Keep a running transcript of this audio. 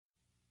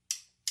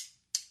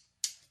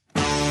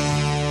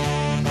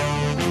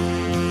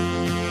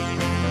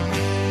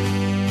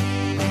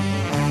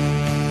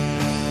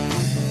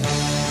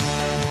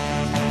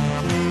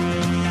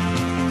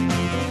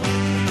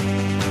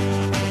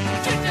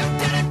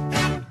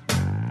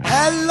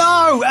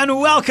Hello and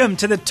welcome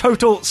to the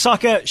Total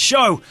Soccer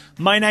Show.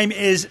 My name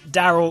is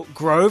Daryl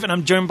Grove and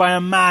I'm joined by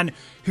a man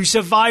who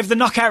survived the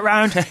knockout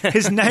round.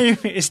 His name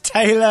is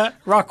Taylor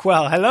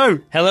Rockwell. Hello.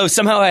 Hello.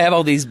 Somehow I have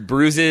all these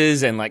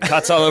bruises and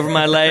cuts all over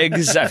my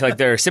legs. I feel like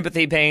there are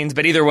sympathy pains,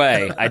 but either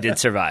way, I did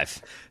survive.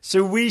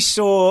 So we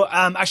saw,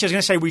 actually I was going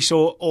to say we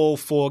saw all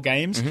 4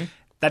 games. Mm-hmm.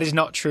 That is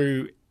not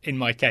true in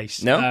my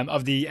case. No?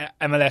 Of the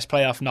MLS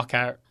playoff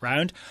knockout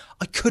round.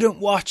 I couldn't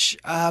watch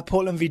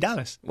Portland v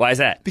Dallas. Why is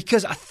that?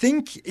 Because I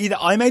think either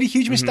I made a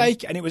huge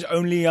mistake and it was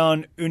only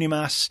on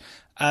Unimas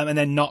and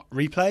then not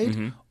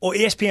replayed, or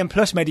ESPN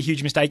Plus made a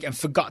huge mistake and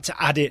forgot to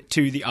add it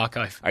to the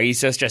archive. Are you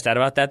so stressed out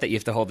about that you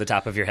have to hold the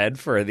top of your head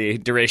for the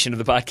duration of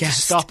the podcast?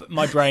 Stop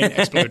my brain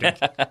exploding.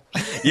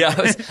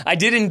 Yeah, I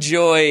did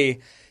enjoy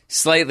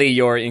slightly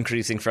your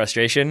increasing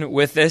frustration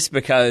with this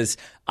because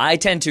I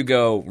tend to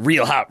go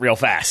real hot real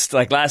fast.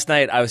 Like last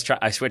night,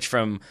 I switched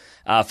from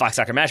Fox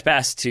Soccer Match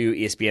Pass to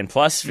ESPN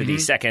Plus for the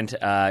second game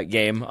on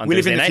Thursday night. We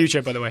live in the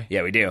future, by the way.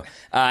 Yeah, we do.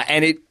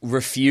 And it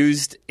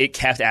refused. It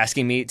kept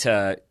asking me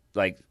to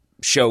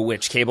show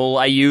which cable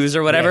I use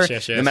or whatever.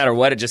 Yes. No matter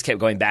what, it just kept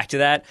going back to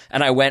that.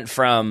 And I went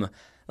from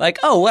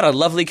oh, what a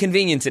lovely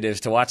convenience it is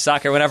to watch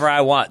soccer whenever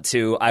I want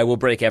to. I will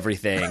break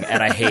everything,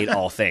 and I hate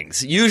all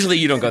things. Usually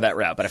you don't go that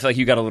route, but I feel like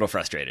you got a little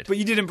frustrated. But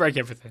you didn't break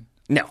everything.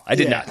 No, I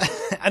did not.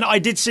 And I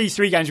did see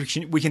 3 games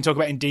we can talk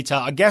about in detail.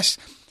 I guess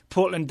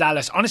Portland,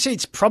 Dallas. Honestly,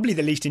 it's probably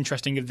the least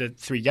interesting of the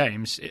 3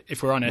 games,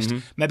 if we're honest.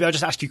 Maybe I'll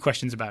just ask you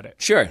questions about it.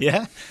 Sure.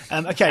 Yeah?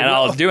 Okay. And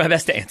I'll do my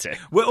best to answer.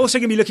 We're also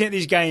going to be looking at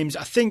these games,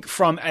 I think,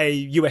 from a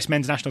US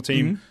men's national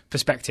team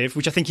perspective,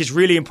 which I think is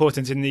really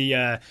important in the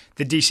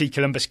DC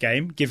Columbus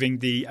game, giving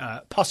the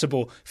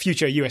possible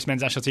future US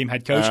men's national team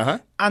head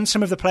coach and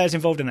some of the players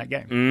involved in that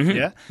game.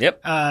 Yeah?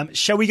 Yep.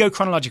 Shall we go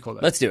chronological,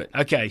 though? Let's do it.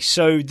 Okay,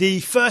 so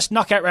the first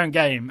knockout round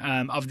game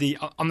on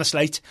the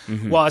slate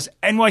was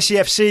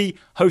NYCFC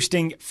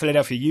hosting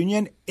Philadelphia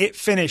Union. It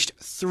finished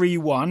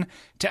 3-1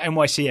 to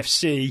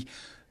NYCFC,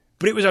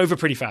 but it was over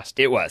pretty fast.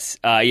 It was.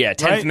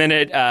 10th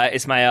minute,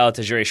 Ismail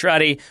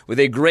Tajuri-Shradi with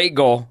a great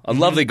goal, a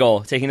lovely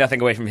goal, taking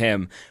nothing away from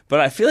him. But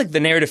I feel like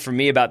the narrative for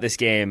me about this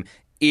game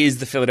is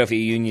the Philadelphia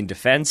Union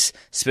defense,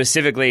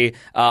 specifically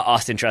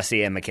Austin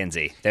Trusty and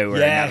McKenzie. They were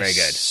not very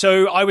good.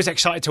 So I was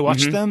excited to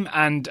watch them,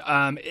 and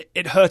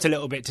it hurt a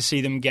little bit to see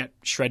them get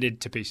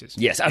shredded to pieces.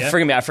 Yes, I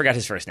forgot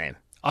his first name.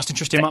 Austin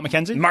Trusty and Mark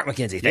McKenzie? Mark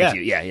McKenzie, thank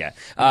you. Yeah.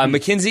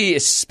 McKenzie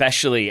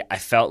especially, I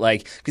felt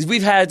like, because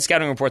we've had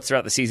scouting reports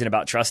throughout the season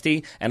about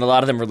Trusty, and a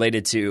lot of them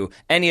related to,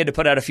 and he had to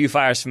put out a few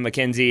fires from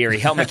McKenzie, or he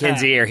helped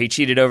McKenzie, or he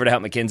cheated over to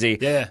help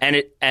McKenzie. Yeah.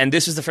 And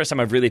this was the first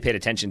time I've really paid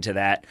attention to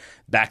that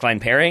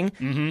backline pairing,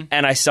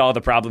 and I saw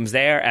the problems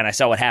there, and I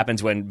saw what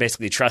happens when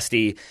basically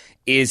Trusty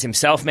is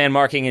himself man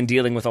marking and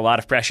dealing with a lot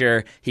of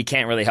pressure. He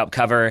can't really help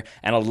cover,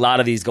 and a lot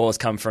of these goals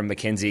come from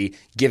McKenzie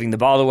giving the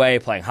ball away,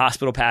 playing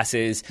hospital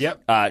passes,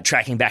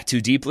 tracking back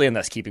too deeply, and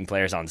thus keeping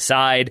players on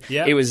side.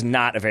 Yep. It was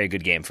not a very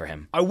good game for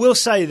him. I will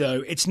say,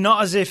 though, it's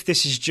not as if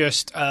this is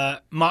just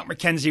Mark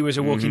McKenzie was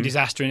a walking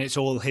disaster and it's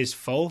all his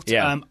fault.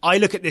 Yeah. I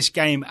look at this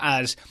game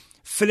as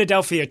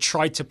Philadelphia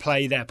tried to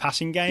play their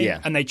passing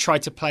game, and they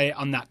tried to play it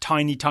on that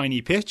tiny,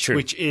 tiny pitch,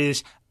 which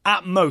is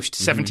at most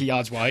 70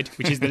 yards wide,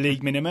 which is the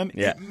league minimum.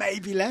 It may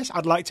be less.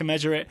 I'd like to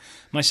measure it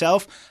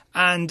myself.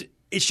 And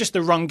it's just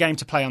the wrong game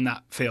to play on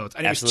that field.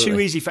 And it was too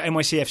easy for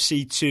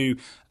NYCFC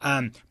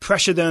to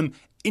pressure them,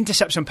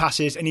 intercept some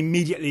passes, and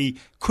immediately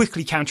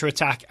quickly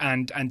counterattack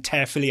and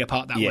tear Philly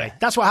apart that way.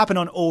 That's what happened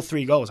on all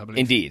 3 goals, I believe.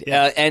 Indeed.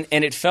 Yeah. And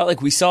it felt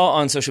like we saw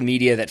on social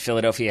media that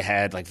Philadelphia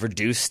had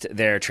reduced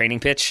their training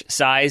pitch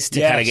size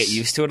to kind of get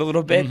used to it a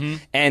little bit.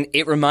 And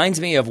it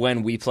reminds me of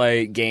when we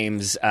play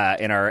games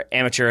in our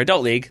amateur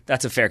adult league.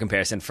 That's a fair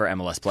comparison for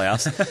MLS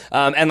playoffs.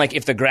 And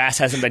if the grass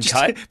hasn't been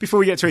cut.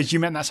 Before we get to it, you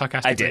meant that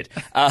sarcastically.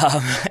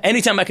 I did.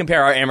 Anytime I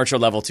compare our amateur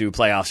level to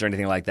playoffs or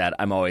anything like that,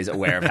 I'm always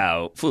aware of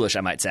how foolish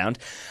I might sound.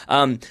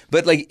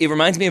 But it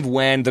reminds me of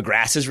when the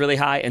grass is really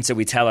high, and so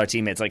we tell our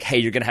teammates hey,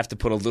 you're going to have to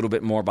put a little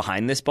bit more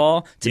behind this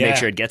ball to make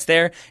sure it gets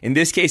there. In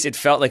this case, it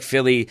felt like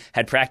Philly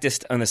had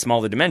practiced on the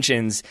smaller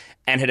dimensions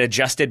and had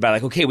adjusted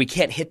by okay, we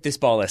can't hit this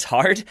ball as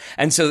hard,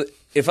 and so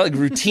it felt like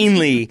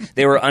routinely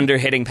they were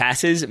under-hitting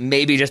passes,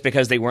 maybe just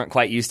because they weren't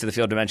quite used to the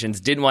field dimensions,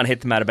 didn't want to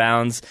hit them out of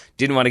bounds,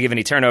 didn't want to give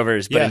any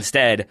turnovers, but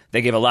instead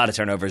they gave a lot of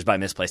turnovers by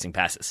misplacing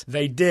passes.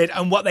 They did,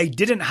 and what they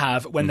didn't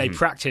have when they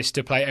practiced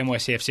to play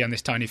NYCFC on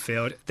this tiny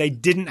field, they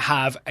didn't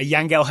have a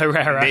Yangel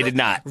Herrera. They did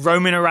not.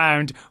 Roaming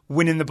around,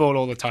 winning the ball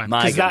all the time.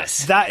 My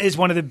goodness. That is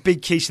one of the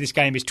big keys to this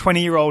game, is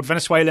 20-year-old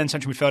Venezuelan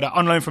central midfielder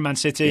on loan from Man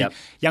City. Yep.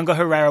 Yangel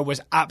Herrera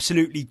was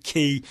absolutely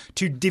key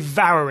to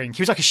devouring.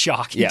 He was like a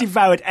shark. He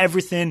devoured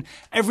everything.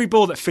 Every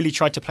ball that Philly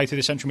tried to play through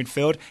the central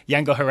midfield,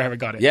 Yangel Herrera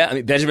got it. Yeah, I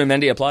mean, Benjamin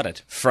Mendy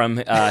applauded from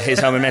his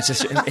home in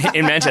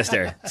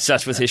Manchester.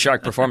 Such was his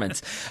shark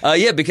performance.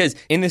 Because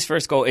in this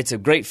first goal, it's a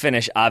great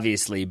finish,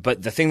 obviously,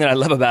 but the thing that I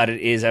love about it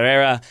is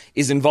Herrera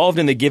is involved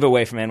in the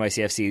giveaway from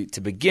NYCFC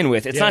to begin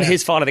with. It's not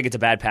his fault. I think it's a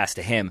bad pass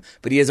to him.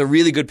 but he has a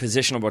really good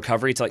positional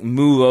recovery to like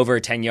move over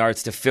 10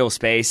 yards to fill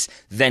space.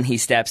 Then he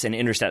steps and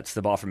intercepts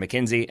the ball from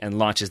McKenzie and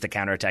launches the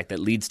counterattack that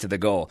leads to the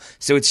goal.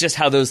 So it's just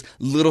how those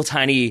little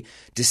tiny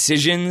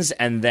decisions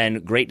and then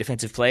great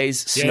defensive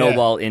plays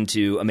snowball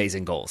into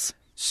amazing goals.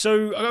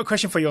 So I got a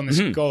question for you on this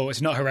goal.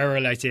 It's not Herrera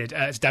related.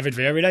 It's David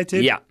Villa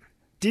related. Yeah.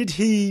 Did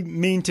he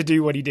mean to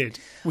do what he did,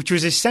 which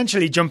was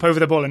essentially jump over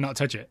the ball and not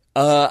touch it?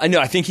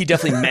 I think he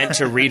definitely meant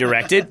to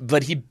redirect it,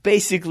 but he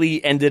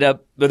basically ended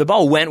up, the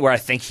ball went where I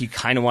think he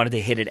kind of wanted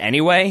to hit it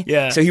anyway.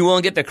 Yeah. So he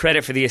won't get the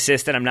credit for the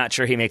assist, and I'm not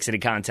sure he makes any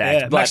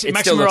contact, but it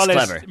still looks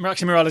clever.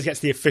 Maxi Morales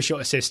gets the official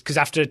assist, because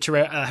after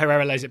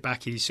Herrera lays it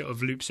back, he sort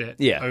of loops it.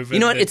 Yeah. Over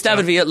you know what? It's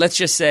David Villa. Let's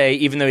just say,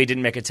 even though he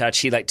didn't make a touch,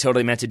 he like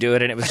totally meant to do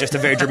it, and it was just a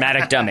very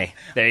dramatic dummy.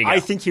 There you go. I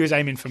think he was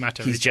aiming for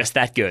Mato. He's just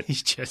that good.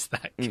 He's just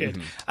that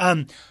good.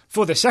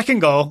 For the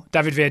second goal,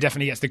 David Villa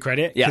definitely gets the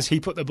credit because he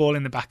put the ball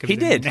in the back of the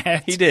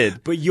net. He did.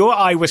 But your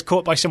eye was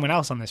caught by someone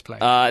else on this play.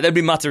 That'd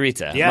be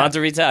Matarrita. Yeah.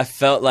 Matarrita, I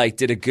felt like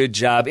did a good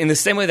job in the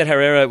same way that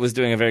Herrera was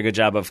doing a very good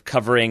job of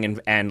covering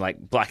and like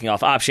blocking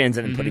off options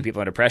and then putting people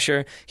under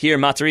pressure. Here,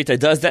 Matarrita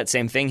does that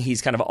same thing.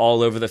 He's kind of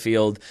all over the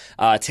field,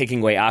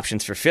 taking away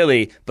options for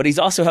Philly, but he's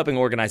also helping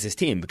organize his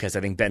team because I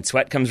think Ben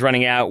Sweat comes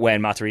running out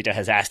when Matarrita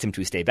has asked him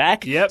to stay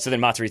back. Yep. So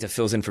then Matarrita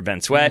fills in for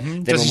Ben Sweat.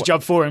 Does his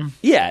job for him.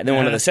 Yeah. Then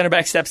one of the center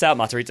backs steps out.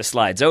 Matarrita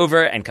slides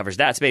over and covers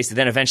that space. And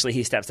then eventually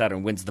he steps out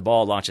and wins the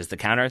ball, launches the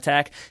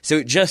counterattack. So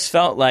it just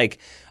felt like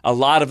a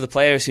lot of the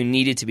players who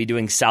needed to be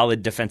doing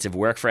solid defensive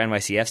work for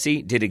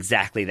NYCFC did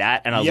exactly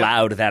that and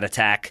allowed that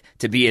attack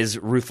to be as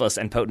ruthless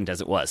and potent as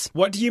it was.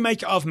 What do you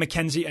make of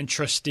McKenzie and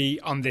Trusty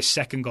on this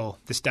second goal,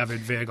 this David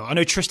Villa goal? I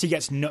know Trusty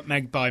gets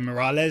nutmegged by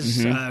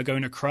Morales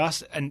going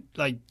across, and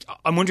like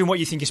I'm wondering what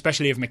you think,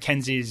 especially of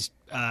McKenzie's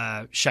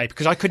shape,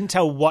 because I couldn't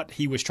tell what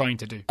he was trying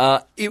to do.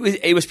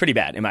 It was pretty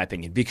bad in my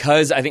opinion,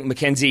 because I think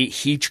McKenzie,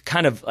 he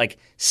kind of like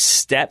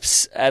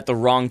steps at the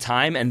wrong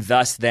time and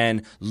thus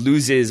then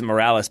loses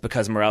Morales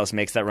because Morales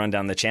makes that run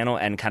down the channel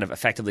and kind of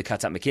effectively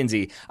cuts out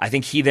McKenzie. I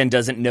think he then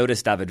doesn't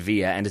notice David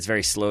Villa and is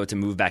very slow to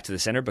move back to the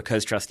center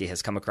because Trusty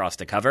has come across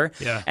to cover.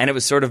 Yeah. And it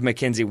was sort of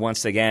McKenzie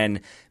once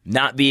again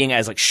not being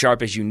as like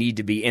sharp as you need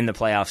to be in the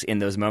playoffs in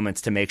those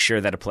moments to make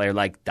sure that a player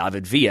like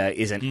David Villa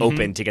isn't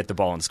open to get the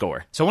ball and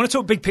score. So I want to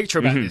talk big picture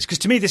about this, because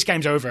to me this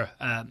game's over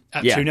at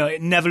 2-0.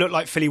 It never looked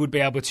like Philly would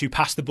be able to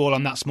pass the ball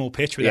on that small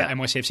pitch without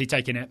NYCFC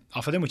taking it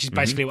off of them, which is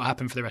basically what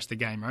happened for the rest of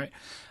the game, right?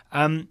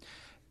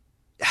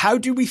 How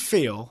do we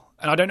feel,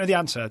 and I don't know the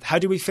answer, how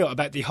do we feel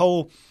about the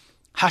whole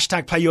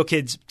hashtag play your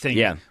kids thing,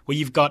 where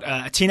you've got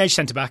a teenage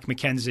centre-back,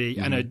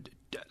 McKenzie, and a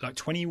like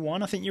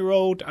 21, I think, year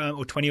old,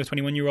 or 20 or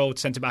 21-year-old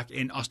centre-back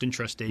in Austin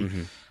Trusty,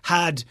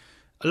 had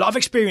a lot of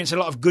experience, a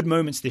lot of good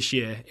moments this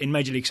year in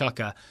Major League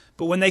Soccer,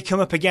 but when they come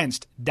up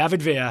against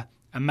David Villa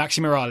and Maxi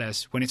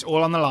Morales, when it's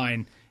all on the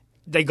line,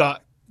 they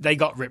got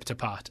ripped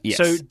apart. Yes.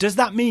 So does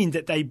that mean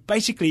that they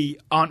basically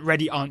aren't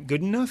ready, aren't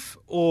good enough,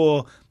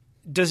 or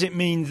does it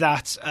mean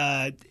that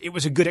it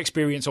was a good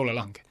experience all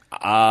along?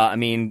 I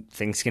mean,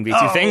 things can be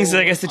two things,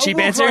 I guess the cheap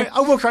answer.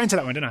 I walked right into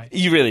that one, didn't I?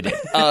 You really did.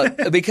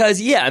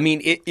 Because, I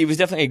mean, it was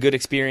definitely a good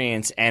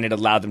experience, and it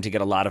allowed them to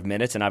get a lot of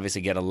minutes and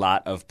obviously get a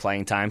lot of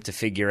playing time to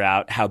figure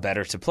out how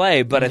better to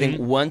play. But I think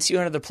once you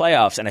enter the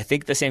playoffs, and I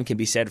think the same can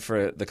be said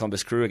for the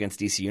Columbus Crew against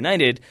DC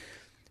United,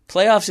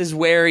 playoffs is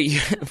where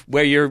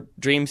your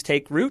dreams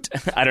take root.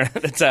 I don't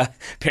know. That's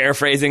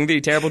paraphrasing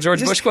the terrible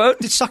George Bush quote.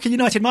 Did Soccer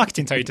United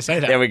Marketing tell you to say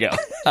that? There we go.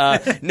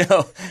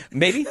 No,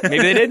 maybe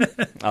they did.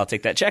 I'll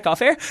take that check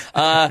off air.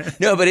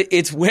 No, but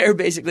it's where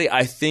basically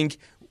I think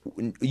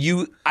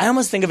I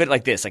almost think of it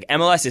like this. Like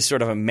MLS is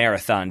sort of a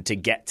marathon to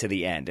get to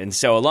the end. And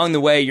so along the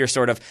way, you're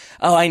sort of,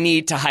 I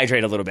need to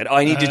hydrate a little bit.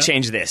 I need to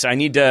change this. I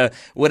need to,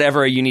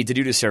 whatever you need to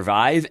do to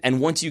survive. And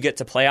once you get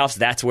to playoffs,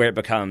 that's where it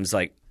becomes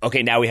like,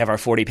 okay, now we have our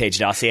 40-page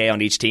dossier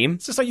on each team.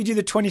 It's just like you do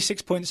the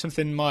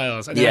 26-point-something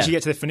miles, and then as you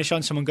get to the finish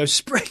line, someone goes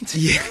sprint.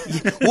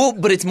 Well,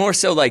 but it's more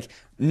so like,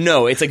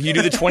 no, it's like you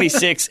do the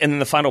 26, and then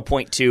the final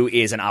 0.2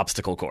 is an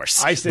obstacle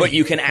course. I see. But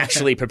you can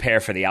actually prepare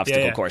for the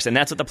obstacle course. And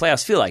that's what the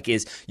playoffs feel like,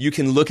 is you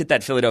can look at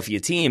that Philadelphia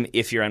team,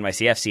 if you're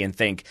NYCFC, and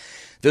think,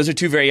 those are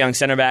two very young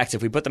center backs.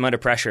 If we put them under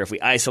pressure, if we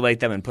isolate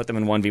them and put them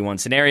in 1v1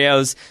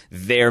 scenarios,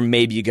 they're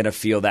maybe going to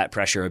feel that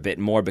pressure a bit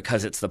more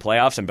because it's the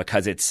playoffs and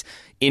because it's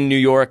in New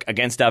York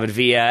against David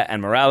Villa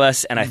and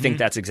Morales, and I think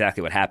that's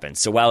exactly what happened.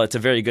 So while it's a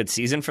very good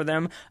season for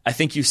them, I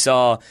think you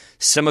saw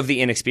some of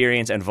the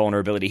inexperience and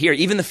vulnerability here.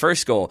 Even the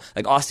first goal,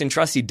 like Austin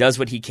Trusty does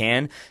what he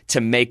can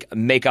to make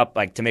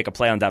a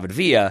play on David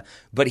Villa,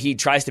 but he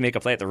tries to make a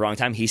play at the wrong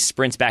time. He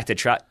sprints back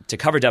to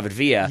cover David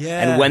Villa,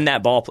 and when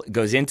that ball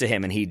goes into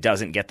him and he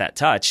doesn't get that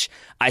touch,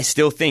 I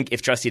still think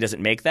if Trusty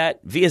doesn't make that,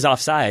 Villa's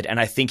offside,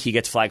 and I think he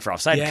gets flagged for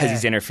offside because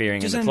he's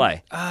interfering in the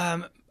play.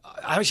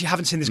 I actually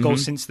haven't seen this goal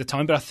since the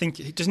time, but I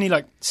think, doesn't he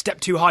like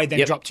step too high,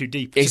 then drop too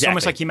deep? It's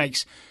almost like he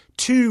makes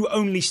two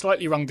only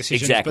slightly wrong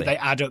decisions, but they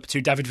add up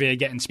to David Villa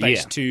getting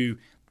space to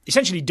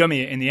essentially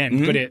dummy it in the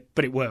end,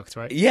 but it worked,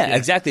 right? Yeah,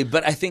 exactly.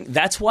 But I think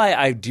that's why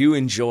I do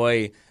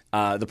enjoy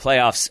the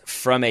playoffs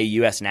from a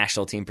U.S.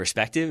 national team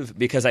perspective,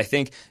 because I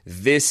think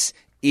this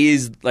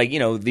is like,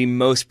 the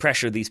most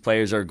pressure these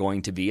players are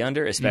going to be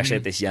under, especially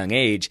at this young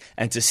age,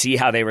 and to see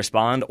how they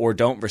respond or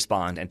don't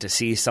respond and to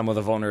see some of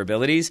the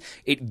vulnerabilities,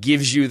 it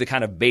gives you the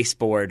kind of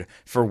baseboard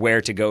for where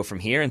to go from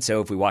here. And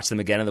so if we watch them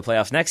again in the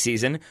playoffs next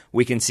season,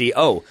 we can see,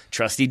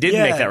 Trusty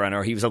didn't make that run,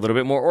 or he was a little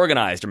bit more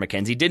organized, or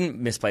McKenzie didn't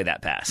misplay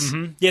that pass.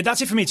 Yeah,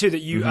 that's it for me too,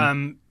 that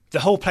you the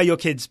whole play your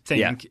kids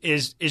thing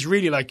is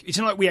really like, it's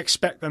not like we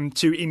expect them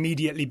to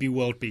immediately be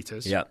world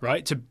beaters,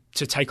 right?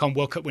 To take on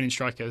World Cup winning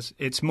strikers.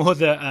 It's more was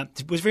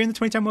Vera in the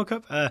 2010 World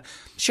Cup?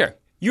 Sure.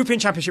 European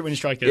Championship winning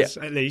strikers,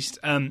 at least,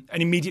 and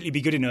immediately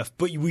be good enough.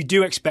 But we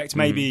do expect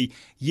maybe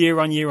year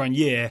on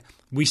year,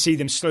 we see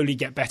them slowly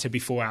get better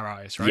before our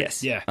eyes, right?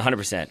 Yes,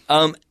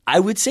 100%. I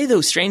would say,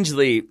 though,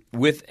 strangely,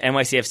 with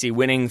NYCFC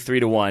winning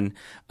 3-1,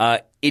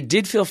 it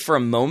did feel for a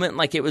moment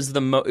like it was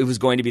it was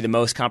going to be the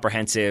most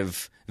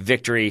comprehensive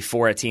victory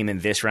for a team in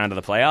this round of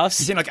the playoffs.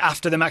 You think like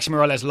after the Maxi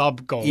Morales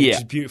lob goal, which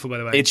is beautiful, by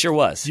the way. It sure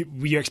was.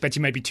 Were you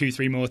expecting maybe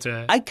 2-3 more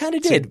to... I kind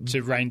of did.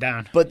 To rain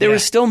down. But there were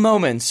still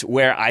moments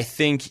where I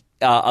think...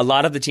 a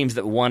lot of the teams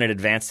that won and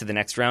advanced to the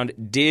next round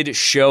did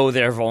show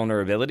their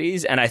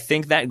vulnerabilities, and I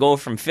think that goal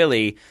from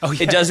Philly,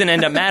 it doesn't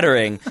end up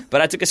mattering,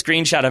 but I took a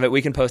screenshot of it.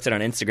 We can post it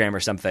on Instagram or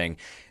something.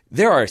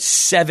 There are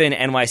 7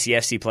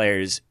 NYCFC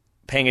players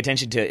paying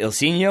attention to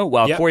Ilsinho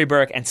while Corey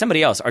Burke and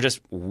somebody else are just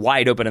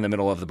wide open in the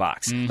middle of the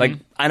box. Like,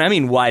 and I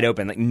mean wide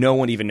open. Like, no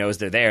one even knows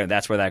they're there.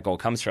 That's where that goal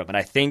comes from. And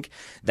I think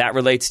that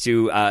relates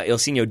to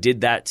Ilsinho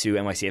did that to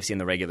NYCFC in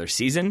the regular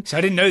season. So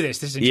I didn't know this.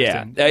 This is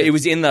interesting. Yeah. It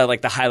was in the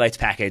highlights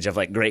package of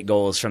great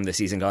goals from the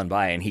season gone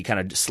by, and he kind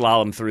of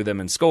slalomed through them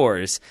and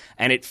scores.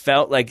 And it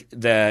felt like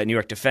the New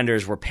York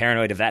defenders were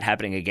paranoid of that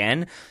happening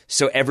again.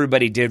 So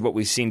everybody did what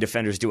we've seen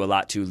defenders do a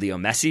lot to Leo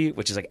Messi,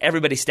 which is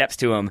everybody steps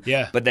to him,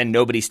 but then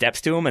nobody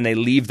steps to him, and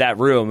they leave that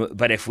room.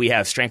 But if we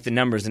have strength in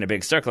numbers in a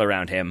big circle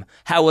around him,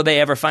 how will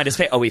they ever find a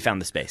space? Oh, we found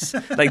the space.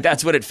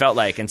 That's what it felt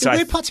like. And so the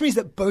weird part to me is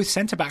that both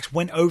centre backs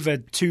went over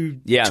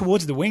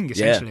towards the wing,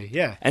 essentially.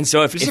 Yeah. And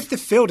so if the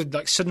field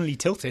had suddenly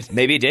tilted.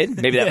 Maybe it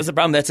did. Maybe that was the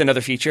problem. That's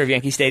another feature of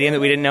Yankee Stadium that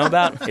we didn't know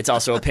about. It's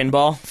also a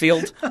pinball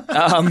field.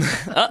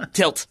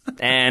 Tilt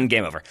and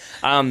game over.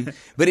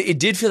 But it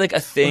did feel like a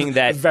thing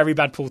that... A very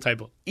bad pool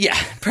table. Yeah,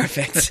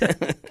 perfect.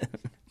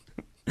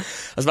 I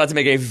was about to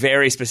make a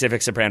very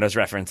specific Sopranos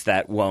reference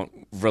that won't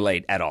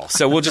relate at all.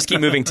 So we'll just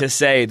keep moving to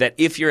say that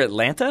if you're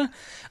Atlanta,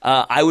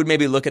 I would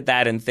maybe look at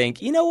that and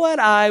think, you know what,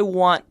 I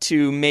want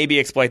to maybe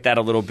exploit that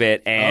a little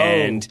bit,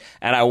 and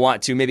I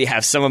want to maybe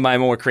have some of my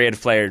more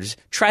creative players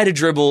try to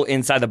dribble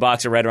inside the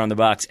box or right around the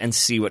box and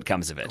see what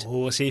comes of it.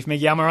 We'll see if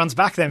Miguel Almiron's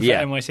back then for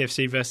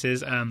NYCFC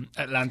versus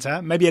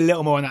Atlanta. Maybe a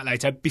little more on that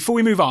later. Before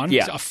we move on,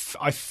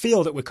 I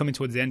feel that we're coming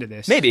towards the end of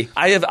this. Maybe.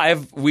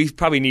 We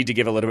probably need to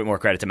give a little bit more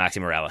credit to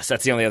Maxi Morales.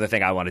 That's the only other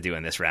thing I want to do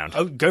in this round.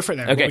 Oh, go for it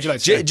then. Okay. What would you like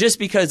to say? Just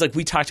because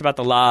we talked about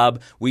the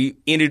lob, we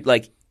ended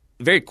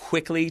very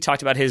quickly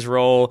talked about his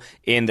role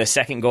in the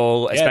second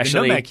goal,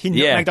 especially. The nutmeg. He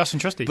nutmegged Austin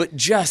Trusty. But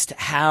just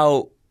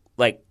how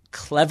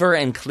clever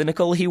and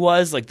clinical he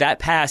was. That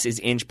pass is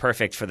inch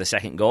perfect for the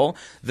second goal.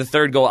 The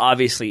third goal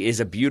obviously is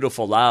a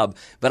beautiful lob,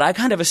 but I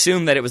kind of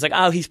assumed that it was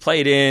he's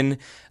played in.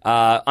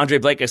 Andre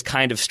Blake is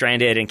kind of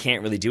stranded and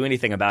can't really do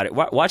anything about it.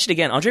 Watch it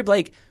again. Andre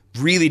Blake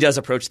really does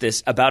approach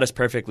this about as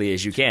perfectly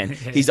as you can.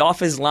 He's off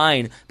his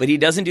line, but he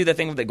doesn't do the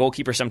thing that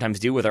goalkeepers sometimes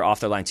do where they're off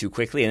their line too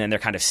quickly and then they're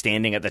kind of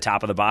standing at the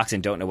top of the box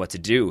and don't know what to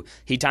do.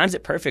 He times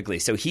it perfectly.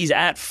 So he's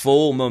at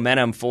full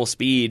momentum, full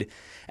speed,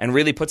 and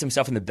really puts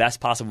himself in the best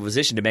possible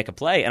position to make a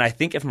play. And I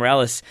think if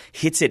Morales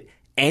hits it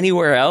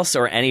anywhere else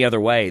or any other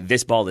way,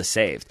 this ball is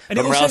saved. But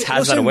Morales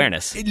has that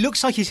awareness. It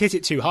looks like he's hit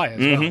it too high as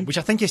well, which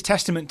I think is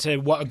testament to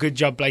what a good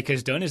job Blake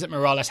has done, is that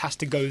Morales has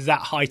to go that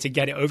high to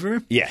get it over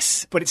him.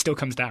 Yes. But it still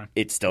comes down.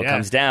 It still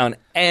comes down.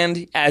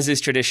 And as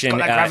is tradition... He's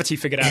got that gravity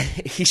figured out.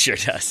 He sure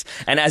does.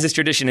 And as is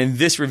tradition, in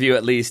this review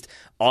at least,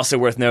 also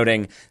worth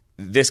noting,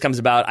 this comes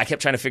about, I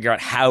kept trying to figure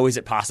out how is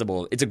it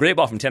possible. It's a great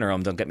ball from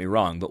Tinnerholm, don't get me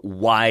wrong, but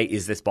why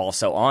is this ball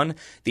so on?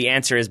 The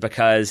answer is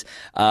because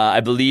I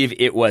believe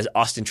it was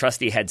Austin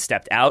Trusty had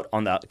stepped out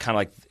on the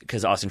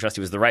because Austin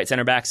Trusty was the right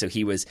center back, so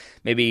he was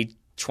maybe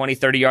 20,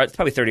 30 yards,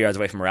 probably 30 yards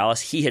away from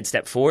Morales. He had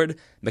stepped forward.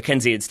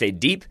 McKenzie had stayed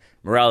deep.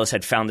 Morales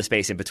had found the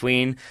space in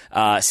between.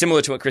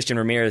 Similar to what Christian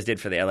Ramirez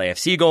did for the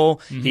LAFC goal.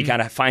 He kind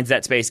of finds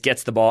that space,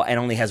 gets the ball, and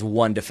only has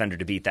one defender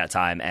to beat that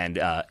time, and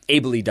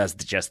ably does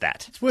just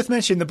that. It's worth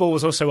mentioning the ball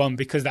was also on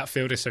because that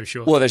field is so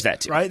short. Well, there's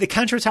that too. Right? The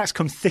counterattacks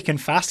come thick and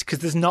fast because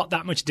there's not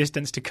that much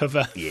distance to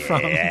cover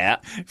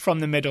from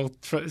the middle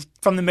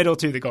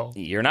to the goal.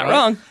 You're not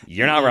wrong.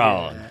 You're not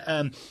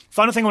wrong.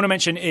 Final thing I want to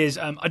mention is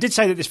I did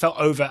say that this felt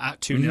over at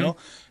 2-0.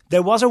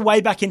 There was a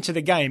way back into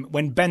the game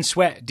when Ben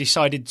Sweat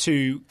decided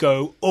to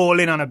go all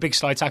in on a big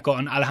slide tackle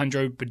on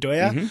Alejandro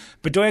Bedoya.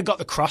 Bedoya got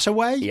the cross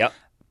away. Yep.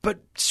 But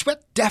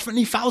Sweat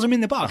definitely fouls him in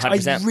the box.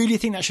 100%. I really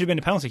think that should have been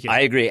a penalty kick. I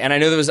agree. And I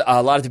know there was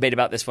a lot of debate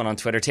about this one on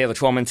Twitter. Taylor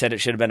Twellman said it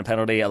should have been a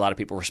penalty. A lot of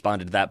people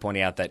responded to that,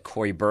 pointing out that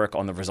Corey Burke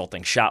on the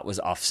resulting shot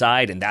was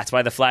offside, and that's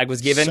why the flag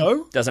was given.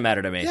 So? Doesn't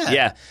matter to me.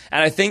 Yeah.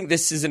 And I think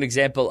this is an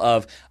example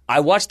of,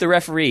 I watched the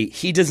referee.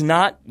 He does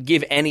not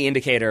give any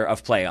indicator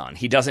of play on.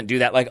 He doesn't do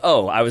that like,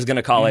 oh, I was going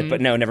to call it, but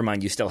no, never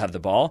mind, you still have the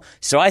ball.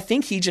 So I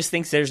think he just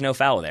thinks there's no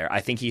foul there. I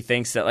think he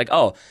thinks that like,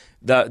 oh,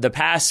 the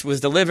pass was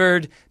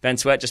delivered, Ben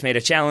Sweat just made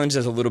a challenge,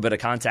 there's a little bit of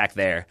contact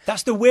there.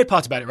 That's the weird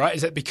part about it, right?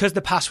 Is that because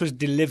the pass was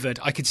delivered,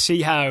 I could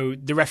see how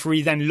the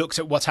referee then looks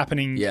at what's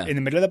happening in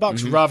the middle of the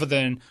box rather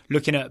than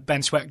looking at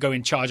Ben Sweat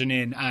going charging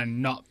in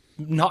and not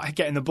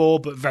getting the ball,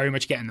 but very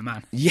much getting the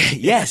man.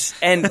 Yes.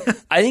 And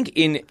I think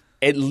in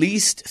at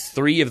least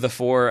 3 of the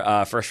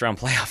 4 first-round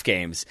playoff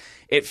games,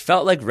 it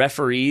felt like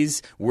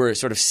referees were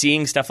sort of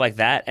seeing stuff like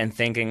that and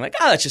thinking like,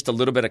 that's just a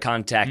little bit of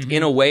contact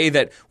in a way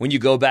that when you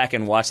go back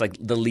and watch like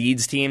the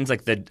Leeds teams,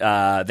 like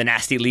the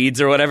nasty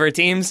Leeds or whatever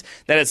teams,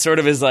 that it sort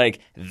of is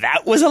like,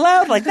 that was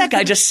allowed? Like that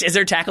guy just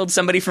scissor tackled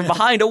somebody from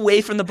behind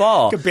away from the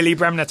ball. Like a Billy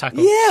Bremner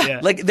tackle.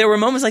 Yeah. Like there were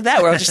moments like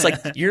that where I was just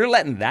like, you're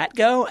letting that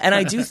go? And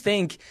I do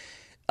think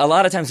a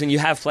lot of times when you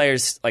have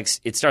players, like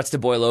it starts to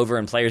boil over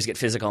and players get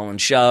physical and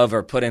shove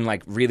or put in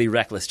like really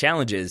reckless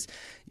challenges,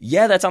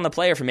 that's on the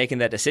player for making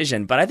that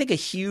decision. But I think a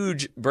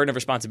huge burden of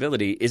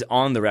responsibility is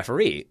on the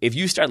referee. If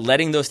you start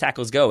letting those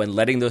tackles go and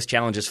letting those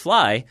challenges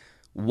fly,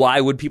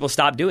 why would people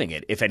stop doing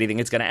it? If anything,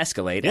 it's going to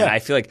escalate. Yeah. And I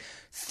feel like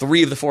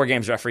 3 of the 4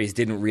 games referees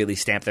didn't really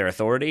stamp their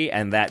authority,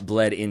 and that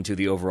bled into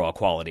the overall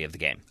quality of the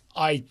game.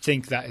 I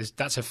think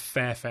that's a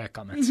fair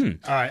comment.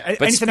 All right.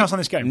 Anything else on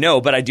this game? No,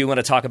 but I do want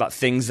to talk about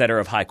things that are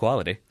of high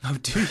quality. Oh,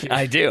 do you?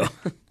 I do.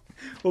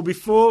 Well,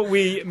 before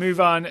we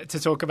move on to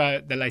talk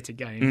about the later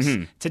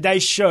games,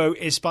 today's show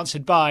is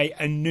sponsored by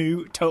a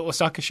new Total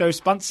Soccer Show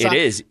sponsor. It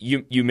is.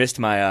 You missed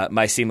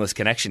my seamless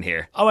connection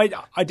here. Oh,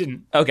 I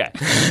didn't. Okay.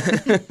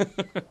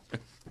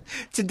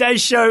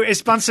 Today's show is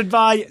sponsored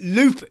by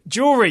Loop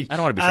Jewelry. I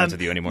don't want to be friends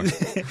with you anymore.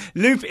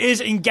 Loop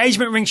is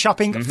engagement ring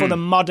shopping for the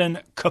modern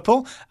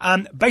couple.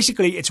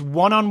 Basically, it's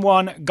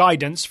one-on-one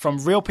guidance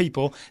from real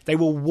people. They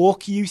will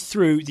walk you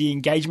through the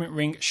engagement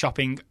ring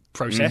shopping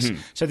process.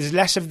 So there's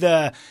less of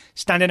the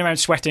standing around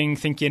sweating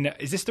thinking,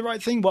 is this the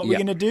right thing? What are we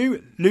going to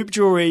do? Loop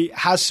Jewelry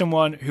has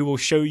someone who will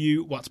show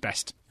you what's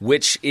best.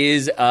 Which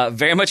is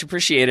very much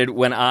appreciated.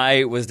 When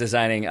I was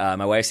designing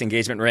my wife's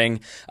engagement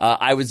ring,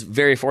 I was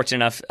very fortunate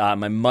enough,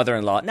 my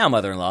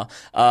mother-in-law,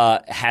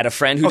 had a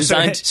friend who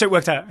designed... So it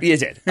worked out? He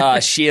did.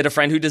 She had a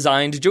friend who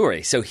designed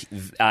jewelry. So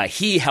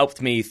he helped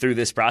me through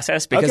this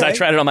process because I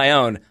tried it on my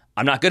own.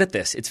 I'm not good at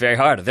this. It's very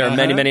hard. There are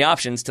many, many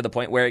options to the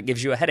point where it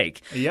gives you a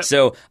headache. Yep.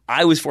 So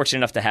I was fortunate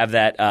enough to have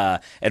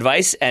that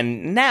advice,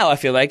 and now I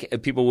feel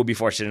like people will be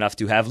fortunate enough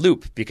to have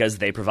Loop because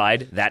they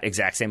provide that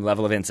exact same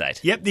level of insight.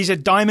 Yep, these are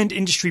diamond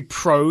industry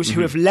pros who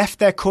have left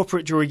their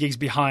corporate jewelry gigs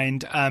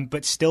behind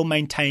but still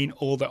maintain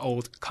all the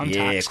old contacts.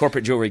 Yeah,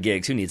 corporate jewelry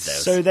gigs. Who needs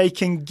those? So they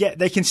can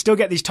still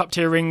get these top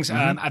tier rings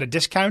at a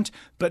discount,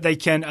 but they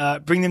can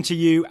bring them to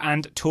you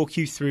and talk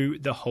you through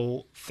the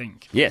whole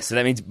thing. Yeah, so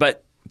that means...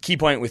 but key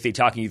point with the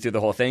talking you through the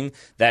whole thing,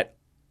 that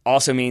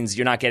also means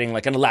you're not getting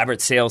like an elaborate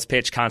sales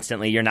pitch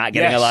constantly. You're not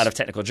getting a lot of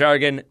technical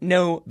jargon.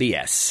 No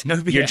BS. No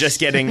BS. You're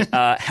just getting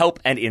help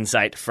and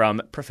insight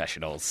from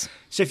professionals.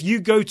 So if you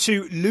go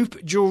to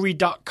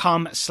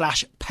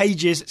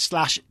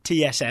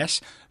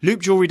loopjewelry.com/pages/TSS,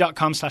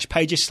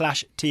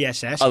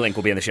 loopjewelry.com/pages/TSS. A link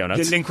will be in the show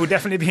notes. The link will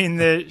definitely be in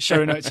the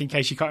show notes in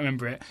case you can't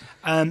remember it.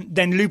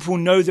 Then Loop will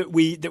know that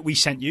we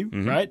sent you,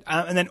 right?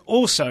 And then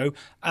also,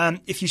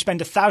 if you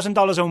spend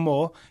 $1,000 or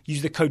more,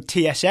 use the code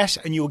TSS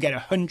and you will get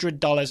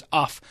 $100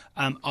 off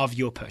of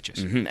your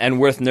purchase. And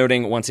worth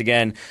noting, once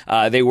again,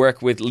 they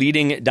work with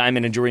leading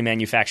diamond and jewelry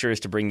manufacturers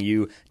to bring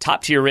you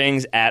top-tier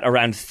rings at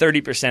around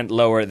 30%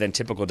 lower than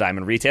typical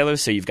diamond retailers.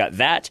 So you've got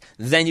that.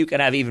 Then you can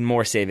have even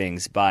more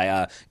savings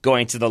by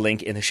going to the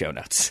link in the show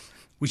notes.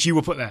 Which you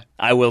will put there.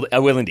 I will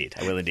indeed.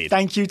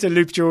 Thank you to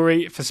Loop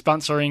Jewelry for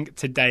sponsoring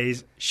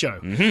today's show.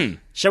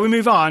 Shall we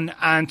move on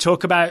and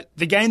talk about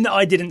the game that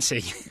I didn't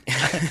see?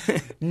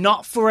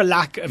 Not for a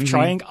lack of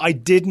trying. I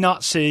did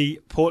not see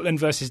Portland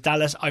versus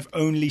Dallas. I've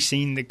only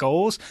seen the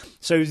goals.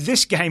 So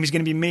this game is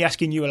going to be me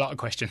asking you a lot of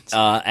questions.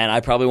 And I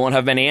probably won't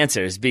have many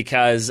answers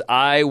because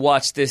I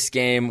watched this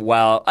game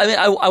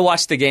I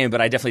watched the game,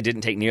 but I definitely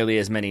didn't take nearly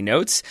as many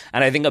notes.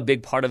 And I think a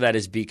big part of that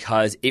is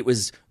because it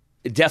was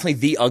definitely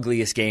the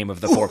ugliest game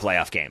of the 4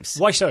 playoff games.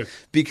 Why so?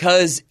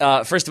 Because,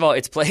 first of all,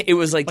 it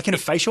was like in a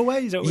facial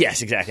way? Is that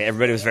yes, exactly.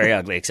 Everybody was very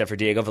ugly except for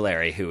Diego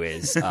Valeri, who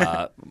is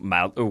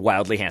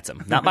wildly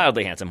handsome. Not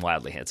mildly handsome,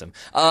 wildly handsome.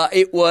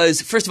 It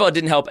was, first of all, it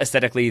didn't help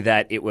aesthetically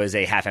that it was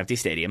a half-empty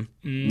stadium.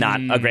 Not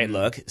a great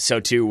look. So,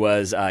 too,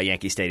 was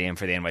Yankee Stadium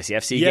for the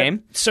NYCFC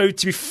game. So,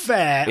 to be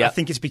fair, I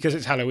think it's because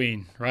it's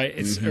Halloween, right?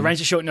 It's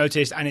arranged at short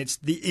notice, and it's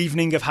the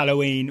evening of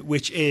Halloween,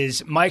 which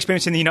is, my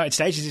experience in the United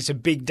States is it's a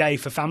big day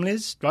for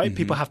families, right? right?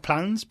 People have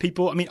plans.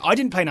 I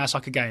didn't play an ice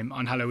soccer game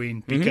on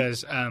Halloween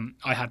because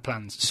I had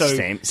plans. So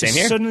same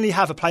here. Suddenly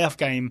have a playoff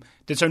game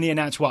that's only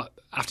announced,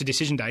 after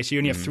decision day, so you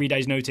only have 3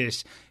 days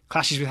notice,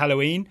 clashes with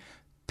Halloween.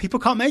 People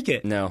can't make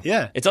it. No.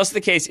 Yeah. It's also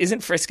the case,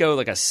 isn't Frisco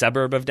like a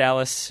suburb of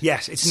Dallas?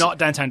 Yes, it's not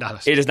downtown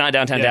Dallas. It is not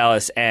downtown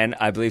Dallas, and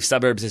I believe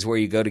suburbs is where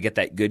you go to get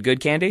that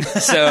good candy.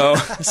 So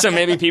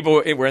maybe people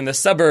were in the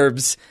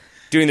suburbs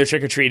doing their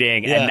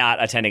trick-or-treating and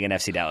not attending an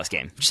FC Dallas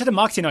game. Just had a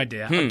marketing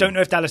idea. I don't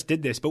know if Dallas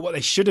did this, but what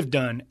they should have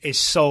done is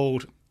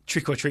sold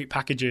trick-or-treat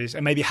packages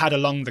and maybe had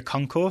along the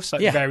concourse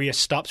various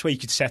stops where you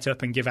could set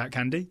up and give out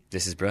candy.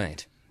 This is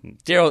brilliant.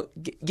 Daryl,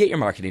 get your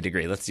marketing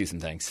degree. Let's do some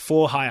things.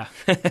 For hire.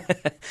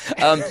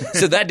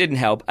 So that didn't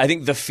help. I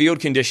think the field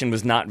condition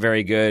was not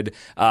very good.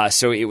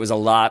 So it was a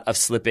lot of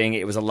slipping.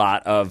 It was a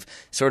lot of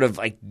sort of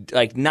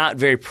like not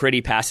very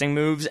pretty passing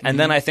moves. And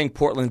then I think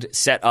Portland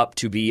set up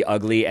to be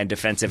ugly and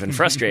defensive and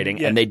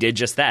frustrating. And they did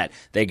just that.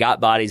 They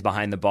got bodies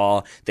behind the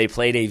ball. They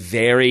played a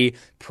very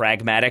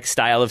pragmatic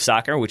style of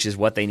soccer, which is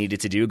what they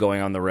needed to do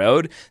going on the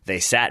road. They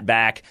sat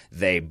back.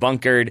 They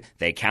bunkered.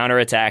 They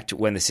counterattacked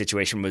when the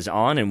situation was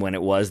on. And when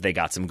it was, they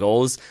got some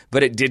goals,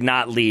 but it did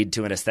not lead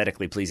to an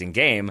aesthetically pleasing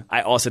game.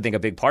 I also think a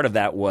big part of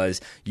that was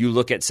you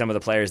look at some of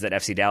the players that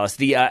FC Dallas,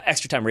 the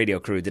Extra Time radio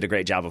crew did a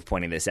great job of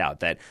pointing this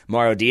out, that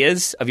Mauro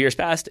Diaz of years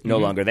past, no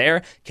longer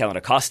there. Kellen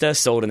Acosta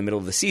sold in the middle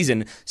of the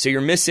season. So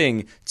you're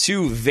missing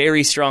two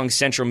very strong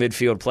central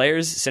midfield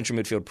players, central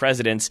midfield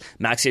presidents.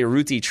 Maxi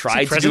Morales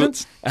tried to do...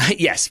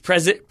 Yes,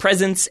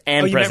 presence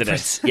and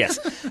presidents. Yes.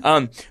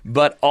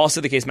 But also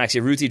the case Maxi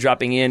Morales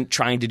dropping in,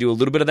 trying to do a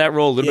little bit of that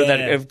role, a little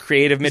bit of that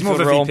creative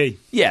midfield role. VP.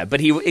 Yeah, but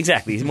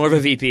he's more of a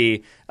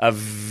VP, a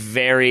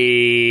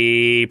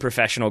very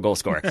professional goal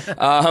scorer,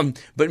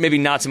 but maybe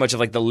not so much of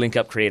like the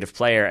link-up creative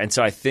player. And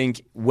so I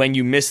think when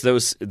you miss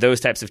those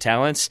types of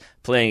talents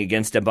playing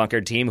against a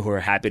bunkered team who are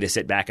happy to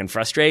sit back and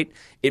frustrate,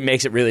 it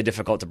makes it really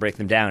difficult to break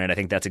them down. And I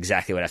think that's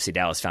exactly what FC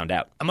Dallas found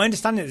out. And my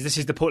understanding is this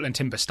is the Portland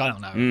Timber style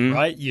now,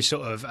 right? You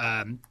sort of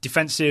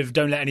defensive,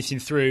 don't let anything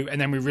through, and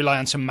then we rely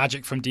on some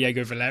magic from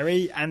Diego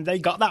Valeri, and they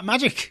got that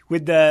magic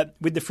with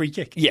the free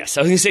kick. Yes,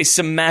 I was going to say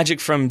some magic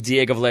from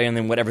Diego Valeri, and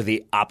then whatever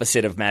the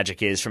opposite of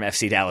magic is from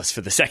FC Dallas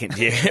for the second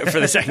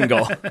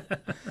goal,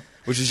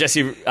 which was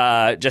Jesse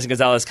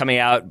Gonzalez coming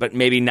out, but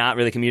maybe not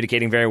really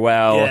communicating very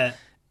well. Yeah.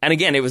 And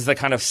again, it was the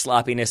kind of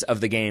sloppiness of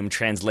the game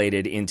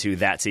translated into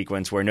that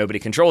sequence where nobody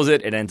controls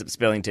it. It ends up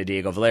spilling to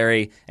Diego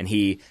Valeri, and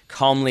he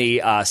calmly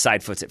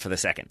side foots it for the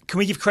second. Can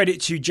we give credit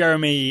to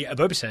Jeremy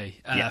Ebobisse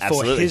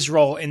for his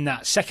role in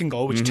that second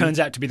goal, which turns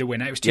out to be the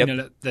winner? It was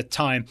 2-0 at the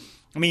time.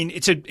 I mean,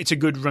 it's a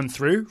good run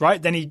through,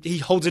 right? Then he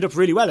holds it up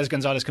really well as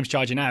Gonzalez comes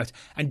charging out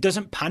and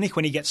doesn't panic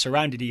when he gets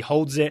surrounded. He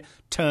holds it,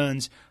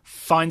 turns,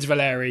 finds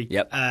Valeri,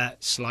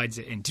 slides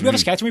it in. Did we have a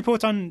scouting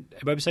report on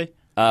Ebobisse?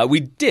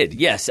 We did,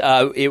 yes.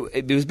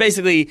 It was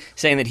basically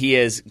saying that he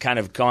has kind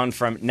of gone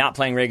from not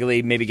playing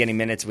regularly, maybe getting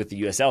minutes with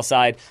the USL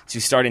side, to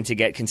starting to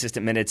get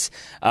consistent minutes.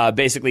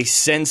 Basically,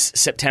 since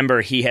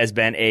September, he has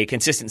been a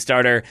consistent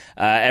starter.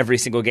 Every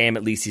single game,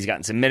 at least, he's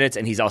gotten some minutes,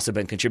 and he's also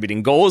been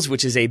contributing goals,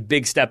 which is a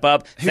big step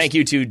up. Thank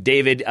you to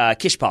David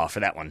Kishpaw for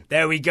that one.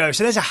 There we go.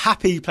 So there's a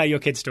happy play your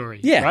kid story.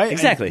 Yeah, right?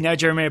 Exactly. And now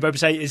Jeremy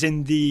Ebobisse is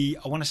in the,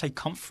 I want to say,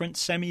 conference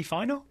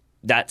semi-final?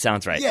 That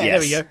sounds right. Yeah,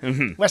 yes. There we go.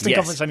 Mm-hmm. Western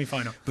Conference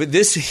semi-final. But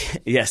this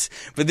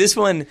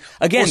one,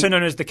 again... Also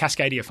known as the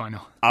Cascadia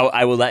final.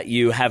 I will let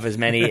you have as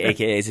many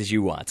AKAs as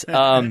you want.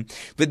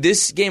 But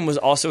this game was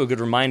also a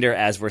good reminder,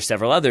 as were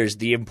several others,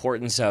 the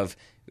importance of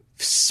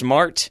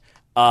smart,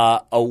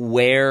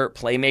 aware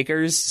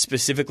playmakers,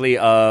 specifically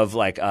of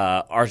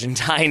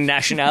Argentine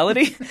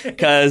nationality.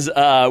 Because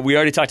we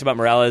already talked about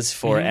Morales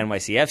for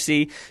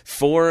NYCFC.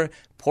 For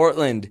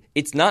Portland,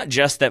 it's not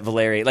just that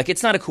Valeri,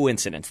 it's not a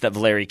coincidence that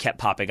Valeri kept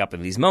popping up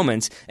in these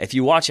moments. If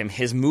you watch him,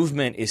 his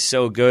movement is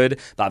so good.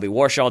 Bobby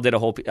Warshaw did a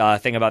whole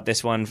thing about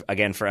this one,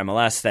 again, for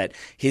MLS, that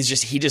he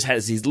just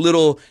has these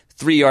little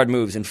 3-yard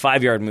moves and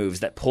 5-yard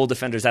moves that pull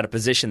defenders out of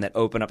position, that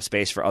open up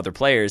space for other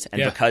players.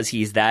 And because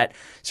he's that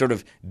sort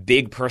of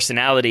big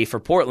personality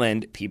for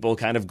Portland, people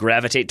kind of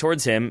gravitate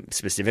towards him,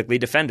 specifically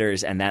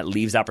defenders, and that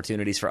leaves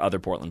opportunities for other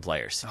Portland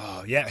players.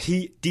 Oh, yeah.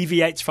 He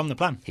deviates from the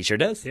plan. He sure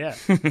does. Yeah.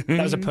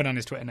 That was a pun on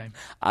his Twitter name.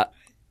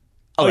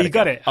 You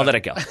got it. I'll let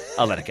it go.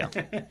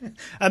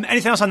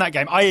 Anything else on that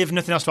game? I have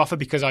nothing else to offer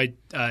because I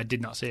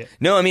did not see it.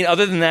 No, I mean,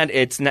 other than that,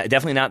 it's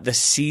definitely not the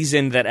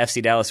season that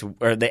FC Dallas,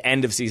 or the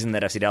end of season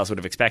that FC Dallas would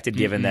have expected,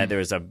 given that there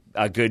was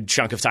a good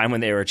chunk of time when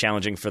they were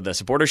challenging for the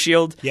Supporter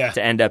Shield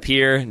to end up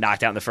here,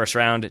 knocked out in the first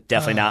round.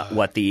 Definitely not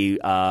what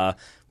the...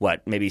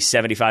 maybe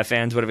 75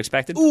 fans would have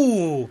expected?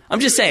 Ooh. I'm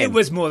just saying. It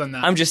was more than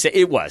that. I'm just saying.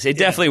 It was. It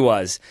definitely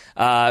was.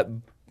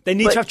 They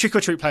need to have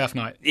trick-or-treat playoff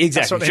night.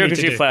 Exactly.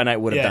 Trick-or-treat playoff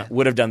night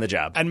would have done the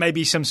job. And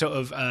maybe some sort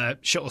of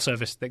shuttle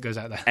service that goes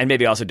out there. And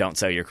maybe also don't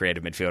sell your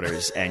creative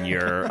midfielders and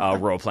your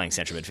role-playing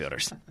central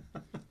midfielders.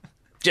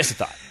 Just a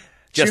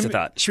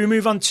thought. Should we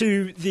move on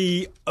to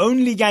the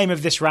only game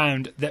of this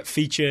round that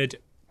featured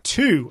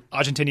two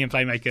Argentinian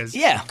playmakers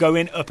Yeah.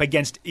 going up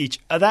against each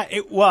other.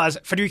 It was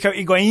Federico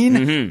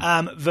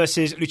Higuain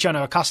versus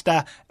Luciano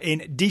Acosta in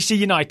DC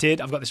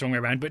United. I've got this wrong way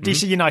around, but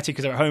DC United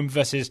because they're at home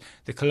versus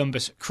the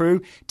Columbus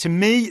Crew. To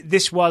me,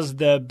 this was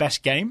the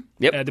best game,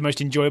 the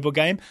most enjoyable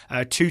game.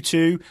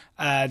 2-2,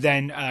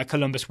 then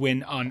Columbus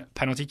win on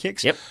penalty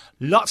kicks. Yep.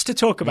 Lots to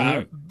talk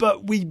about,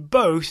 but we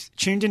both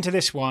tuned into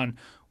this one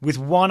with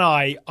one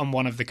eye on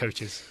one of the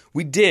coaches.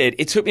 We did.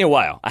 It took me a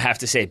while, I have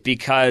to say,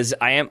 because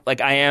I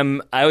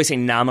always say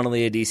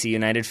nominally a DC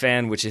United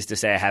fan, which is to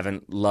say I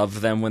haven't loved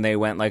them when they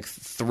went like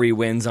 3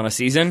 wins on a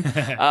season.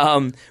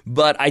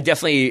 But I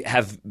definitely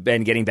have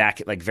been getting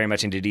back like very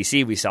much into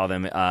DC. We saw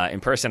them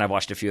in person. I've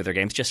watched a few of their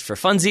games just for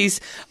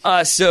funsies.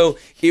 So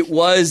it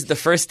was the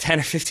first 10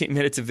 or 15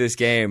 minutes of this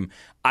game.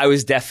 I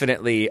was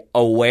definitely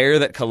aware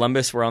that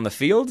Columbus were on the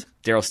field.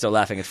 Daryl's still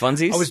laughing at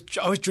funsies.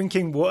 I was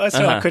drinking water,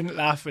 so I couldn't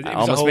laugh. I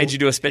almost made you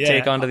do a spit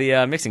take onto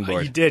the mixing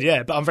board. You did,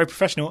 yeah, but I'm very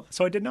professional,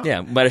 so I did not.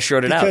 Yeah, might have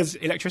shorted out. Because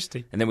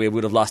electricity. And then we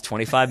would have lost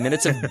 25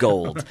 minutes of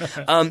gold.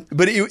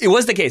 But it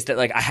was the case that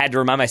like I had to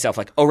remind myself,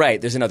 like, oh, right,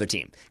 there's another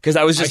team. Because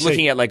I was just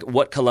looking at like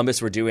what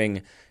Columbus were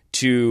doing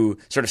to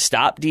sort of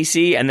stop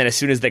DC, and then as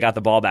soon as they got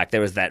the ball back,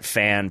 there was that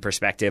fan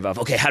perspective of,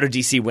 okay, how did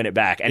DC win it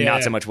back? And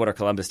not so much what are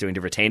Columbus doing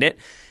to retain it.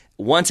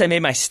 Once I made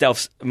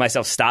myself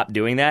stop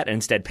doing that and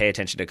instead pay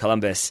attention to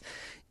Columbus,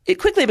 it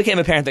quickly became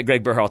apparent that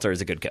Greg Berhalter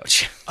is a good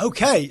coach.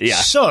 Okay,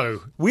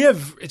 so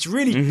it's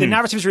really the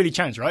narrative's really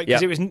changed, right?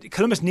 Because it was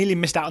Columbus nearly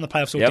missed out on the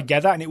playoffs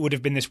altogether, and it would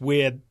have been this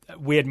weird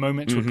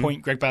moment to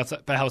appoint Greg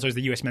Berhalter as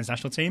the US men's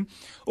national team.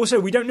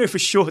 Also, we don't know for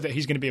sure that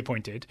he's going to be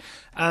appointed,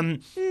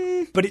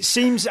 but it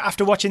seems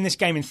after watching this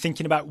game and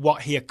thinking about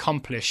what he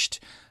accomplished,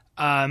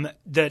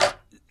 that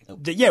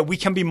we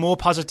can be more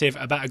positive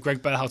about a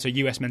Greg Berhalter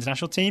US men's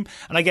national team.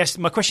 And I guess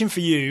my question for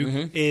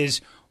you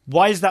is,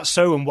 why is that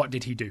so, and what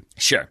did he do?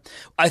 Sure.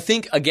 I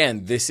think,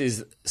 again, this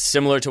is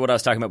similar to what I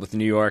was talking about with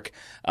New York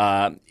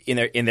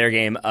in their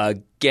game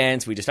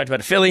against, we just talked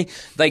about Philly.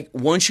 Like,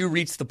 once you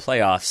reach the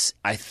playoffs,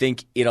 I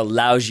think it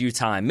allows you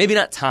time. Maybe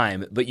not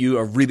time, but you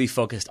are really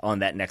focused on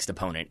that next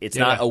opponent. It's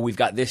not, we've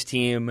got this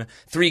team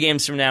 3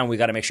 games from now, and we've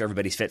got to make sure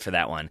everybody's fit for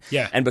that one.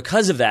 Yeah. And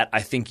because of that,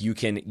 I think you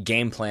can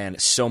game plan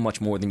so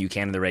much more than you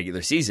can in the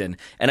regular season.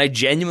 And I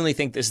genuinely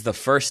think this is the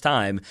first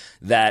time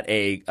that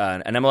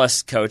an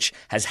MLS coach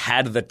has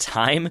had the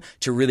time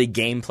to really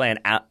game plan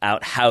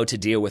out how to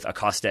deal with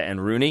Acosta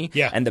and Rooney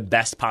and the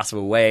best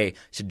possible way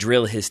to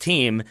drill his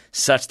team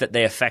such that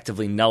they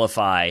effectively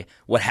nullify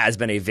what has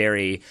been a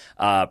very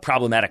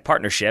problematic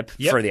partnership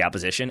for the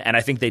opposition. And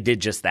I think they did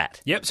just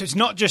that. Yep. So it's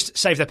not just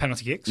save their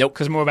penalty kicks. Nope.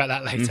 Because more about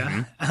that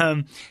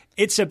later.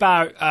 It's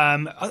about,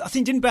 I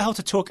think, didn't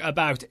Berhalter talk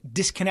about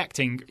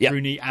disconnecting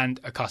Rooney and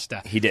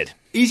Acosta? He did.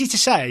 Easy to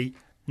say,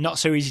 not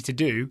so easy to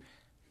do.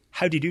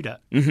 How do you do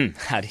that?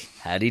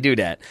 How do you do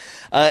that?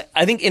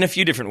 I think in a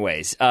few different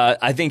ways.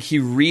 I think he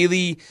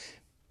really...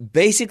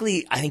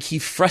 Basically, I think he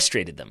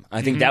frustrated them.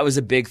 I think that was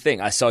a big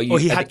thing. I saw you. Well,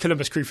 he had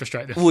Columbus Crew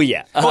frustrate them. Well,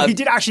 yeah. He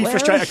did actually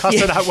frustrate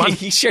Acosta that one.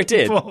 He sure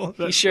did.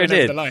 He sure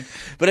did.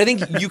 But I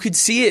think you could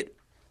see it.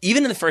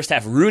 Even in the first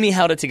half, Rooney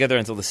held it together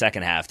until the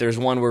second half. There's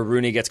one where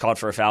Rooney gets called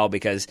for a foul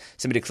because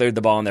somebody cleared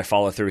the ball and their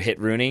follow-through hit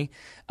Rooney,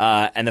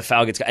 and the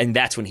foul gets... And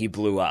that's when he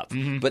blew up.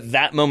 But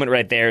that moment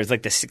right there is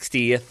like the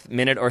 60th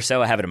minute or so.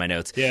 I have it in my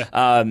notes. Yeah.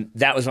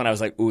 That was when I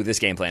was like, ooh, this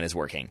game plan is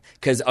working.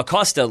 Because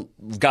Acosta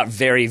got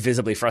very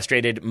visibly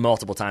frustrated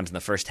multiple times in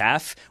the first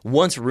half.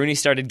 Once Rooney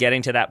started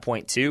getting to that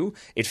point too,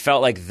 it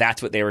felt like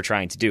that's what they were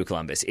trying to do,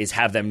 Columbus, is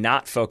have them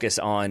not focus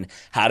on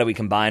how do we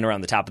combine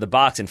around the top of the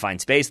box and find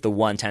space. The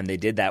one time they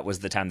did that was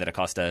the time that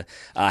Acosta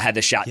had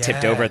the shot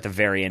tipped over at the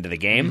very end of the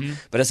game.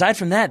 But aside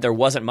from that, there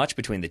wasn't much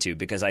between the two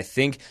because I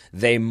think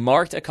they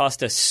marked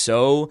Acosta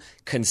so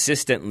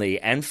consistently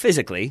and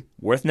physically,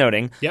 worth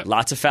noting,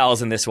 lots of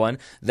fouls in this one,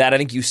 that I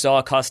think you saw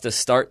Acosta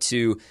start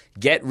to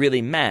get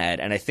really mad.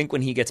 And I think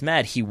when he gets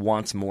mad, he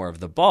wants more of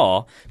the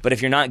ball. But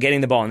if you're not getting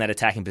the ball in that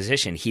attacking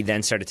position, he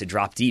then started to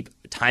drop deep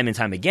time and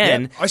time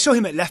again. I saw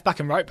him at left back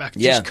and right back,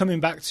 just coming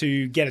back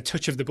to get a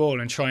touch of the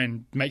ball and try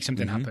and make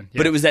something happen.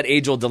 But it was that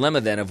age-old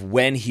dilemma then of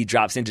when he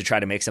drops in to try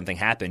to make something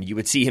happen. You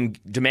would see him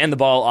demand the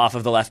ball off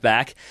of the left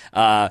back.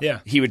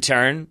 He would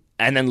turn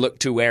and then look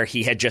to where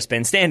he had just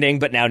been standing,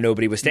 but now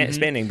nobody was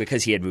standing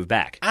because he had moved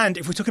back. And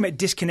if we're talking about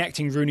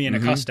disconnecting Rooney and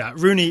Acosta,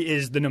 Rooney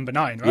is the number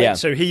 9, right? Yeah.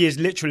 So he is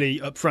literally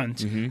up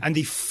front. And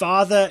the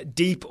farther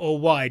deep or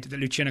wide that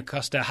Luciano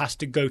Acosta has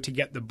to go to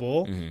get the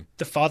ball,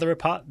 the farther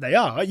apart they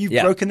are.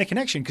 You've broken the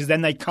connection because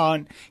then they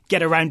can't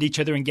get around each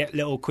other and get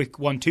little quick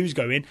 1-2s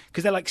going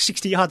because they're like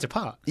 60 yards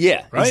apart.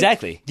 Yeah, right?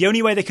 Exactly. The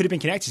only way they could have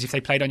been connected is if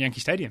they played on Yankee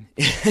Stadium.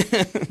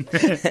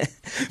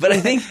 But I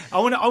think... I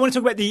want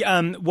to talk about the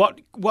what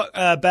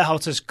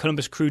Berhalter's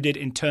Columbus Crew did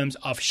in terms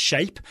of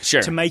shape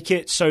to make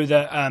it so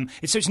that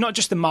it's not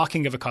just the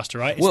marking of Acosta,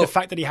 right? It's the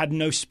fact that he had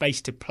no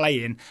space to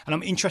play in, and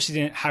I'm interested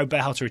in how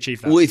Berhalter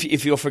achieved that. Well,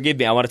 if you'll forgive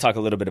me, I want to talk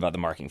a little bit about the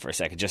marking for a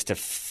second, just to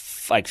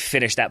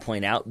finish that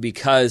point out,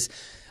 because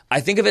I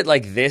think of it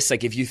like this.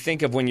 Like if you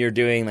think of when you're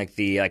doing like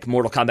the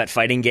Mortal Kombat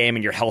fighting game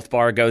and your health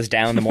bar goes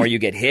down the more you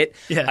get hit.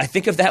 I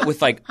think of that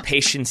with like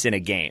patience in a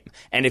game.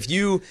 And if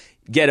you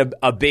get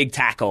a big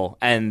tackle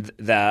and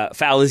the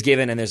foul is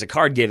given and there's a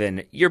card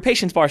given, your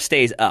patience bar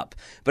stays up.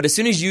 But as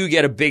soon as you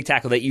get a big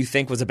tackle that you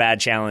think was a bad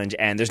challenge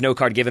and there's no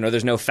card given or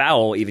there's no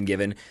foul even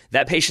given,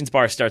 that patience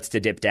bar starts to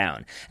dip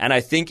down. And I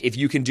think if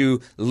you can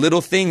do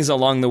little things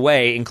along the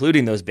way,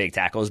 including those big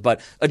tackles, but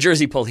a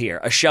jersey pull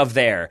here, a shove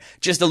there,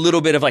 just a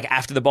little bit of like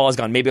after the ball is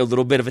gone, maybe a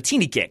little bit of a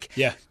teeny kick.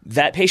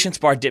 That patience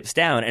bar dips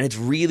down, and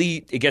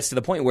it gets to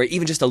the point where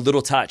even just a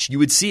little touch, you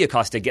would see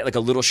Acosta get like a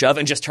little shove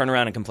and just turn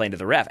around and complain to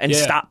the ref and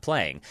stop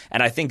playing.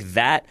 And I think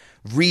that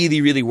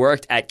really, really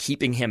worked at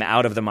keeping him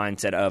out of the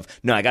mindset of,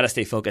 no, I got to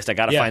stay focused. I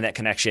got to find that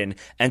connection.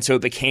 And so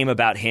it became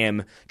about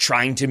him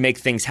trying to make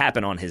things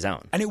happen on his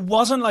own. And it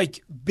wasn't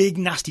like big,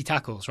 nasty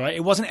tackles, right?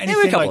 It wasn't anything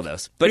there were a couple like, of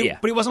those, but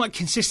but it wasn't like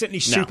consistently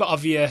super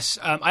obvious.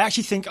 I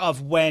actually think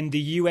of when the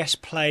US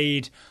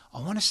played,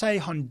 I want to say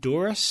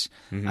Honduras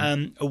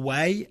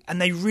away,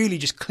 and they really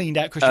just cleaned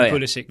out Christian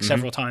Pulisic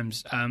several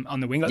times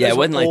on the wing. It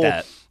wasn't like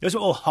that. Those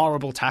were all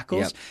horrible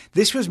tackles.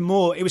 This was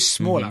more, it was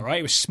smaller, right?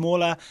 It was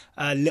smaller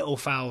little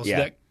fouls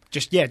that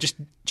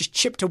just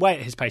chipped away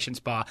at his patience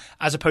bar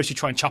as opposed to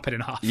try and chop it in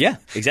half. Yeah,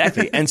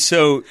 exactly. And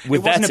so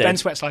with that said, it wasn't a Ben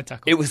Sweat slide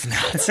tackle. It was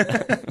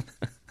not.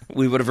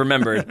 We would have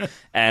remembered,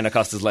 and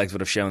Acosta's legs would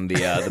have shown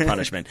the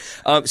punishment.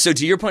 So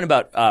to your point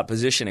about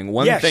positioning,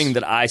 one thing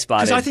that I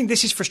spotted... Because I think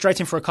this is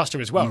frustrating for Acosta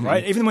as well,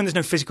 right? Even when there's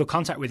no physical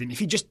contact with him, if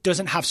he just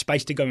doesn't have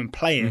space to go and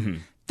play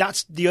in,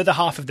 that's the other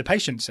half of the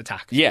patience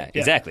attack. Yeah,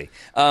 exactly.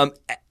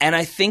 And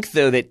I think,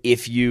 though, that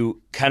if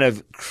you kind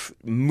of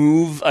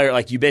move, or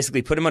like you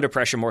basically put him under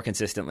pressure more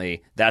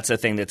consistently, that's a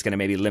thing that's going to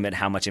maybe limit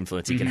how much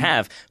influence he can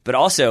have. But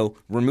also,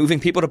 removing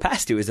people to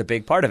pass to is a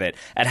big part of it.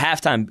 At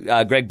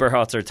halftime, Greg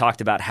Berhalter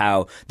talked about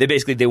how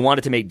they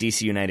wanted to make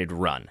DC United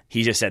run.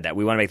 He just said that.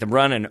 We want to make them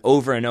run, and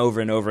over and over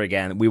and over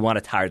again, we want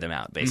to tire them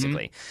out,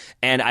 basically.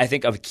 And I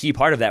think a key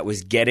part of that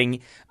was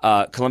getting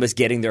Columbus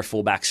getting their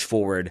fullbacks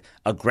forward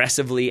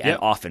aggressively and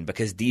often,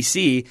 because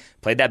DC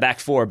played that back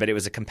four, but it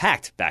was a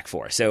compact back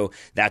four. So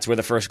that's where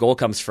the first goal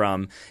comes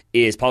from,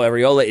 is Paul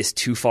Arriola is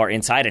too far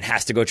inside and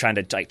has to go trying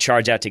to like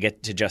charge out to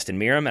get to Justin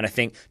Meram. And I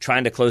think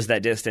trying to close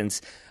that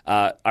distance,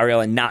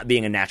 Arriola not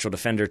being a natural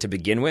defender to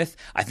begin with,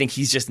 I think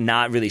he's just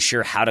not really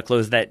sure how to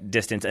close that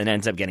distance and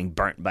ends up getting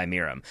burnt by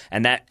Meram.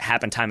 And that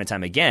happened time and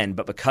time again,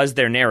 but because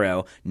they're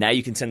narrow, now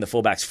you can send the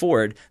fullbacks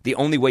forward. The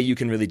only way you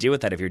can really deal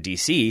with that if you're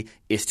DC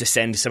is to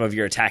send some of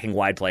your attacking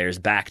wide players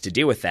back to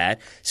deal with that.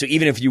 So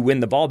even if you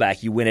win the ball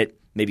back, you win it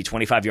maybe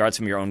 25 yards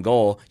from your own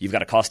goal. You've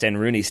got Acosta and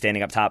Rooney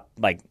standing up top,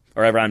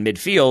 or around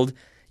midfield.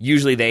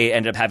 Usually they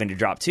end up having to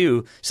drop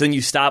too. So then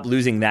you stop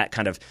losing that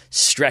kind of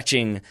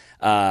stretching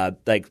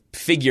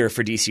figure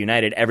for DC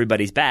United.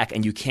 Everybody's back,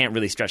 and you can't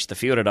really stretch the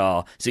field at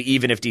all. So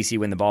even if DC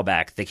win the ball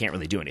back, they can't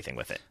really do anything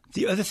with it.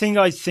 The other thing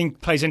I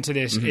think plays into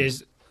this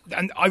is,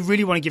 and I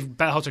really want to give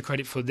Berhalter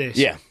credit for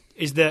this,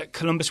 is that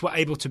Columbus were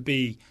able to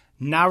be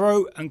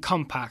narrow and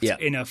compact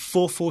in a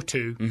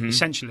 4-4-2,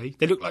 essentially.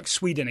 They looked like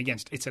Sweden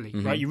against Italy,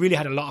 right? You really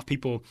had a lot of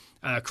people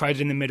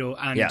crowded in the middle,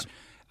 and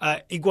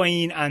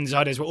Higuain and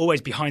Zardes were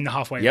always behind the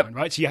halfway line,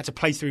 right? So you had to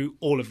play through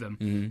all of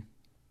them.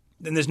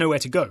 Then there's nowhere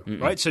to go,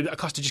 right? So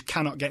Acosta just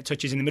cannot get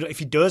touches in the middle. If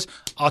he does,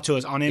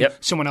 Artur's on him,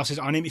 someone else is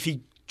on him. If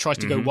he tries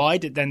to go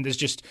wide, then there's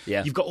just,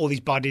 you've got all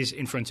these bodies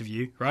in front of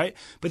you, right?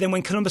 But then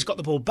when Columbus got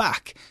the ball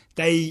back,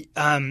 they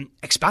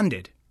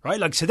expanded. Right,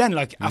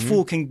 a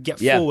fool can get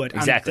forward,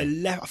 and I've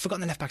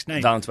forgotten the left back's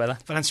name.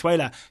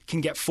 Valenzuela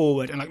can get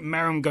forward, and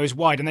Meram goes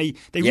wide, and they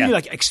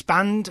really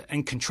expand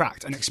and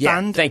contract and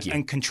expand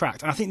and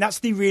contract, and I think that's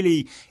the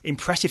really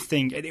impressive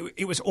thing.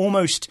 It was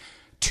almost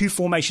two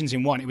formations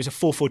in one. It was a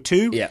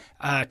 4-4-2,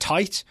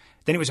 tight.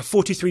 Then it was a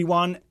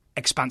 4-2-3-1.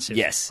 Expansive.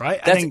 Yes.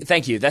 Right?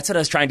 Thank you. That's what I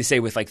was trying to say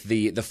with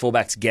the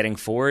fullbacks getting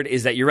forward,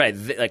 is that you're right.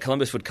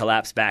 Columbus would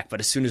collapse back, but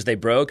as soon as they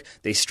broke,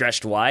 they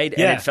stretched wide,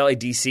 and it felt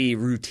like DC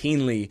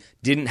routinely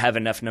didn't have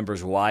enough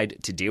numbers wide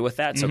to deal with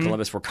that. So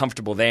Columbus were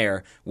comfortable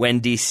there. When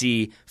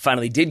DC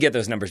finally did get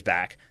those numbers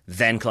back,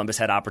 then Columbus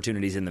had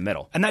opportunities in the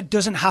middle. And that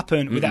doesn't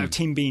happen without a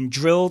team being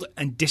drilled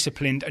and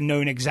disciplined and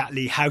knowing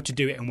exactly how to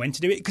do it and when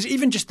to do it. Because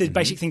even just the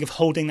basic thing of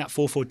holding that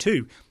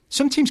 4-4-2,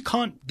 some teams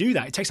can't do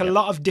that. It takes a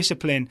lot of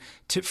discipline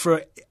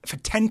for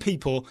 10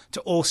 people to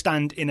all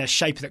stand in a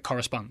shape that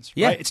corresponds.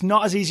 Right? It's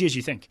not as easy as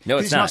you think. No,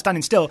 it's not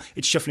standing still.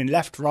 It's shuffling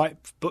left, right,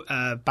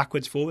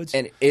 backwards, forwards.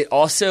 And it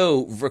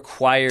also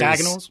requires...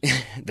 diagonals.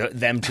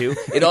 Them too.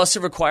 It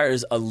also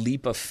requires a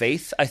leap of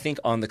faith, I think,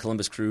 on the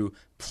Columbus Crew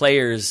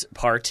players'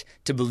 part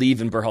to believe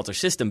in Berhalter's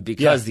system,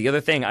 because the other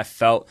thing I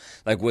felt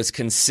like was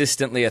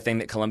consistently a thing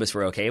that Columbus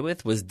were okay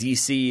with was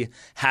DC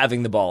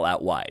having the ball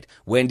out wide.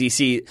 When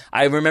DC,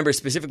 I remember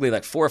specifically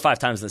 4 or 5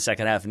 times in the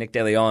second half, Nick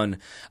De Leon,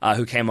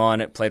 who came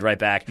on, played right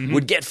back,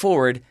 would get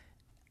forward,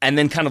 and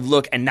then kind of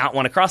look and not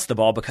want to cross the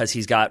ball because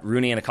he's got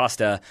Rooney and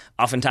Acosta,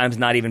 oftentimes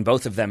not even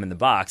both of them in the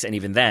box. And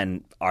even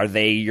then, are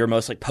they your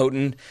most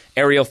potent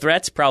aerial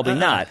threats? Probably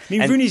not. I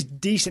mean, Rooney's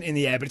decent in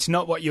the air, but it's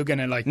not what you're going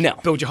to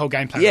build your whole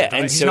game plan with,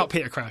 right? He's not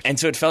Peter Crouch. And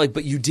so it felt like,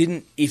 but you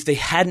didn't, if they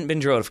hadn't been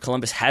drilled, if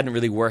Columbus hadn't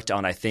really worked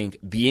on, I think,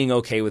 being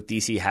okay with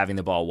DC having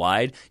the ball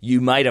wide,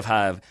 you might have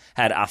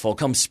had Affel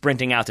come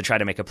sprinting out to try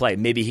to make a play.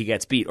 Maybe he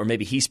gets beat, or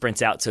maybe he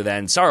sprints out, so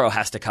then Sorrow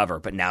has to cover,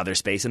 but now there's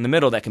space in the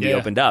middle that can be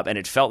opened up. And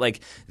it felt like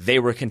they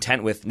were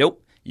content with,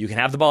 nope, you can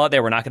have the ball out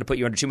there. We're not going to put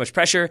you under too much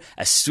pressure.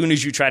 As soon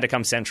as you try to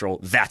come central,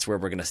 that's where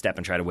we're going to step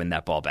and try to win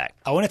that ball back.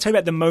 I want to tell you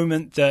about the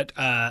moment that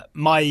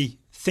my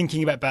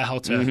thinking about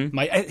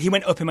Berhalter, he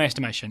went up in my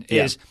estimation,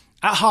 is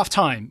at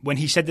half-time when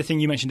he said the thing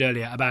you mentioned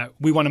earlier about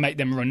we want to make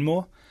them run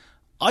more.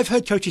 I've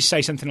heard coaches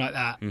say something like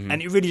that,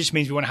 and it really just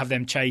means we want to have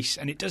them chase,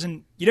 and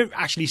you don't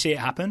actually see it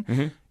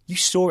happen. You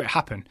saw it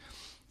happen.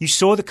 You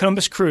saw the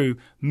Columbus Crew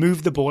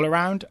move the ball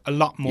around a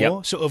lot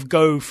more, sort of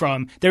go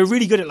from, they were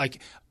really good at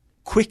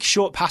quick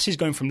short passes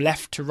going from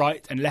left to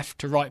right and left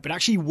to right, but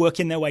actually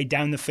working their way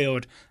down the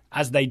field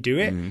as they do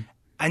it.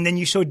 And then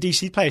you saw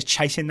DC players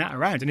chasing that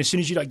around. And as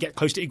soon as you get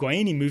close to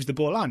Higuain, he moves the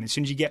ball on. As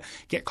soon as you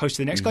get close to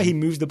the next guy, he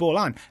moves the ball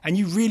on. And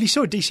you really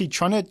saw DC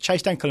trying to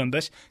chase down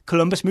Columbus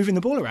moving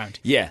the ball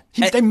around. Yeah.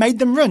 They made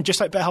them run, just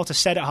like Berhalter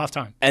said at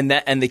halftime. And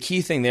the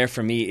key thing there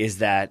for me is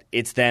that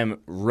it's them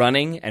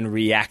running and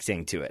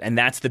reacting to it. And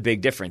that's the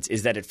big difference,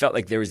 is that it felt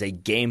like there was a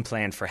game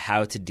plan for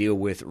how to deal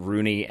with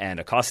Rooney and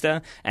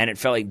Acosta. And it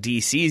felt like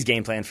DC's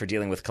game plan for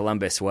dealing with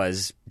Columbus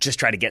was just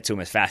try to get to him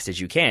as fast as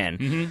you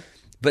can.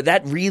 But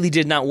that really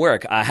did not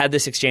work. I had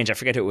this exchange. I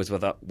forget who it was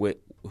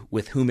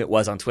with whom it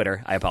was on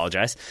Twitter. I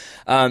apologize.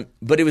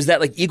 But it was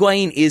that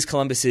Higuain is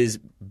Columbus's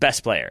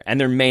best player and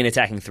their main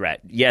attacking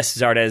threat. Yes,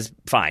 Zardes,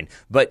 fine.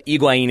 But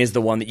Higuain is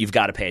the one that you've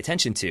got to pay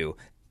attention to.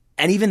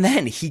 And even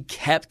then, he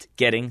kept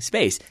getting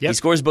space. He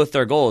scores both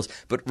their goals,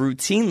 but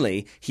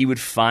routinely, he would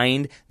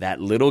find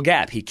that little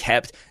gap. He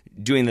kept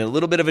doing a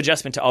little bit of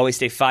adjustment to always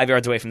stay 5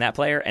 yards away from that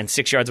player and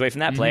 6 yards away from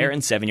that player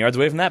and 7 yards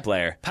away from that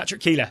player.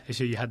 Patrick Keeler is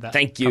who you had that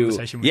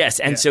conversation with. Yes,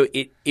 and so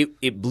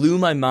it blew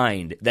my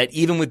mind that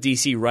even with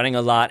DC running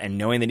a lot and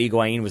knowing that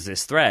Higuain was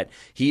this threat,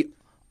 he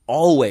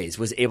always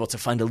was able to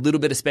find a little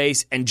bit of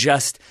space and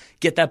just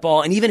get that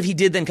ball. And even if he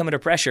did then come under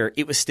pressure,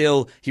 it was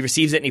still, he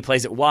receives it and he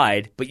plays it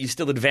wide, but you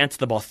still advance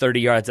the ball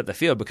 30 yards up the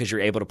field because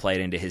you're able to play it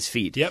into his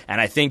feet.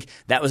 And I think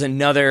that was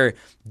another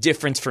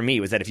difference for me,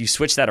 was that if you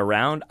switch that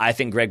around, I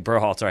think Greg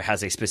Berhalter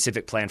has a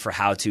specific plan for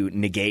how to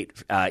negate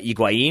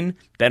Higuain.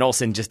 Ben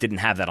Olsen just didn't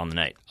have that on the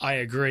night. I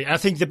agree. And I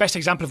think the best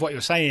example of what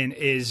you're saying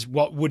is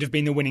what would have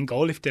been the winning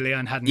goal if De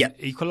Leon hadn't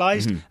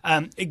equalised.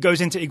 It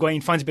goes into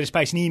Higuain, finds a bit of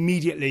space, and he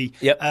immediately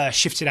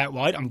shifts it out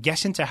wide. I'm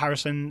guessing to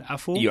Harrison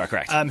Affel. You are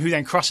correct. Who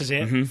then crosses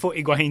it for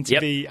Higuain to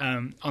be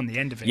on the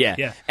end of it.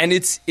 Yeah. And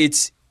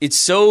it's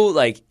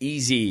so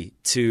easy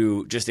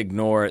to just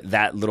ignore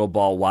that little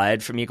ball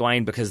wide from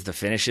Higuain because the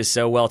finish is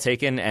so well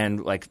taken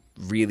and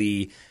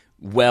really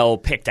well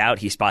picked out.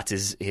 He spots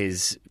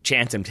his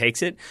chance and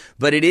takes it.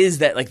 But it is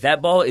that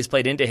that ball is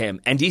played into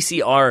him. And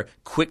DC are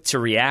quick to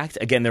react.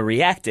 Again, they're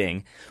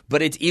reacting.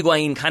 But it's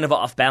Higuain kind of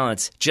off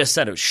balance, just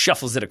sort of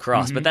shuffles it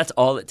across. But that's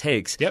all it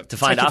takes to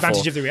find take Affel.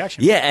 advantage of the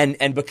reaction. Yeah,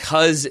 and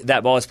because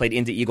that ball is played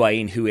into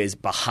Higuain, who is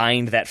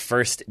behind that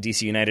first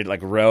DC United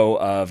row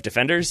of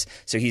defenders,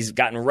 so he's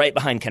gotten right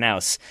behind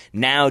Knaus.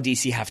 Now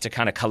DC have to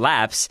kind of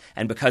collapse,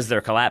 and because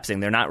they're collapsing,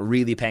 they're not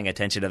really paying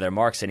attention to their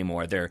marks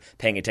anymore. They're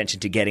paying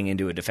attention to getting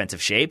into a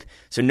defensive shape.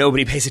 So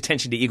nobody pays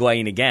attention to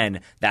Higuain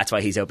again. That's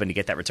why he's open to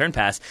get that return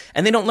pass.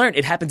 And they don't learn.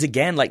 It happens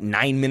again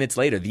 9 minutes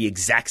later, the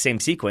exact same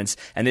sequence.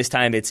 And this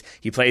time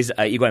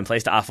Higuain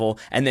plays to Affel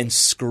and then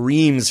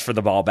screams for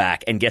the ball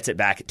back and gets it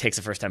back, takes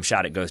a first-time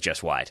shot, it goes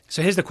just wide.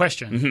 So here's the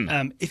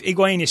question. If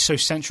Higuain is so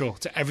central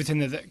to everything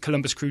that the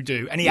Columbus Crew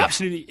do, and he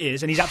absolutely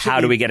is, and he's absolutely...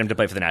 How do we get him to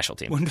play for the national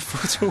team?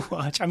 Wonderful to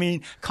watch. I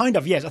mean, kind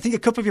of, yes. I think a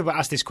couple of people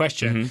asked this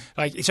question.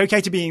 It's okay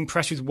to be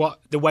impressed with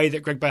the way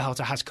that Greg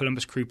Berhalter has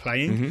Columbus Crew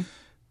playing.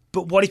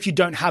 But what if you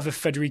don't have a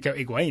Federico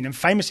Higuain? And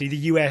famously, the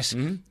US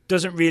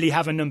doesn't really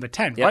have a number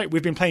 10, right?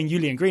 We've been playing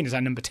Julian Green as our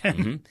number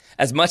 10.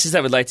 As much as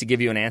I would like to give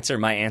you an answer,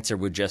 my answer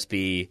would just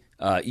be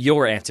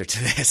your answer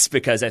to this,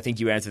 because I think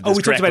you answered this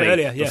correctly talked about it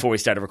earlier, before we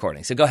started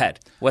recording. So go ahead.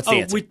 What's the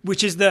answer?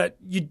 Which is that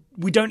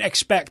we don't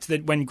expect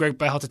that when Greg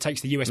Berhalter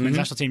takes the US men's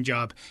national team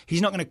job,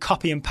 he's not going to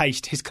copy and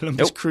paste his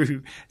Columbus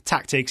Crew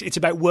tactics. It's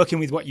about working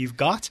with what you've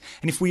got.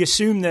 And if we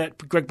assume that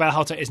Greg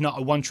Berhalter is not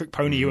a one-trick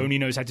pony who only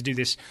knows how to do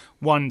this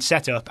one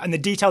setup, and the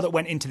detail that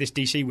went into this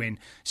DC win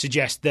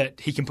suggests that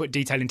he can put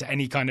detail into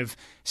any kind of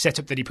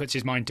setup that he puts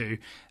his mind to,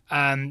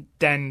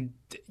 then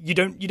you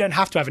don't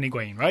have to have an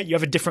Higuain, right? You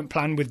have a different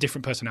plan with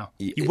different personnel.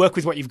 You work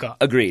with what you've got.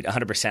 Agreed,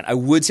 100%. I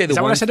would say is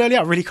that what I said earlier?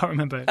 I really can't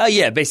remember.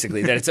 Yeah,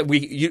 basically. That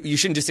you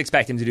shouldn't just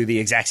expect him to do the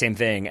exact same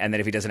thing, and then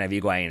if he doesn't have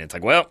Higuain, it's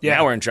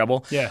now we're in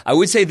trouble. Yeah. I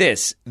would say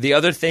this. The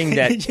other thing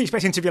that... You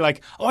expect him to be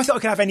like, I thought I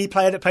could have any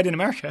player that played in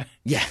America.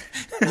 Yeah.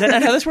 Is that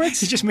not how this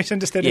works? He just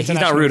misunderstood he's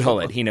not Ruud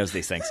Gullit. He knows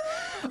these things.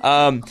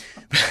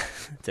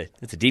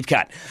 It's a deep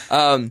cut.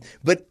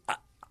 But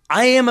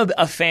I am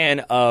a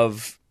fan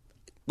of,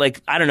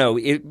 like, I don't know,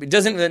 it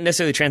doesn't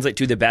necessarily translate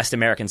to the best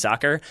American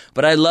soccer,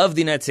 but I love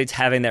the United States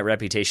having that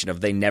reputation of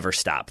they never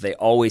stop. They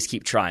always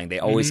keep trying. They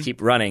always keep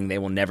running. They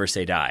will never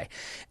say die.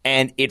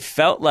 And it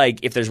felt like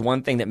if there's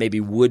one thing that maybe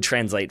would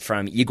translate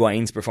from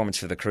Higuaín's performance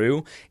for the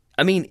Crew,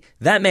 I mean,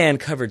 that man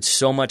covered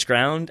so much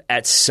ground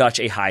at such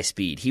a high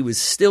speed. He was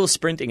still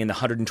sprinting in the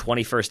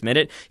 121st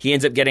minute. He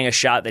ends up getting a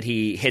shot that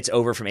he hits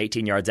over from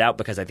 18 yards out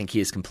because I think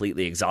he is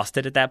completely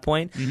exhausted at that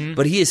point.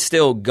 But he is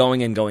still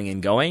going and going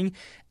and going.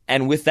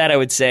 And with that, I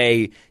would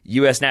say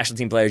U.S. national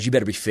team players, you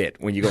better be fit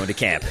when you go into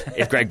camp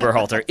if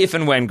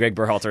and when Greg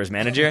Berhalter is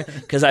manager,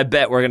 because I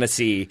bet we're going to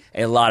see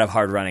a lot of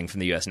hard running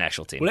from the U.S.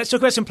 national team. Well, let's talk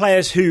about some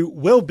players who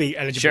will be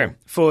eligible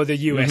for the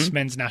U.S.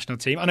 men's national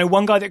team. I know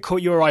one guy that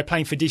caught your eye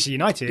playing for DC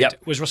United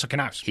was Russell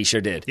Canouse. He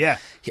sure did. Yeah.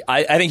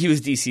 I think he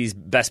was DC's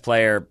best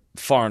player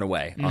far and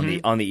away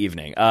on the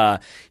evening.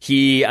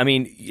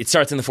 It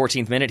starts in the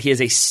 14th minute. He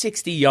has a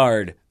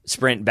 60-yard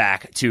sprint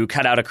back to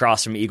cut out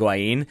across from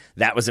Higuaín.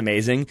 That was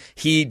amazing.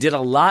 He did a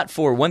lot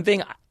for one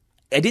thing.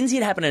 I didn't see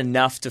it happen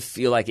enough to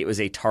feel like it was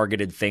a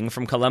targeted thing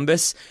from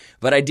Columbus,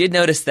 but I did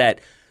notice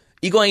that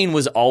Higuaín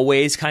was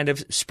always kind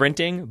of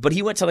sprinting, but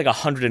he went to like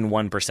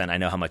 101%. I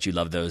know how much you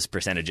love those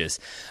percentages.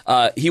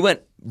 He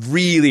went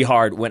really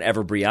hard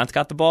whenever Bryant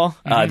got the ball,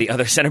 the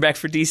other center back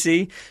for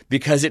DC,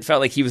 because it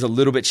felt like he was a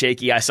little bit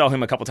shaky. I saw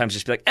him a couple times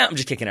just be like, I'm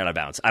just kicking out of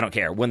bounds. I don't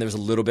care. When there was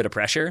a little bit of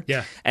pressure.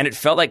 Yeah. And it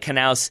felt like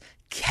Canouse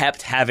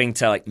kept having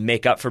to like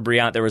make up for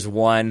Bryant. There was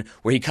one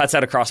where he cuts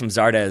out across from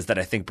Zardes that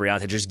I think Bryant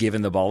had just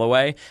given the ball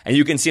away, and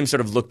you can see him sort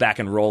of look back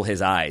and roll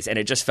his eyes, and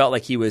it just felt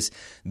like he was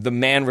the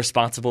man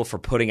responsible for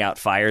putting out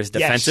fires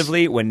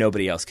defensively when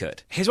nobody else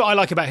could. Here's what I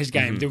like about his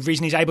game. The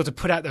reason he's able to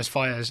put out those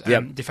fires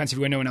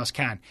defensively when no one else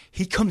can.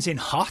 He comes in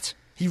hot.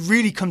 He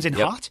really comes in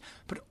hot,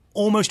 but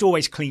almost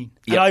always clean.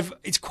 And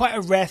it's quite a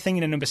rare thing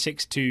in a number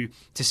 6 to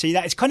see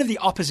that. It's kind of the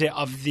opposite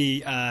of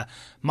the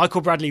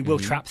Michael Bradley, Will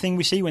Trapp thing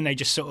we see when they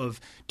just sort of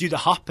do the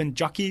hop and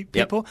jockey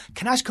people.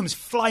 Canouse comes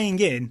flying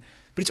in,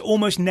 but it's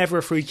almost never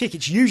a free kick.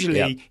 It's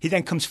usually he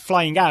then comes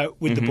flying out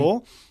with the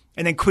ball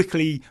and then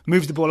quickly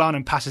moves the ball on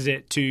and passes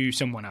it to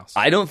someone else.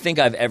 I don't think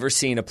I've ever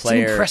seen a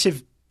player... It's an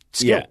impressive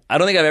skill. Yeah, I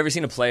don't think I've ever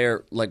seen a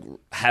player like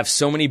have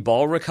so many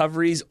ball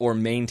recoveries or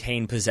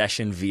maintain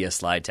possession via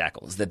slide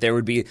tackles. That there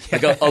would be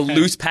like a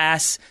loose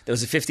pass that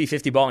was a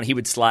 50-50 ball and he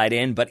would slide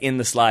in, but in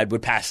the slide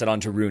would pass it on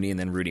to Rooney and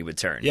then Rooney would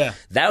turn. Yeah.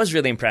 That was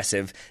really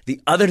impressive. The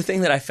other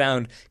thing that I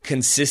found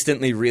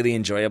consistently really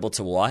enjoyable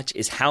to watch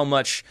is how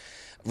much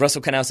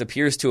Russell Canouse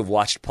appears to have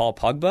watched Paul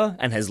Pogba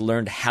and has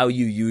learned how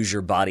you use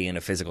your body in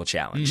a physical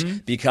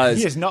challenge. Because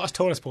he is not as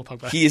tall as Paul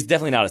Pogba. He is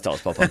definitely not as tall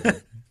as Paul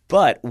Pogba.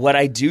 But what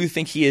I do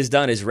think he has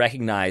done is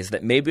recognize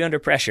that maybe under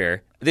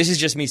pressure, this is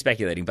just me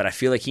speculating, but I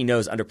feel like he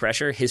knows under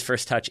pressure, his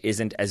first touch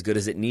isn't as good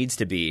as it needs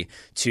to be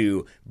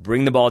to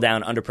bring the ball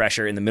down under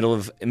pressure in the middle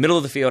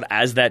of the field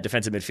as that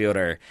defensive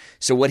midfielder.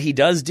 So what he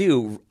does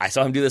do, I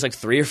saw him do this like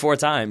 3 or 4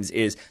 times,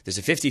 is there's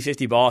a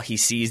 50-50 ball, he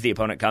sees the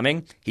opponent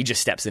coming, he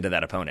just steps into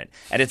that opponent.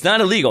 And it's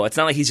not illegal. It's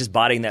not like he's just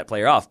bodying that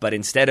player off, but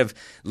instead of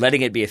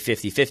letting it be a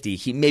 50-50,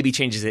 he maybe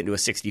changes it into a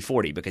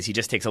 60-40 because he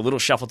just takes a little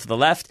shuffle to the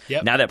left.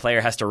 Yep. Now that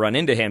player has to run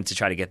into him to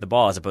try to get the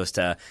ball as opposed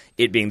to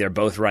it being they're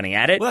both running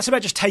at it. Well, that's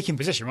about just taking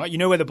position, right? You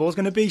know where the ball's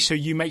going to be, so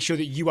you make sure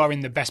that you are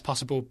in the best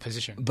possible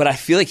position. But I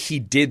feel like he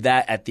did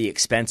that at the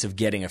expense of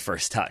getting a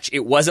first touch.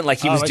 It wasn't like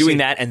he was doing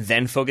that and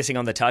then focusing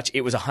on the touch.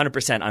 It was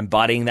 100% I'm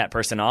bodying that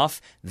person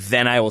off,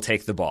 then I will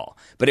take the ball.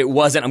 But it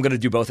wasn't I'm going to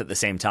do both at the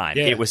same time.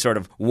 Yeah. It was sort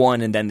of one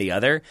and then the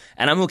other.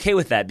 And I'm okay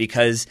with that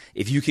because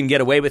if you can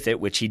get away with it,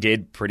 which he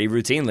did pretty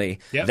routinely,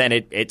 then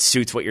it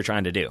suits what you're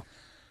trying to do.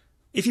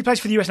 If he plays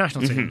for the US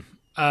national team,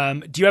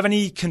 do you have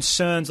any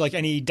concerns, like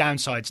any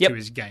downsides to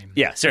his game?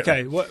 Yeah,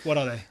 certainly. Okay, what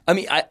are they? I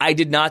mean, I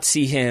did not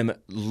see him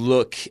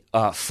look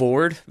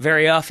forward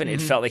very often.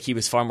 It felt like he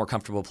was far more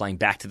comfortable playing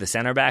back to the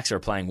center backs or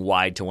playing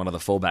wide to one of the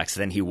fullbacks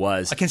than he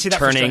was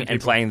turning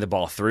and playing the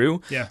ball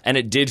through. Yeah. And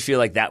it did feel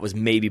like that was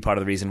maybe part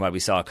of the reason why we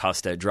saw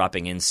Acosta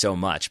dropping in so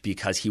much,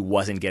 because he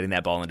wasn't getting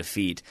that ball into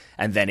feet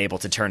and then able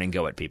to turn and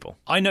go at people.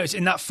 I noticed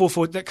in that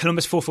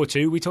Columbus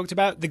 4-4-2 we talked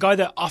about, the guy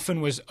that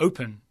often was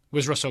open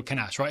was Russell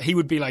Canouse, right? He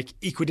would be like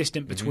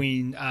equidistant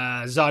between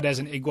Zardes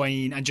and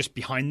Higuaín and just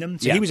behind them.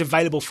 So he was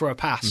available for a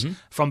pass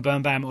from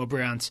Birnbaum or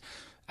Bryant,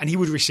 and he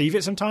would receive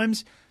it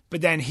sometimes, but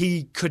then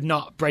he could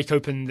not break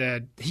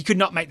open he could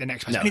not make the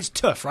next pass. No. And it's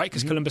tough, right?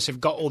 Because Columbus have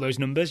got all those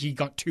numbers. You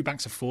got 2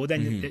 banks of 4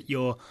 then that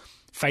you're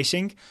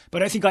facing.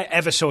 But I don't think I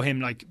ever saw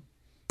him like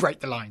break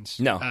the lines,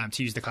 to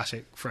use the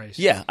classic phrase.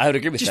 Yeah, I would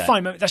agree with that. Just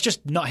fine. That's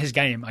just not his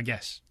game, I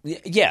guess.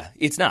 Yeah,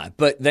 it's not.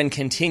 But then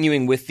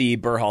continuing with the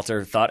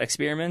Berhalter thought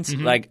experiments,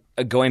 like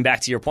going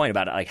back to your point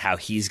about like how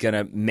he's going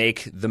to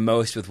make the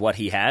most with what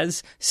he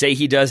has, say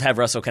he does have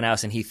Russell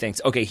Canouse and he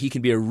thinks, okay, he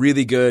can be a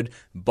really good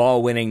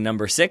ball-winning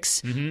number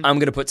 6. I'm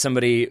going to put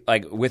somebody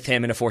like with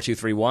him in a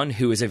 4-2-3-1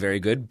 who is a very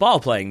good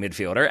ball-playing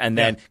midfielder, and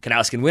then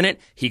Canouse can win it.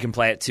 He can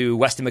play it to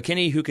Weston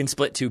McKennie, who can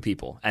split 2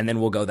 people, and then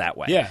we'll go that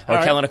way.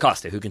 Or Kellen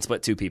Acosta, who can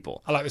split 2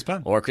 people. I like this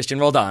plan. Or Christian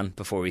Roldan,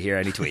 before we hear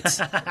any tweets.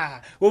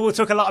 Well, we'll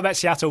talk a lot about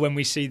Seattle when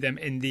we see them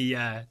in the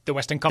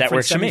Western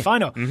Conference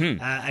semi-final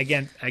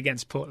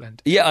against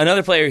Portland. Yeah,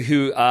 another player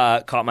who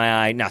caught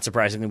my eye, not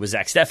surprisingly, was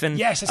Zack Steffen.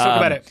 Yes, let's talk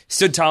about it.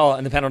 Stood tall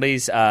in the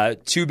penalties,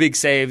 2 big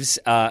saves,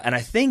 and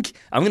I think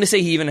I'm going to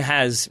say he even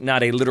has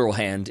not a literal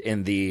hand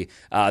in the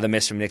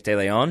miss from Nick De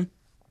Leon.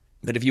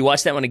 But if you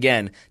watch that one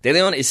again, De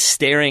Leon is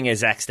staring at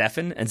Zack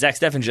Steffen, and Zack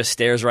Steffen just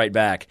stares right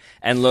back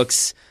and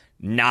looks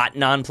not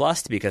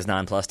nonplussed, because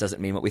nonplussed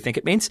doesn't mean what we think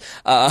it means.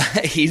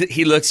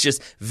 He looks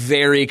just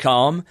very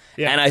calm.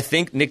 And I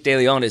think Nick De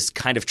Leon is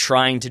kind of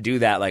trying to do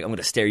that, like, I'm going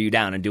to stare you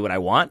down and do what I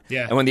want.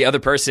 And when the other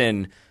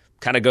person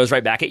kind of goes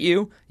right back at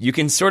you, you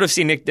can sort of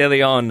see Nick De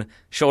Leon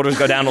shoulders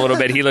go down a little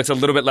bit. He looks a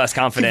little bit less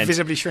confident. He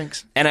visibly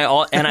shrinks. And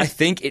I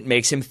think it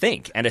makes him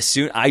think. And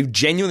I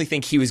genuinely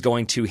think he was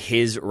going to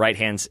his right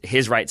side,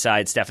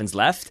 Steffen's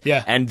left.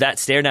 And that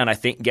stare down, I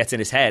think, gets in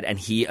his head, and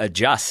he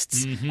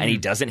adjusts. And he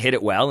doesn't hit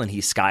it well, and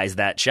he skies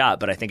that shot.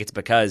 But I think it's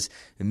because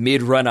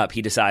mid-run up,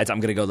 he decides, I'm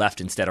going to go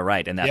left instead of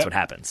right, and that's what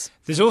happens.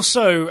 There's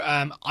also,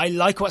 I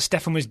like what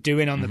Steffen was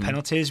doing on the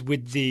penalties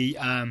with the,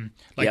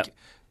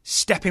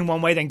 stepping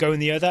one way, then going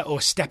the other, or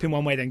stepping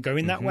one way, then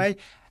going that way.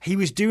 He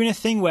was doing a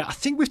thing where, I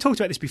think we've talked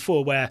about this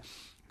before, where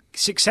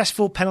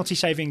successful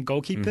penalty-saving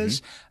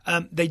goalkeepers,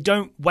 they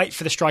don't wait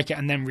for the striker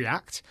and then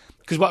react.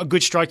 Because what a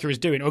good striker is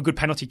doing, or a good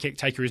penalty kick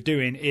taker is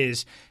doing,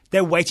 is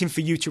they're waiting for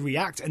you to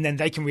react, and then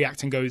they can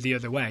react and go the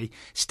other way.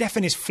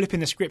 Steffen is flipping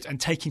the script and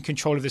taking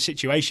control of the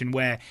situation,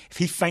 where if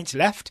he feints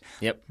left,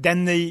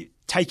 then the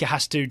taker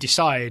has to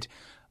decide,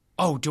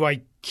 oh, do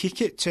I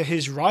kick it to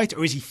his right,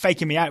 or is he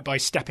faking me out by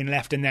stepping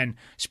left and then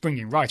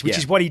springing right, which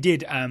is what he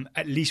did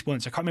at least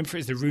once. I can't remember if it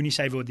was the Rooney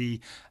save or the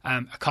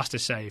Acosta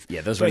save.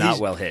 Yeah, those were not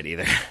well hit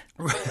either.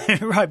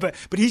 Right, but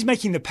he's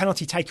making the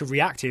penalty taker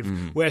reactive,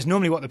 whereas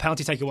normally what the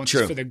penalty taker wants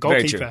is for the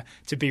goalkeeper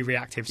to be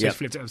reactive, so he's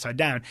flipped it upside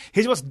down.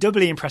 Here's what's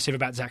doubly impressive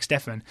about Zack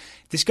Steffen.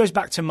 This goes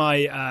back to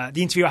my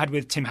the interview I had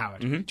with Tim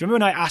Howard. Do you remember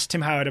when I asked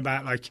Tim Howard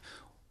about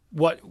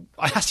what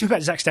I asked him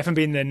about Zack Steffen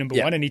being the number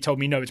 1, and he told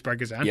me no, it's Brad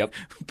Guzan.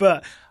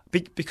 But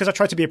because I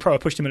tried to be a pro, I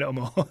pushed him a little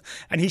more.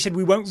 And he said,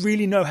 we won't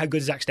really know how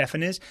good Zack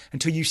Steffen is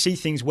until you see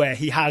things where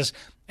he has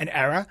an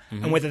error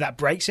and whether that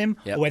breaks him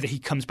or whether he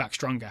comes back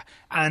stronger.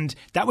 And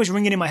that was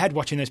ringing in my head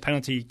watching those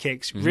penalty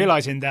kicks,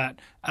 realising that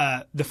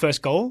the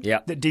first goal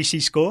that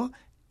DC score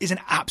is an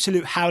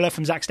absolute howler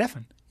from Zack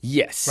Steffen.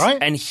 Yes. Right?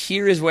 And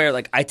here is where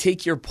I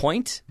take your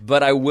point,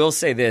 but I will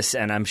say this,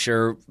 and I'm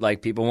sure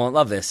people won't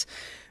love this.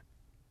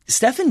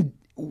 Steffen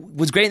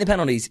was great in the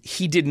penalties.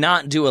 He did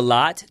not do a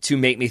lot to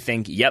make me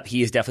think, yep,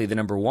 he is definitely the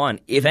number 1.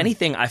 If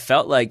anything, I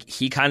felt like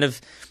he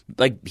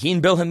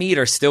and Bill Hamid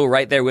are still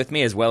right there with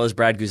me, as well as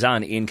Brad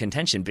Guzan in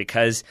contention,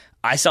 because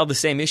I saw the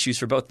same issues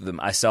for both of them.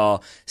 I saw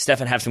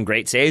Steffen have some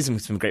great saves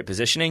and some great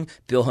positioning.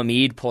 Bill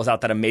Hamid pulls out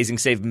that amazing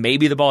save.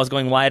 Maybe the ball is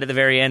going wide at the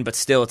very end, but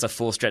still it's a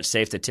full stretch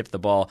save to tip the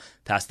ball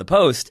past the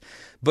post.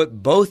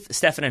 But both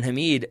Steffen and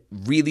Hamid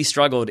really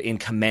struggled in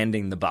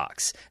commanding the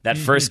box. That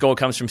first goal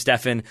comes from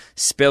Steffen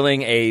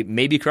spilling a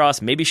maybe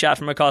cross, maybe shot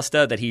from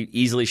Acosta that he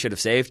easily should have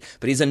saved.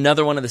 But he's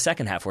another one in the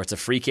second half where it's a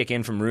free kick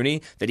in from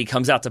Rooney that he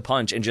comes out to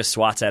punch and just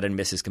swats at and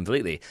misses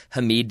completely.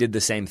 Hamid did the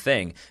same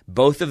thing.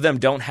 Both of them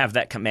don't have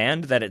that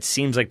command that it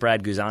seems like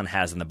Brad Guzan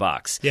has in the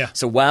box.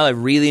 So while I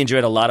really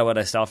enjoyed a lot of what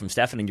I saw from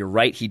Steffen, and you're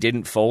right, he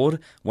didn't fold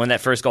when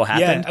that first goal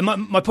happened. Yeah,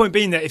 and my point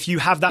being that if you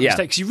have that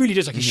mistake, because he really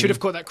does, he should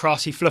have caught that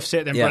cross, he fluffs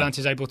it, then Berhalter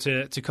is able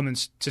to come and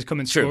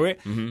score it.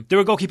 There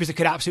are goalkeepers that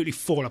could absolutely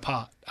fall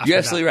apart. You're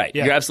absolutely right.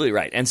 You're absolutely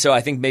right. And so I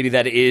think maybe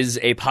that is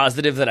a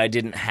positive that I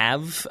didn't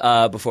have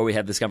before we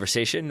had this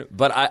conversation.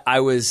 But I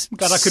was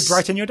glad I could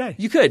brighten your day.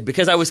 You could,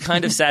 because I was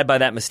kind of sad by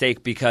that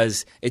mistake,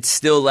 because it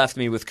still left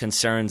me with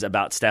concerns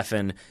about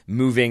Steffen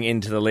moving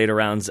into the later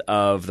rounds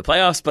of the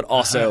playoffs, but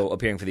also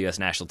appearing for the U.S.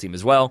 national team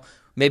as well.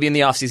 Maybe in the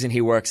offseason he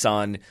works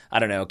on, I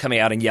don't know, coming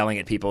out and yelling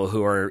at people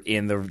who are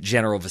in the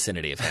general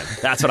vicinity of him.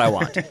 That's what I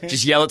want.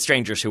 Just yell at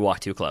strangers who walk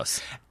too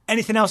close.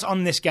 Anything else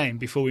on this game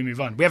before we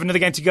move on? We have another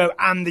game to go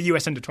and the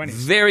US Under-20s.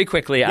 Very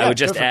quickly, I would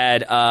just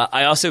add,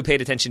 I also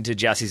paid attention to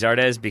Gyasi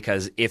Zardes,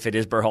 because if it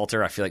is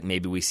Berhalter, I feel like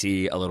maybe we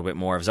see a little bit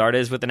more of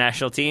Zardes with the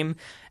national team.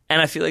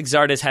 And I feel like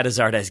Zardes had a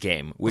Zardes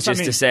game, which is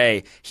to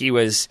say he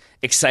was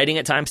exciting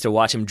at times to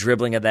watch him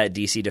dribbling at that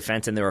DC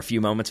defense. And there were a few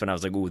moments when I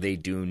was like, ooh, they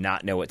do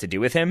not know what to do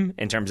with him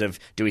in terms of,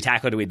 do we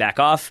tackle, do we back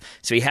off?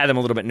 So he had them a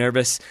little bit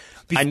nervous.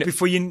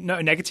 Before you know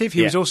a negative,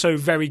 he was also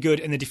very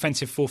good in the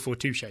defensive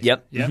 4-4-2 shape.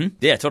 Yep.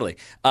 Yeah, totally.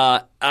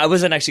 I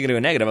wasn't actually going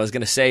to go negative. I was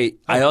going to say,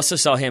 I also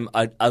saw him,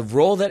 a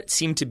role that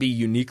seemed to be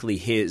uniquely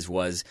his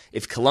was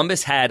if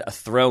Columbus had a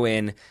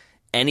throw-in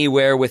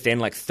anywhere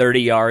within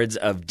 30 yards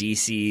of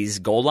DC's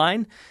goal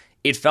line,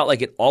 it felt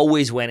like it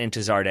always went into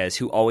Zardes,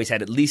 who always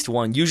had at least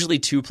one, usually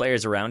two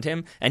players around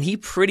him, and he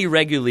pretty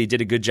regularly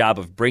did a good job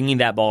of bringing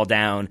that ball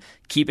down,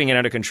 keeping it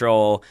under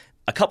control.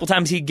 A couple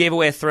times he gave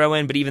away a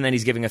throw-in, but even then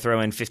he's giving a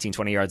throw-in 15,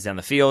 20 yards down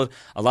the field.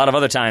 A lot of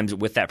other times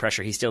with that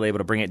pressure, he's still able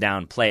to bring it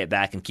down, play it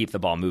back, and keep the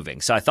ball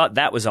moving. So I thought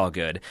that was all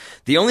good.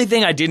 The only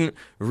thing I didn't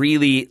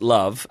really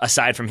love,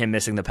 aside from him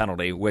missing the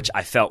penalty, which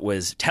I felt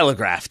was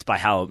telegraphed by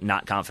how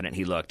not confident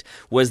he looked,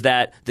 was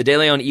that the De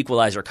Leon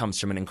equalizer comes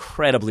from an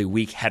incredibly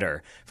weak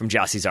header from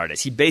Gyasi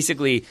Zardes. He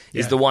basically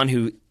is the one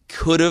who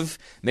could have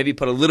maybe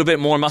put a little bit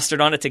more mustard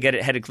on it to get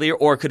it headed clear,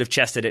 or could have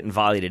chested it and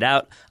volleyed it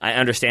out. I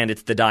understand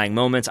it's the dying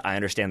moments. I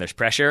understand there's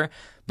pressure,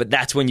 but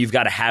that's when you've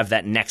got to have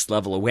that next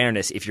level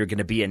awareness if you're going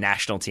to be a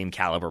national team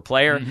caliber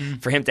player.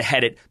 For him to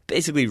head it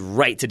basically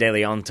right to De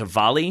Leon to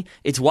volley,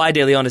 it's why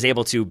De Leon is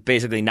able to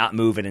basically not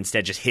move and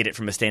instead just hit it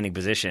from a standing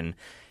position.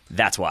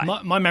 That's why.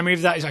 My memory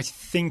of that is I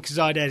think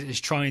Zardes is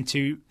trying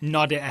to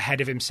nod it ahead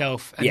of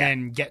himself and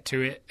then get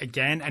to it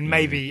again. And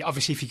maybe,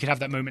 obviously, if he could have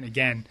that moment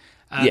again,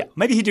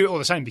 maybe he'd do it all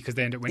the same because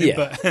they end up winning. Yeah.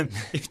 But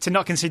if to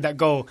not concede that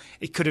goal,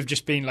 it could have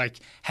just been like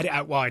head it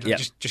out wide, like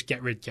just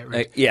get rid.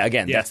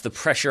 That's the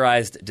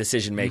pressurized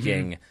decision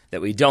making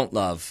that we don't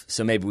love.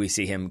 So maybe we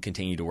see him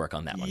continue to work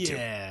on that one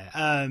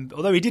too.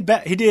 Although he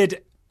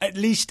did at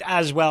least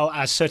as well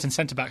as certain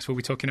centre backs we'll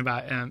be talking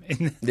about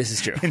this is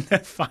true in the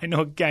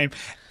final game.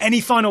 Any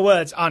final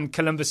words on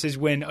Columbus's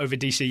win over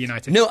DC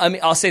United? No, I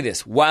mean I'll say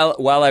this: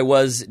 while I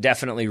was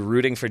definitely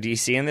rooting for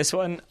DC in this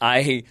one,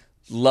 I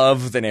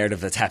love the narrative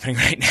that's happening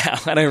right now,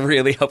 and I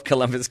really hope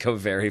Columbus go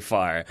very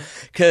far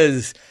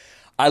because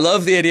I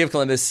love the idea of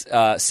Columbus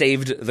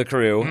saved the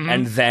Crew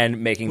and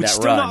then making that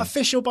run. Still not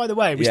official, by the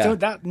way.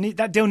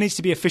 That deal needs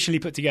to be officially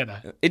put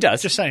together. It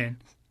does. Just saying.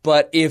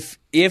 But if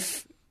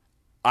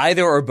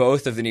either or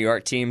both of the New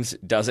York teams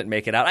doesn't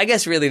make it out, I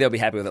guess really they'll be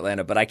happy with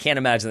Atlanta, but I can't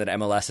imagine that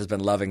MLS has been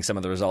loving some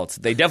of the results.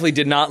 They definitely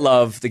did not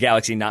love the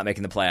Galaxy not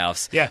making the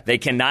playoffs. Yeah. They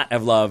cannot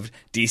have loved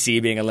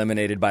DC being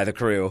eliminated by the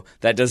Crew.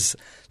 That does,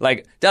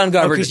 like, Don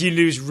Garber... because you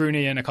lose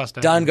Rooney and Acosta.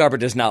 Don Garber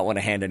does not want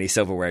to hand any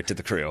silverware to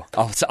the Crew.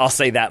 I'll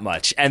say that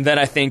much. And then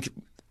I think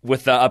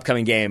with the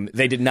upcoming game,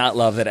 they did not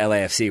love that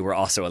LAFC were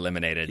also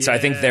eliminated. So I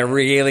think they're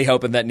really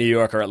hoping that New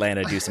York or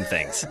Atlanta do some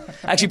things.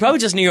 Actually, probably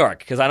just New York,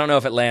 because I don't know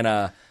if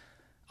Atlanta...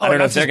 I don't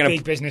know if they're going to.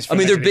 Big business. I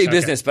mean, they're big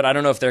business, but I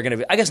don't know if they're going to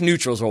be. I guess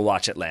neutrals will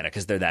watch Atlanta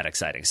because they're that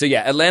exciting. So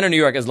yeah, Atlanta, New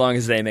York, as long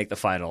as they make the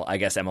final, I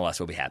guess MLS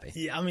will be happy.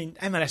 Yeah, I mean,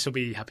 MLS will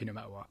be happy no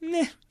matter what.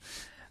 Nah.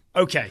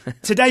 Okay,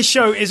 today's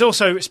show is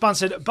also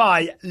sponsored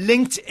by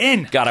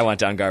LinkedIn. God, I want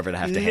Don Garber to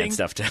have to hand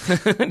stuff to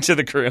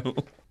the Crew.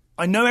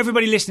 I know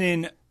everybody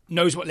listening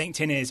knows what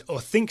LinkedIn is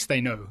or thinks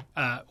they know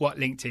what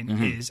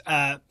LinkedIn is,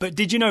 but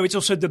did you know it's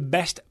also the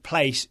best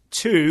place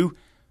to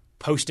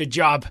post a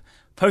job?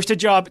 Post a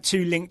job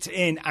to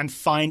LinkedIn and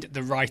find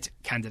the right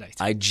candidate.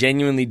 I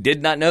genuinely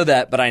did not know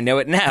that, but I know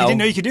it now. You didn't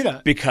know you could do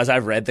that? Because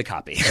I've read the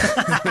copy.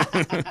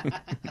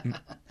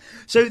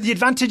 So the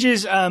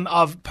advantages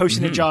of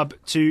posting a job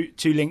to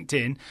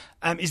LinkedIn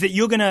is that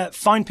you're going to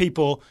find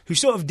people who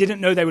sort of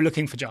didn't know they were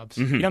looking for jobs.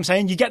 You know what I'm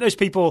saying? You get those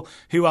people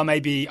who are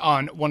maybe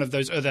on one of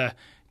those other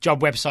job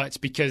websites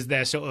because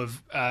they're sort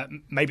of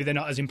maybe they're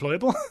not as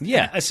employable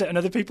as certain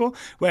other people,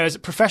 whereas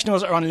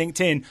professionals are on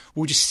LinkedIn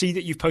will just see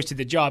that you've posted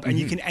the job and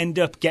you can end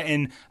up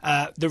getting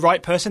the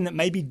right person that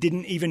maybe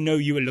didn't even know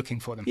you were looking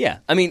for them. Yeah,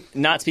 I mean,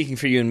 not speaking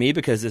for you and me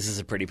because this is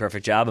a pretty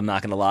perfect job, I'm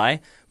not going to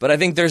lie, but I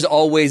think there's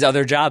always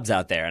other jobs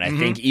out there, and I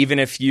think even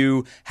if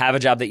you have a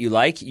job that you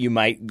like, you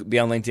might be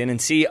on LinkedIn and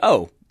see,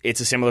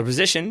 it's a similar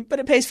position, but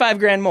it pays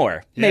 $5,000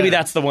 more. Maybe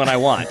that's the one I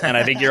want, and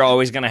I think you're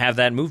always going to have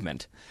that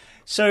movement.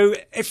 So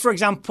if, for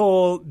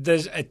example,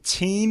 there's a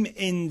team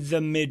in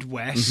the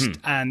Midwest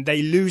and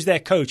they lose their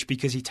coach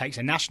because he takes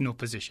a national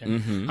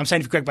position, I'm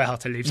saying if Greg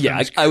Berhalter leaves.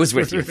 Yeah, I was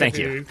with you. Thank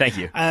you.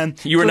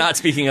 You were not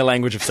speaking a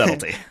language of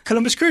subtlety.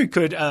 Columbus Crew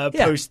could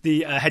post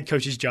the head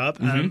coach's job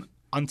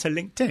onto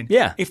LinkedIn.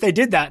 Yeah. If they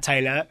did that,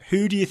 Taylor,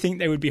 who do you think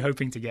they would be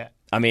hoping to get?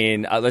 I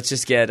mean, let's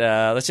just get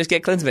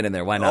Klinsmann in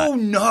there. Why not? Oh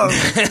no,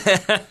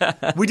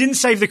 we didn't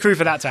save the Crew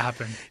for that to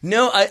happen.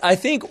 No, I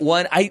think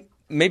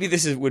maybe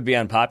this would be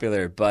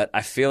unpopular, but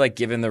I feel like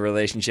given the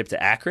relationship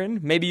to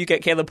Akron, maybe you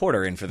get Caleb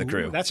Porter in for the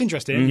Crew. That's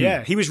interesting.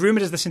 Yeah, he was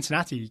rumored as the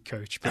Cincinnati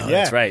coach. But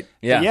that's right.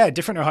 Yeah,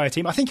 different Ohio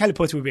team. I think Caleb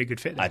Porter would be a good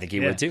fit there. I think he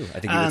would too.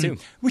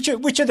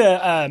 Which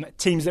other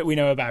teams that we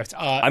know about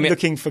are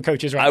looking for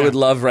coaches right now? I would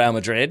love Real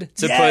Madrid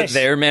to put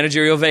their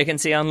managerial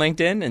vacancy on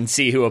LinkedIn and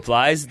see who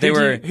applies.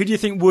 Who do you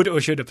think would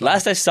or should apply?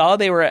 Last I saw,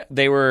 they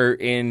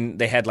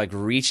had like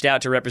reached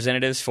out to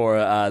representatives for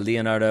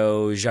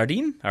Leonardo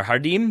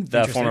Jardim,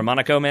 the former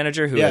Monaco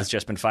manager who has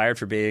just been fired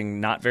for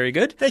being not very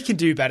good. They can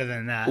do better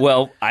than that.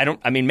 Well,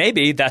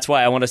 maybe that's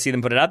why I want to see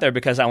them put it out there,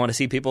 because I want to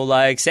see people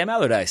like Sam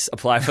Allardyce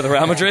apply for the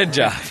Real Madrid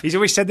job. He's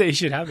always said that he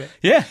should have it.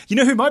 Yeah. You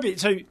know who might be?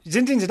 So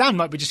Zinedine Zidane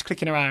might be just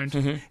clicking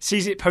around,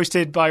 sees it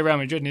posted by Real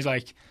Madrid, and he's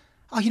like,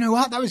 oh, you know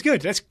what? That was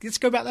good. Let's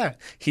go back there.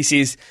 He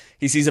sees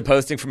a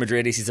posting for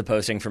Madrid. He sees a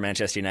posting for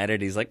Manchester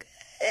United. He's like,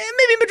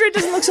 maybe Madrid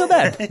doesn't look so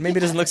bad. Maybe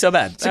it doesn't look so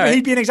bad. So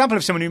he'd be an example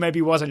of someone who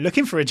maybe wasn't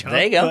looking for a job.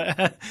 There you go.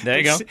 There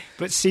you go.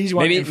 But sees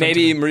one.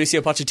 Maybe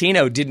Mauricio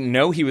Pochettino didn't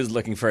know he was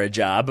looking for a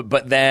job,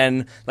 but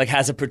then like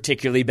has a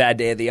particularly bad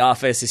day at the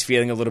office, is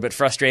feeling a little bit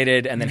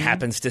frustrated, and then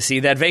happens to see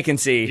that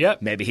vacancy.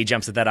 Yep. Maybe he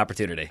jumps at that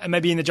opportunity. And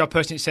maybe in the job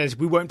posting it says,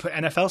 we won't put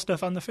NFL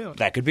stuff on the field.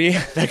 That could be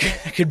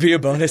a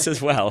bonus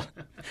as well.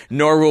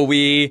 Nor will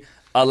we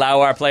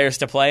allow our players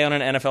to play on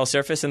an NFL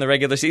surface in the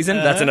regular season.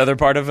 That's another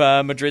part of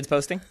Madrid's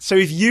posting. So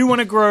if you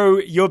want to grow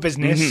your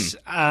business,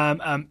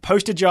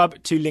 post a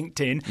job to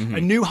LinkedIn.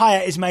 A new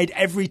hire is made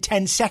every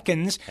 10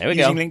 seconds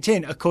using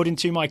LinkedIn, according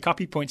to my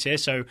copy points here.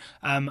 So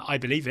I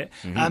believe it.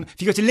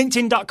 If you go to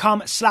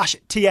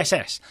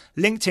linkedin.com/TSS,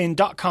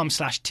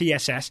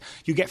 linkedin.com/TSS,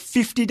 you get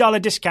 $50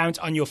 discount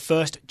on your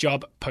first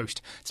job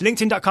post. So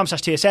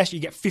linkedin.com/TSS, you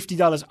get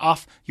 $50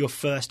 off your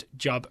first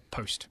job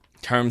post.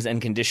 Terms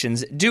and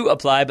conditions do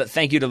apply, but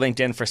thank you to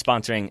LinkedIn for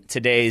sponsoring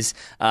today's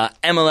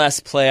MLS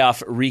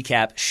playoff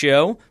recap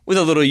show with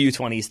a little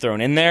U20s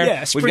thrown in there.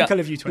 Yeah, a sprinkle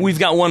of U20s. We've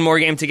got one more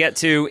game to get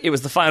to. It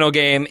was the final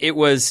game. It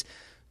was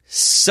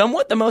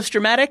somewhat the most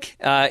dramatic,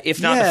 if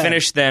not the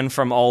finish, then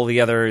from all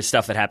the other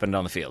stuff that happened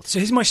on the field. So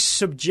here's my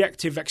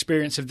subjective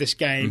experience of this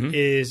game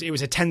is it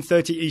was a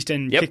 10:30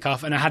 Eastern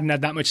kickoff, and I hadn't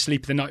had that much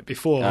sleep the night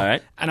before. All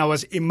right. And I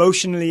was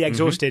emotionally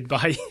exhausted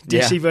by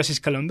DC versus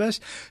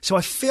Columbus. So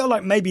I feel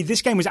like maybe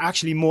this game was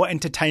actually more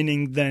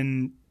entertaining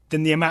than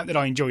the amount that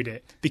I enjoyed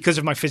it because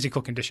of my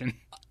physical condition.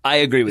 I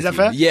agree with you. Is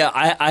that fair? Yeah,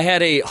 I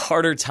had a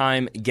harder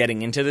time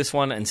getting into this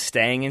one and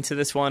staying into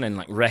this one and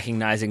like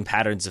recognizing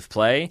patterns of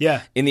play.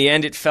 Yeah. In the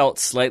end, it felt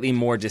slightly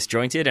more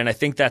disjointed, and I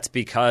think that's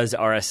because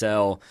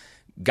RSL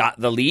got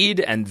the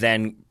lead and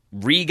then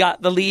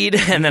re-got the lead,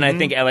 and then I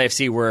think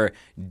LAFC were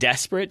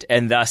desperate,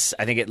 and thus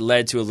I think it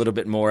led to a little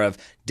bit more of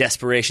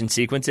desperation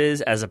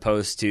sequences as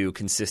opposed to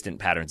consistent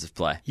patterns of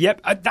play.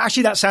 Yep,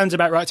 actually that sounds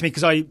about right to me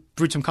because I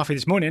brewed some coffee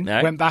this morning,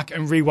 went back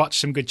and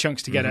re-watched some good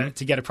chunks to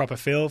get a proper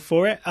feel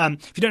for it.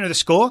 If you don't know the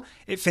score,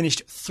 it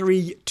finished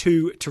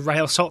 3-2 to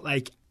Real Salt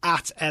Lake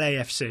at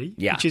LAFC,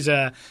 which is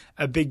a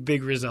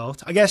big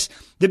result. I guess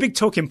the big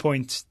talking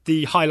point,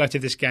 the highlight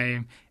of this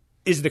game,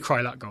 is the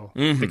Krylak goal.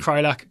 The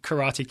Krylak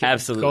karate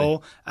kick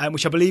goal,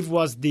 which I believe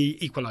was the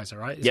equalizer,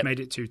 right? It's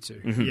made it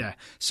 2-2. Yeah.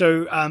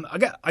 So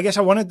I guess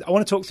I want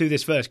to talk through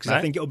this first because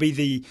I think it'll be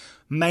the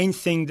main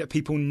thing that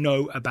people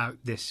know about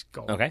this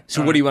goal. Okay.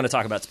 So what do you want to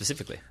talk about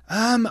specifically?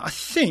 I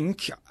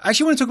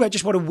actually want to talk about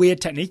just what a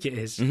weird technique it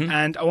is.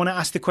 And I want to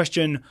ask the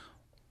question,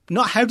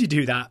 not how do you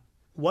do that,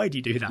 why do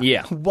you do that?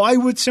 Yeah. Why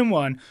would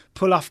someone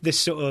pull off this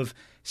sort of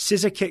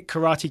scissor kick,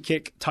 karate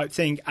kick type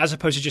thing as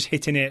opposed to just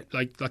hitting it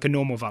like a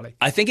normal volley?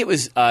 I think it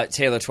was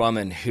Taylor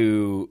Twellman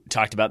who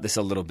talked about this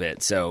a little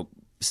bit. So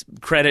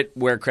credit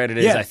where credit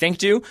is, I think,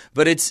 due.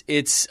 But it's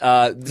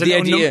the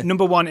idea.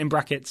 Number one in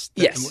brackets.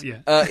 Yes.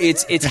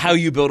 It's how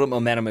you build up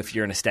momentum if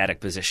you're in a static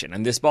position.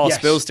 And this ball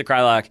spills to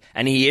Krylak,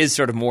 and he is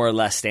sort of more or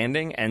less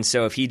standing. And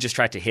so if he just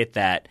tried to hit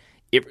that,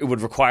 it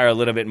would require a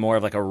little bit more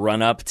of like a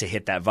run-up to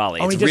hit that volley.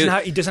 Oh, he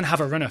doesn't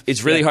have a run-up.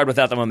 It's really hard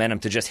without the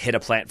momentum to just hit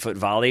a plant-foot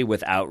volley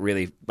without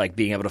really like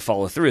being able to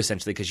follow through,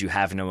 essentially, because you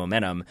have no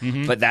momentum.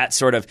 But that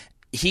sort of...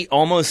 He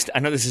almost, I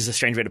know this is a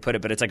strange way to put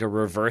it, but it's like a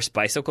reverse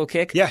bicycle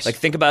kick. Yes. Like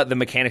think about the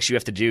mechanics you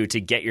have to do to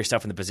get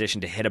yourself in the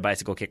position to hit a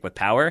bicycle kick with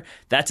power.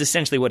 That's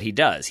essentially what he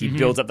does. He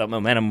builds up that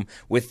momentum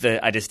with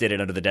I just did it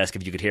under the desk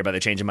if you could hear by the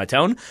change in my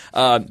tone.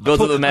 Builds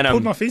up the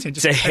momentum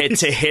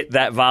to hit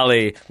that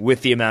volley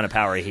with the amount of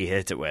power he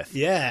hits it with.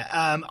 Yeah.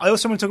 I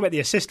also want to talk about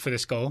the assist for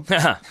this goal,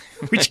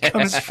 which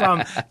comes from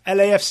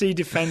LAFC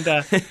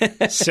defender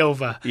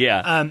Silva.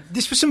 Yeah.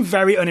 This was some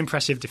very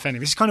unimpressive defending.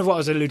 This is kind of what I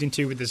was alluding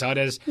to with the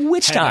Zardes.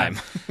 Which time?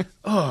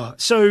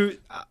 So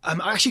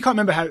I actually can't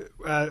remember how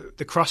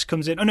the cross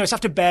comes in. Oh, no, it's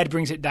after Baird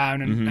brings it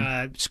down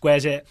and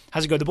squares it,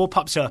 has a go. The ball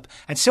pops up,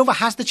 and Silva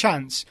has the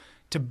chance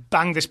to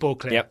bang this ball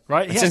clear,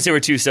 right? Since there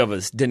were two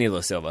Silvas, Danilo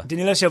Silva,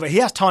 he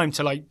has time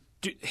to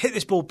hit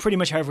this ball pretty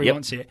much however he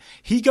wants it.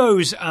 He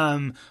goes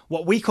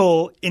what we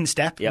call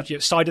instep, which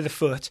is side of the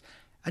foot,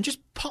 and just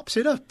pops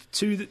it up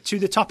to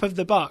the top of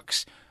the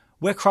box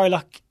where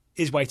Krylak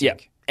is waiting. Yeah.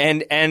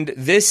 And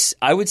this,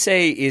 I would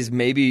say, is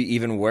maybe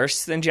even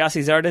worse than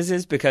Gyasi Zardes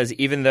is, because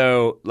even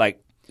though,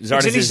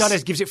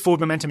 Zardes gives it forward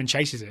momentum and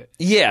chases it.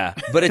 Yeah,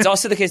 but it's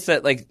also the case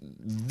that,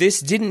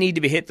 this didn't need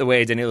to be hit the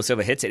way Danilo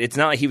Silva hits it. It's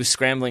not like he was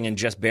scrambling and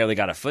just barely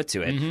got a foot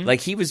to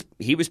it. He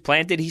was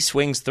planted, he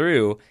swings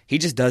through, he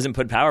just doesn't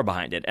put power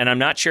behind it. And I'm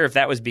not sure if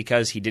that was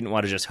because he didn't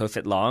want to just hoof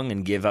it long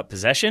and give up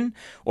possession,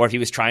 or if he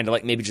was trying to,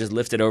 maybe just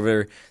lift it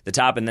over the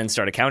top and then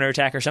start a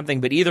counterattack or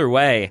something. But either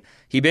way,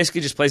 he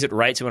basically just plays it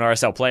right to an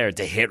RSL player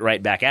to hit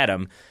right back at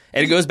him.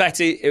 And it goes back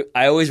to,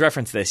 I always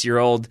reference this, your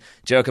old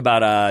joke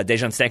about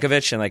Dejan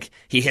Stankovic, and like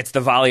he hits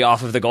the volley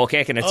off of the goal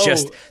kick, and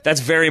it's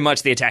that's very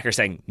much the attacker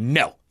saying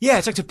no. Yeah,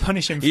 it's like to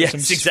punish him for some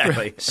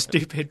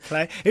stupid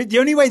play. The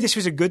only way this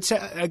was a good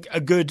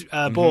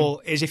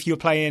ball is if you were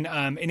playing,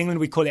 in England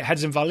we call it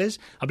headers and volleys.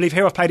 I believe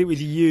here I've played it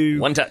with you.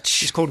 One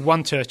touch. It's called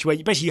one touch, where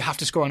you have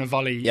to score on a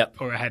volley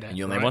or a header. And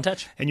you only have one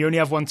touch. And you only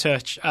have one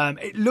touch.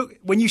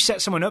 When you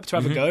set someone up to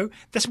have a go,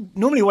 that's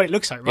normally what it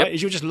looks like, right?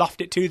 Is you'll just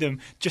loft it to them,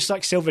 just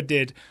like Silva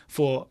did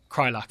for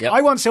Krylak.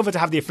 I want Silva to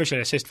have the official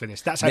assist for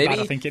this. That's how bad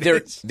I think it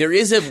is. There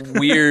is a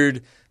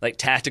weird like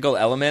tactical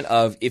element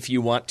of if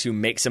you want to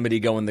make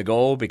somebody go in the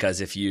goal, because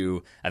if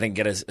you, I think,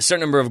 get a certain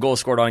number of goals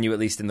scored on you, at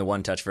least in the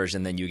one-touch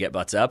version, then you get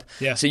butts up.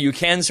 Yeah. So you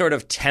can sort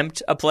of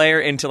tempt a player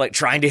into like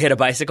trying to hit a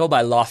bicycle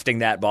by lofting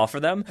that ball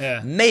for them.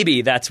 Yeah.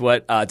 Maybe that's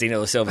what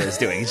Danilo Silva is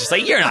doing. He's just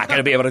like, you're not going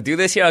to be able to do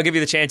this here. I'll give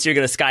you the chance. You're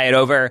going to sky it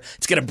over.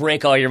 It's going to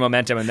break all your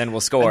momentum, and then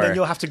we'll score. And then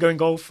you'll have to go and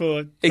goal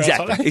for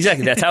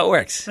Exactly. That's how it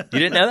works. You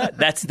didn't know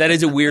that? That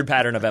is a weird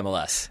pattern of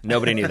MLS.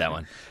 Nobody knew that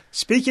one.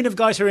 Speaking of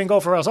guys who are in goal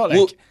for Real Salt Lake.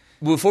 Well,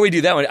 before we do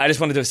that one, I just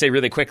wanted to say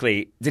really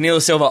quickly, Danilo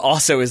Silva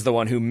also is the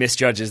one who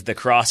misjudges the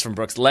cross from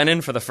Brooks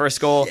Lennon for the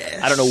first goal.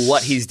 Yes. I don't know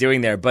what he's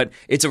doing there, but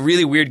it's a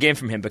really weird game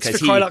from him because it's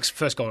for Krylak's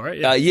first goal, right?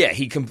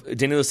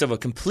 Danilo Silva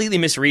completely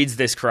misreads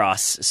this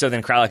cross, so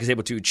then Krylak is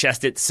able to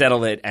chest it,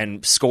 settle it,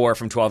 and score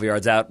from 12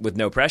 yards out with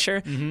no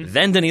pressure. Mm-hmm.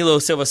 Then Danilo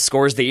Silva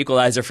scores the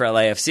equalizer for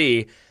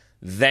LAFC.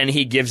 Then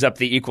he gives up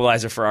the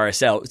equalizer for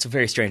RSL. It's a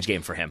very strange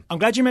game for him. I'm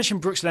glad you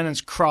mentioned Brooks Lennon's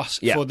cross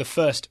for the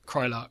first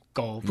Krylak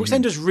goal. Brooks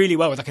Lennon does really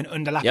well with like an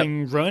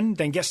underlapping run,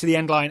 then gets to the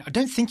end line. I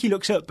don't think he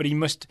looks up, but he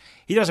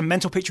does a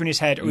mental picture in his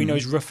head, or he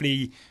knows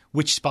roughly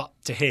which spot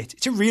to hit.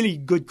 It's a really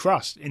good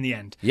cross in the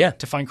end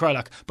to find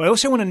Krylak. But I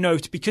also want to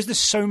note, because there's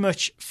so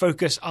much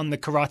focus on the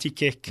karate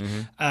kick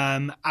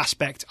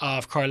aspect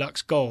of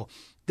Krylak's goal,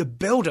 the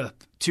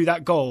build-up to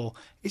that goal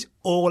is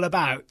all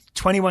about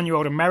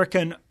 21-year-old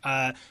American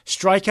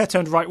striker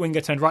turned right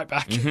winger turned right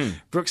back,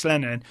 Brooks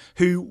Lennon,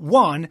 who,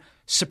 one,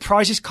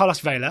 surprises Carlos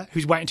Vela,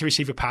 who's waiting to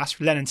receive a pass.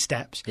 Lennon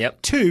steps.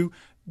 Two,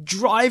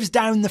 drives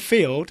down the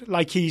field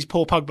like he's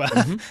Paul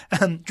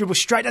Pogba, dribbles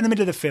straight down the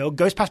middle of the field,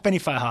 goes past Benny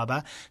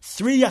Feierhaber.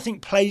 Three, I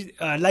think,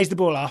 lays the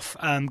ball off,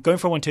 going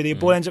for a 1-2. The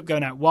ball ends up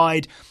going out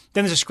wide.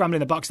 Then there's a scramble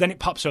in the box. Then it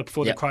pops up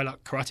for the Krylak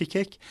karate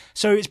kick.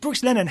 So it's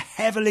Brooks Lennon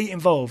heavily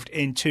involved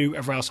in two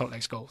of Real Salt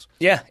Lake's goals.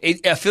 Yeah,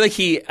 I feel like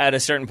he, at a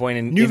certain point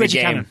in the game...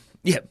 Cannon.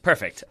 Yeah,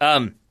 perfect.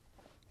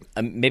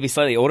 Maybe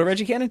slightly older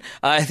Reggie Cannon.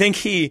 I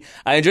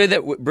enjoyed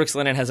that Brooks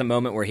Lennon has a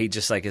moment where he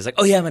just like is like,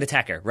 oh yeah, I'm an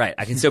attacker, right?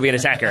 I can still be an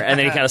attacker, and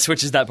then he kind of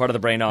switches that part of the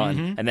brain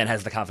on, and then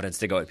has the confidence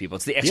to go at people.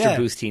 It's the extra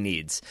boost he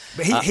needs.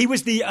 But he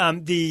was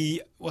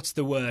the what's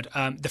the word?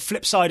 The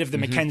flip side of the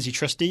Mackenzie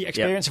Trusty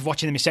experience of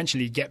watching them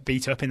essentially get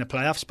beat up in the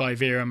playoffs by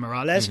Vera and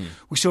Morales.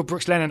 We saw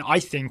Brooks Lennon,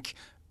 I think,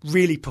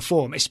 really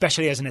perform,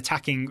 especially as an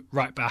attacking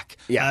right back,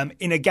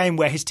 in a game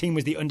where his team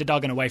was the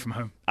underdog and away from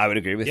home. I would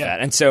agree with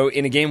that. And so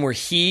in a game where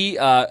he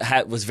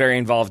was very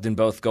involved in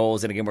both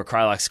goals, in a game where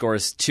Krylak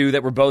scores two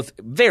that were both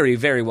very,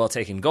 very well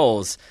taken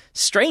goals,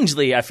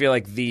 strangely, I feel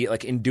like the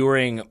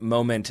enduring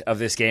moment of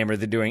this game, or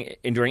the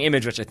enduring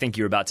image, which I think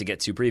you were about to get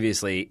to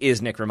previously,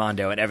 is Nick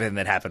Rimando and everything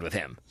that happened with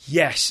him.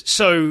 Yes.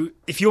 So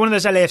if you're one of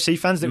those LAFC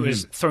fans that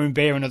was throwing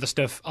beer and other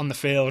stuff on the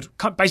field,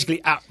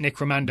 basically at Nick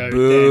Rimando,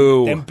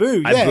 then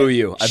boo. I boo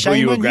you. I boo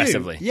you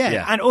aggressively.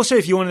 Yeah. And also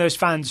if you're one of those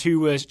fans who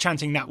was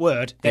chanting that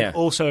word, then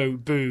also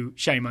boo,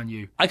 shame on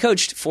you. I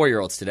coached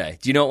 4-year-olds today.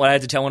 Do you know what I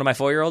had to tell one of my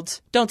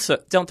 4-year-olds? Don't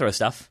throw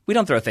stuff. We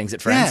don't throw things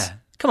at friends. Yeah.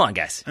 Come on,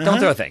 guys. Don't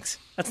throw things.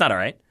 That's not all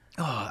right.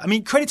 Oh, I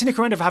mean, credit to Nick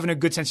Rimando for having a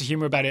good sense of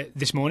humour about it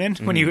this morning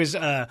when he was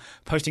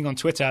posting on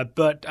Twitter.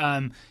 But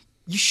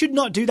you should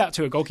not do that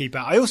to a goalkeeper.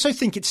 I also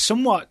think it's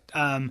somewhat...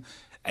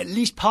 at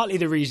least partly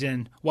the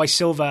reason why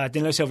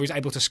Danilo Silva was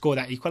able to score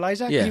that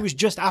equaliser. Yeah. He was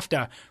just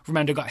after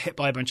Rimando got hit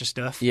by a bunch of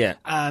stuff. Yeah.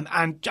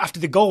 And after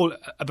the goal,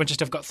 a bunch of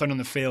stuff got thrown on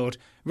the field.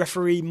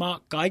 Referee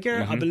Mark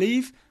Geiger, I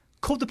believe,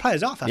 called the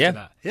players off after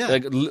that. Yeah.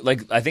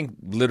 Like I think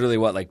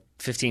literally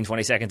 15,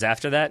 20 seconds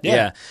after that?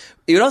 Yeah.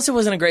 It also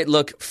wasn't a great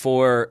look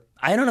for...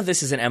 I don't know if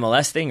this is an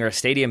MLS thing or a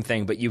stadium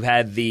thing, but you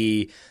had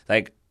the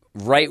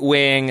right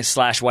wing /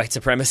 white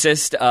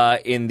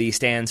supremacist in the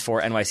stands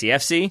for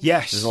NYCFC.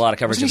 Yes. There's a lot of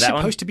coverage of that one. Wasn't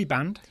he supposed to be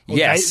banned?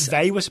 Yes.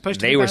 They were supposed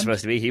to be banned? They were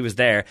supposed to be. He was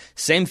there.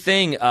 Same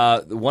thing,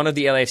 one of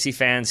the LAFC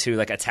fans who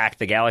attacked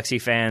the Galaxy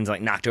fans,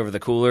 knocked over the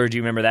cooler. Do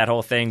you remember that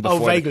whole thing?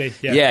 Vaguely,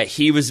 yeah. Yeah,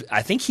 he was,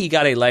 I think he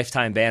got a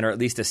lifetime ban or at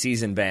least a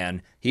season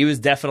ban. He was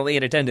definitely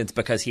in attendance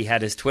because he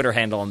had his Twitter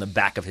handle on the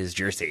back of his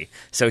jersey.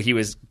 So he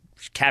was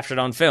captured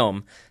on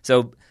film.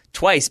 So...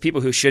 twice,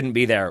 people who shouldn't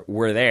be there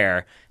were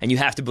there, and you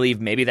have to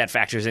believe maybe that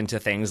factors into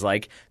things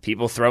like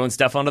people throwing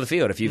stuff onto the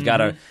field. If you've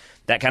got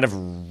that kind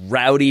of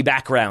rowdy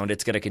background,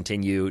 it's going to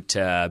continue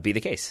to be the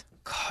case.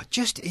 God,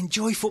 just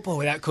enjoy football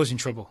without causing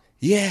trouble.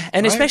 Yeah,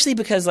 and especially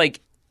because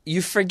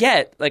you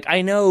forget.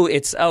 I know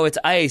it's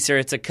ice or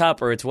it's a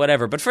cup or it's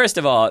whatever, but first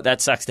of all, that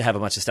sucks to have a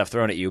bunch of stuff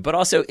thrown at you. But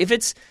also, if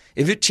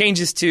it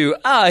changes to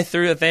I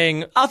threw a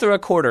thing, I'll throw a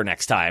quarter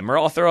next time, or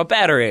I'll throw a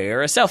battery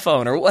or a cell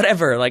phone or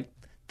whatever.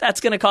 that's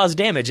going to cause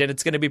damage and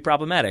it's going to be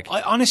problematic.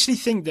 I honestly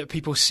think that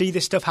people see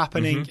this stuff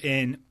happening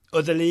in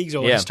other leagues,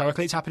 or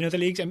historically it's happened in other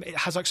leagues, and it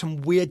has like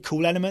some weird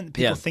cool element.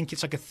 People think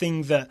it's like a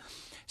thing that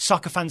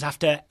soccer fans have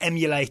to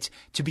emulate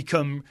to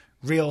become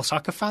real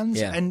soccer fans,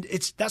 and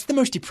that's the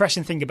most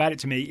depressing thing about it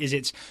to me, is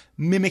it's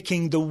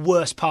mimicking the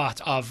worst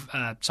part of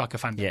soccer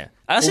fandom.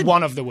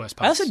 One of the worst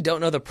parts. I also don't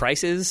know the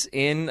prices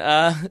in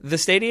the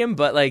stadium,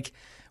 but like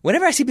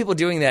whenever I see people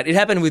doing that, it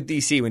happened with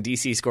DC when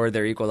DC scored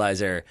their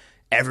equalizer.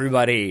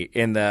 Everybody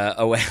in the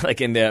away,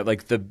 like in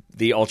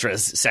the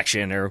ultras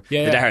section or the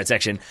diehard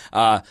section,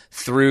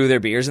 threw their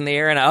beers in the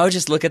air, and I would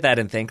just look at that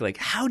and think, like,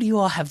 how do you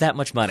all have that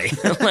much money?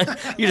 Like,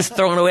 you're just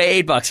throwing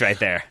away $8 right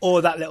there,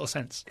 or that little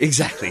sense,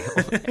 exactly,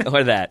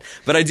 or that.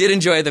 But I did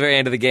enjoy at the very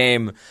end of the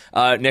game,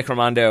 Nick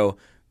Romando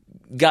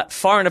got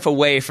far enough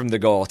away from the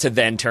goal to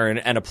then turn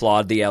and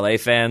applaud the LA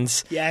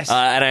fans. Yes.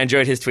 And I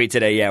enjoyed his tweet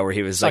today, where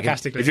he was like,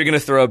 if you're going to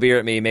throw a beer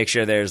at me, make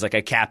sure there's like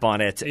a cap on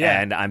it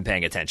and I'm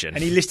paying attention.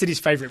 And he listed his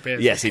favorite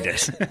beers. Yes, he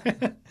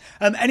did.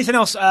 Anything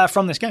else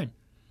from this game?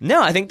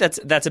 No, I think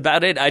that's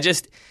about it.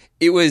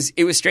 It was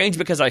strange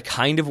because I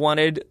kind of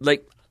wanted,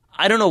 like,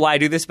 I don't know why I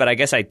do this, but I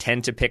guess I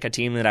tend to pick a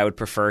team that I would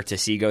prefer to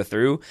see go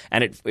through,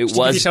 and it was to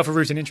give yourself a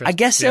rooting interest. I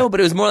guess so, but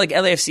it was more like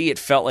LAFC. It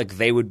felt like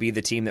they would be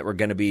the team that were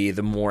going to be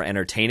the more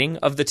entertaining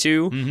of the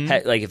two,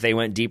 like if they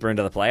went deeper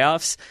into the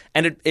playoffs.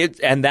 And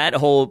and that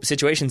whole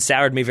situation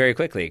soured me very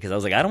quickly, because I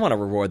was like, I don't want to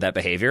reward that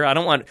behavior. I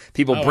don't want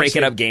people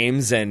breaking up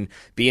games and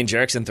being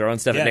jerks and throwing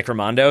stuff at Nick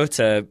Romando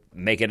to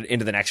make it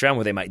into the next round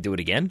where they might do it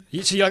again.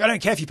 So you're like, I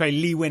don't care if you play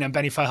Lee Win and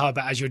Benny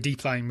Farhaba as your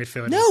deep lying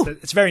midfielder. No,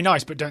 it's very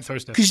nice, but don't throw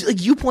stuff. Because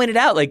like you pointed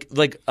out, like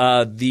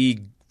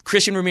the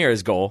Christian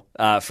Ramirez goal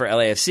for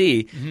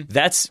LAFC,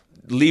 that's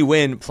Lee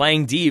Win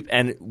playing deep,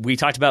 and we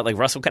talked about like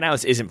Russell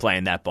Canales isn't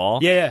playing that ball.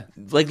 Yeah.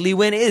 Like Lee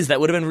Win is. That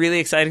would have been really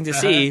exciting to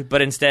see,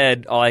 but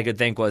instead all I could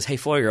think was, hey,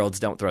 4-year-olds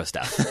don't throw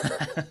stuff.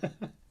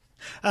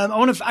 I do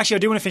want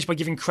to finish by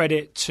giving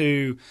credit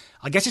to,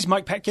 I guess it's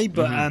Mike Petke,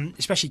 but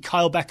especially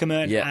Kyle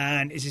Beckerman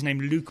and is his name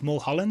Luke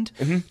Mulholland,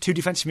 two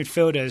defensive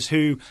midfielders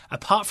who,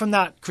 apart from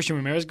that Christian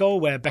Ramirez goal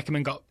where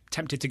Beckerman got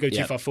tempted to go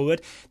too far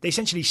forward, they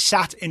essentially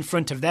sat in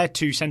front of their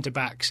two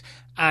centre-backs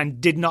and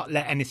did not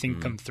let anything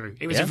come through.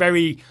 It was a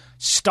very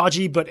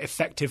stodgy but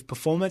effective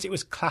performance. It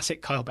was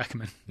classic Kyle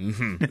Beckerman.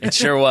 It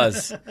sure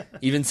was.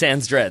 Even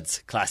sans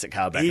dreads, classic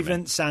Kyle Beckerman.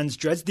 Even sans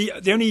dreads.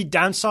 The only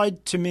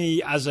downside to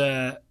me as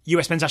a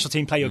US men's national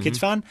team Play Your Kids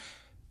fan,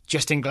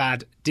 Justin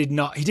Glad he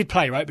did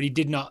play, right, but he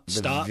did not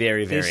start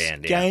very this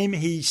end, game.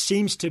 He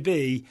seems to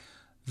be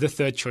the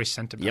third choice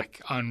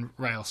centre-back on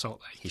Real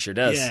Salt Lake. He sure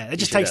does. Yeah, it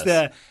just takes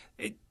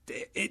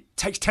it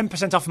takes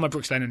 10% off of my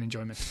Brooks Lennon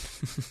enjoyment.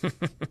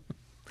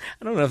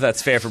 I don't know if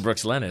that's fair for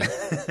Brooks Lennon.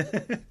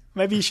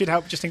 Maybe you should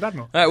help Justin Glad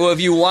more. All right, well, if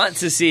you want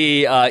to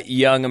see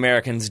young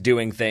Americans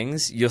doing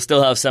things, you'll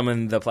still have some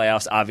in the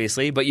playoffs,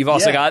 obviously, but you've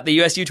also got the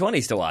US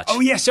U20s to watch. Oh,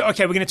 yes. Yeah, so,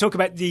 okay, we're going to talk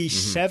about the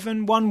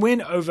 7-1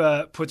 win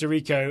over Puerto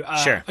Rico.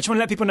 Sure. I just want to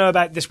let people know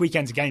about this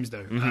weekend's games,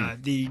 though.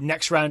 The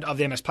next round of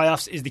the MLS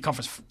playoffs is the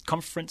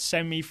conference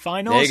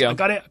semi-finals. There you go. I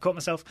got it. I caught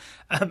myself.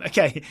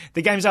 Okay,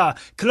 the games are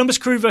Columbus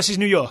Crew versus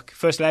New York,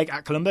 first leg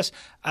at Columbus.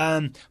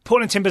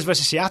 Portland Timbers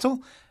versus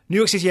Seattle. New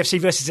York City FC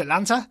versus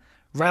Atlanta.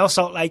 Real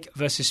Salt Lake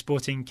versus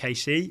Sporting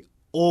KC.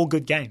 All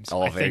good games.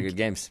 All very good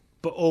games.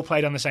 But all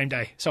played on the same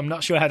day. So I'm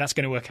not sure how that's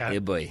going to work out. Yeah,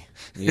 boy.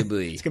 It's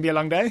going to be a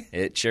long day.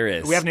 It sure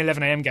is. We have an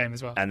 11 a.m. game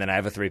as well. And then I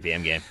have a 3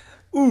 p.m. game.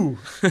 Ooh.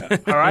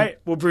 All right.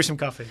 We'll brew some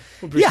coffee.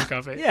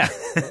 Yeah.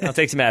 I'll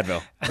take some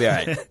Advil. Be all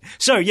right.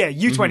 So,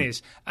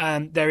 U20s.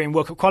 They're in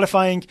World Cup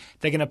qualifying.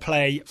 They're going to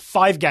play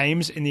 5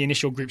 games in the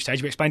initial group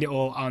stage. We explained it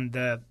all on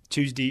the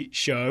Tuesday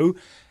show.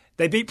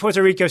 They beat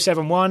Puerto Rico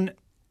 7-1.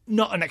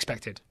 Not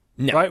unexpected.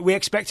 No. Right? We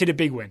expected a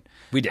big win.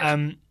 We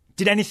did.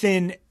 Did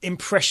anything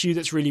impress you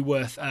that's really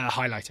worth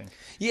highlighting?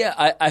 Yeah,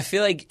 I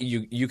feel like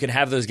you can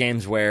have those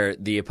games where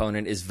the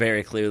opponent is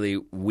very clearly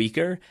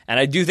weaker. And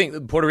I do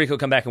think Puerto Rico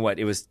come back in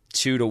it was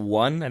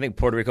 2-1. I think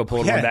Puerto Rico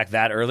pulled one back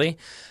that early.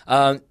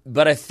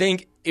 But I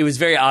think it was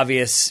very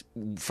obvious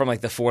from like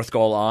the fourth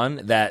goal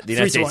on that the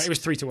United States... It was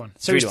 3-1.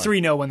 So it was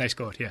 3-0 when they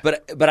scored, yeah.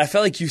 But I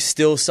felt like you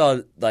still saw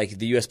like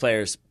the U.S.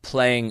 players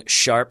playing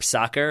sharp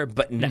soccer,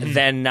 but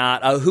then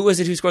not... who was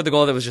it who scored the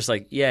goal that was just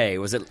like, yay?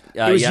 Was it...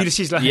 it was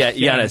Ulysses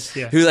Giannis.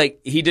 Who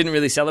like he didn't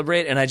really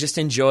celebrate, and I just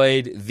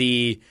enjoyed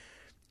the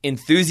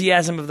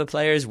enthusiasm of the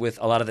players with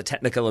a lot of the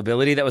technical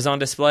ability that was on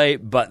display,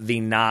 but the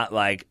not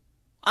like,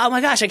 oh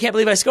my gosh, I can't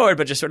believe I scored,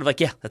 but just sort of like,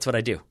 yeah, that's what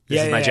I do.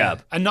 This is my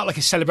job. And not like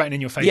a celebrating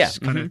in your face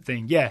kind of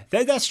thing. Yeah,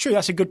 that's true.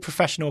 That's a good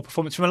professional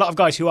performance from a lot of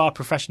guys who are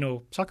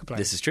professional soccer players.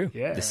 This is true.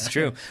 Yeah. This is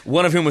true.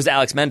 One of whom was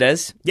Alex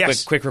Mendez.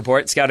 Yes. Quick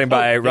report, scouting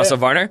by Russell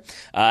Varner.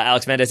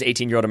 Alex Mendez,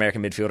 18-year-old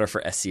American midfielder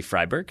for SC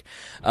Freiburg.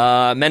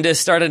 Mendez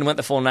started and went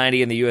the full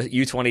 90 in the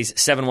U20's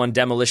 7-1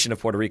 demolition of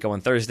Puerto Rico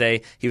on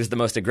Thursday. He was the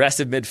most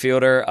aggressive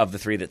midfielder of the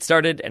 3 that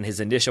started, and his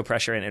initial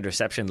pressure and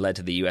interception led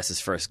to the U.S.'s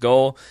first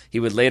goal.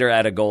 He would later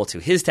add a goal to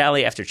his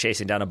tally after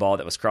chasing down a ball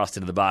that was crossed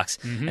into the box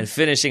and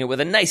finishing it with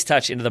a nice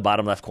touch into the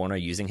bottom left corner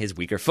using his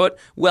weaker foot.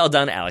 Well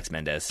done, Alex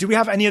Mendez. Do we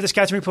have any other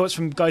scouting reports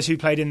from guys who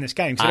played in this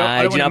game?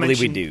 I do not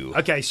believe we do.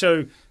 Okay,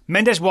 so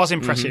Mendez was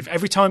impressive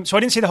every time. So I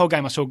didn't see the whole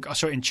game. I saw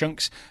it in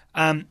chunks.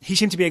 He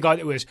seemed to be a guy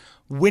that was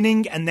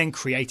winning and then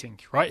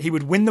creating, right? He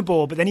would win the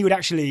ball, but then he would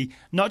actually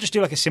not just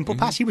do like a simple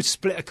pass. He would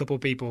split a couple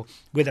of people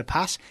with a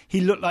pass. He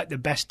looked like the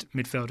best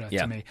midfielder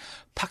to me.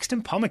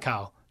 Paxton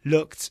Pomykal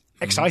looked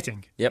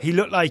exciting. He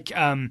looked like...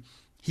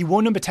 he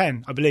wore number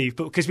 10, I believe,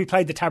 but because we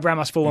played the Tab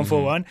Ramos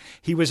 4-1-4-1,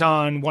 he was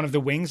on one of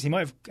the wings. He might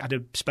have had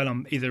a spell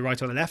on either the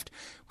right or the left.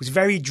 Was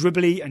very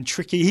dribbly and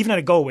tricky. He even had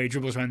a goal where he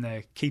dribbles around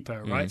the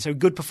keeper, right? So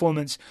good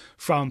performance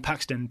from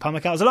Paxton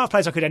Pomykal. There's a lot of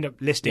players I could end up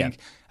listing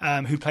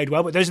who played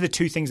well, but those are the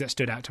two things that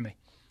stood out to me.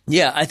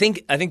 Yeah, I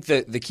think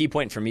the key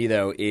point for me,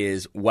 though,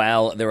 is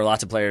while there were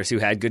lots of players who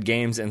had good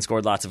games and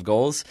scored lots of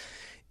goals,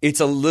 it's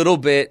a little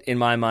bit, in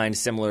my mind,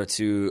 similar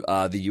to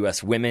the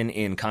U.S. women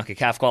in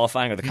CONCACAF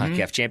qualifying or the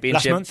CONCACAF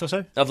Championship. Last month or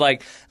so? Of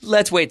like,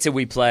 let's wait till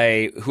we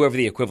play whoever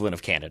the equivalent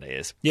of Canada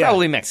is.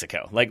 Probably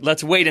Mexico. Like,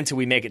 let's wait until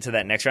we make it to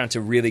that next round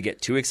to really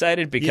get too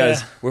excited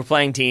because we're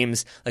playing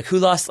teams, like who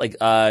lost, like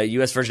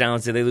U.S. Virgin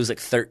Islands, did they lose like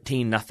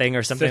 13-0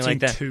 or something like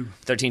that?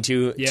 13-2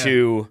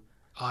 to...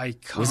 I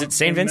can't Was it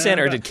St.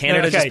 Vincent or did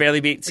Canada just barely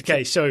beat...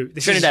 Okay, so...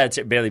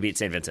 Trinidad barely beat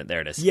St. Vincent.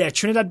 There it is. Yeah,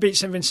 Trinidad beat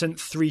St. Vincent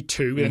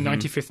 3-2 with a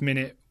 95th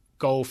minute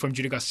goal from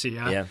Judy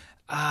Garcia.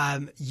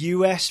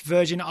 US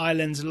Virgin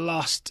Islands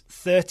lost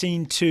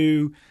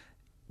 13-2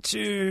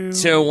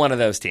 to one of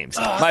those teams.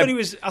 I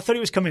thought it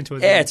was coming to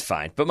us. It's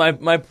fine. But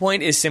my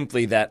point is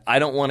simply that I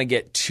don't want to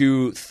get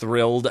too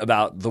thrilled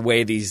about the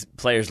way these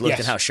players looked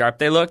and how sharp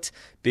they looked,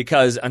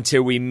 because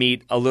until we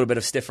meet a little bit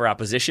of stiffer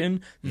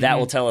opposition, that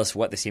will tell us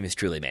what this team is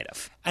truly made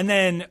of. And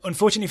then,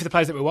 unfortunately for the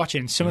players that we're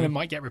watching, some of them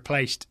might get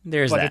replaced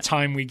by the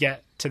time we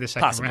get to the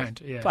second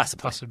round. Yeah,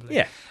 possibly.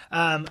 Yeah.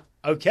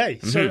 Okay,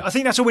 so I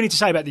think that's all we need to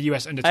say about the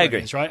US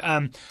under-20s,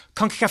 right?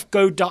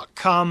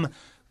 CONCACAFGO.com,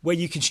 where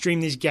you can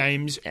stream these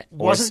games.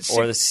 Or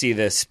see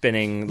the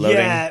spinning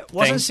loading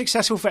wasn't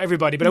successful for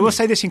everybody, but I will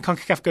say this in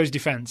CONCACAF Go's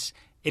defense.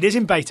 It is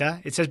in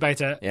beta. It says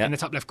beta in the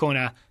top left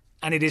corner,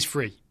 and it is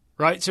free,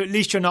 right? So at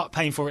least you're not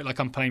paying for it like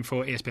I'm paying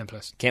for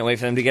ESPN+. Can't wait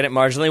for them to get it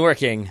marginally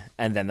working,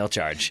 and then they'll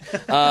charge.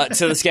 To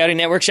the Scouting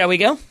Network, shall we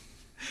go?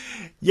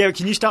 Yeah,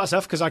 can you start us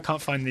off? Because I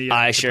can't find the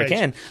I the sure page.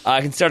 can.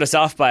 I can start us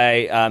off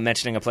by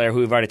mentioning a player who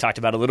we've already talked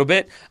about a little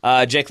bit.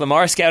 Jake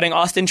Lamar scouting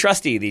Austin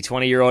Trusty, the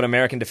 20-year-old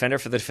American defender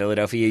for the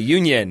Philadelphia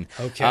Union.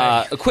 Okay.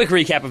 A quick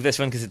recap of this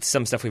one because it's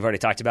some stuff we've already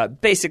talked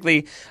about.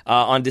 Basically,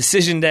 on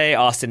decision day,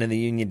 Austin and the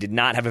Union did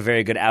not have a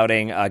very good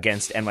outing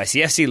against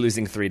NYCFC,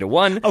 losing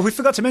 3-1. Oh, we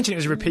forgot to mention it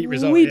was a repeat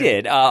result. We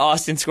did.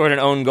 Austin scored an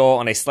own goal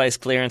on a slice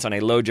clearance on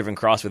a low-driven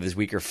cross with his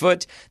weaker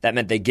foot. That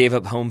meant they gave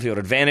up home field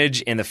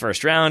advantage in the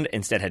first round,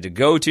 instead had to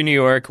go to New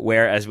York,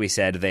 where, as we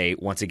said, they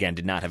once again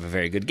did not have a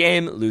very good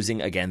game,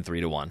 losing again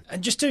 3-1.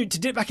 And just to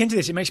dip back into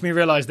this, it makes me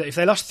realise that if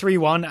they lost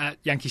 3-1 at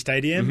Yankee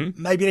Stadium,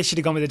 maybe they should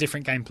have gone with a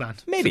different game plan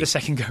for the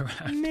second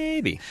go-round.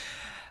 Maybe.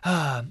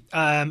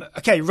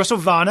 Okay, Russell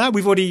Varner.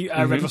 We've already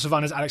read Russell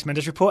Varner's Alex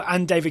Mendez report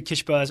and David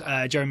Kishber's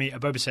Jeremy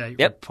Abobase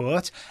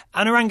report.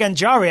 Anurag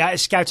Ganjaria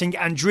is scouting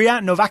Andrea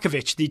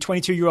Novakovic, the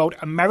 22-year-old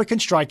American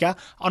striker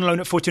on loan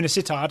at Fortuna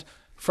Sittard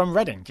from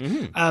Reading.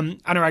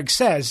 Anurag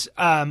says,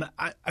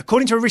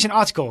 according to a recent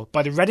article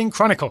by the Reading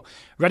Chronicle,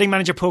 Reading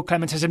manager Paul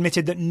Clement has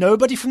admitted that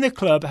nobody from the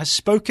club has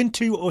spoken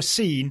to or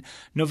seen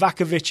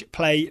Novakovic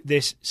play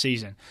this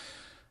season.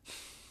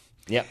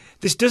 Yep.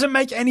 This doesn't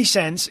make any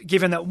sense,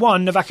 given that,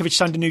 one, Novakovic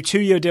signed a new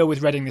 2-year deal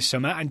with Reading this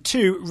summer, and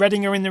two,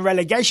 Reading are in the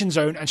relegation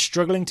zone and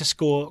struggling to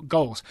score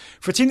goals.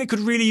 For a team that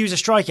could really use a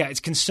striker, it's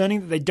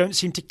concerning that they don't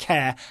seem to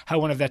care how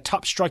one of their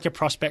top striker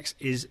prospects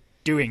is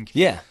doing.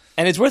 Yeah.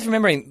 And it's worth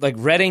remembering, like,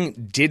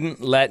 Reading didn't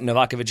let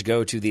Novakovic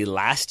go to the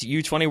last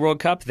U20 World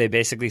Cup. They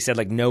basically said,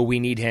 like, no, we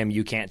need him,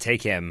 you can't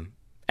take him.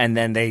 And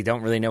then they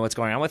don't really know what's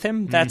going on with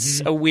him.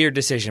 That's a weird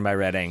decision by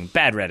Reading.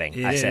 Bad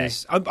Reading, I say.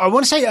 I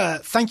want to say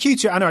thank you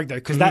to Anurag, though,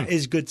 because that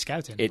is good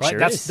scouting. It right? sure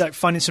That's is. like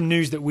finding some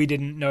news that we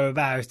didn't know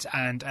about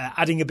and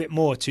adding a bit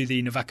more to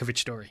the Novakovic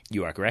story.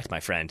 You are correct, my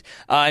friend.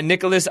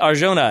 Nicholas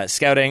Arjona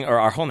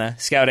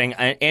scouting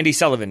Andy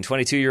Sullivan,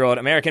 22-year-old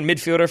American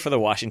midfielder for the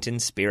Washington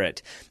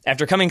Spirit.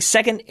 After coming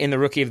second in the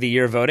Rookie of the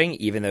Year voting,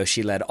 even though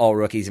she led all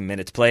rookies in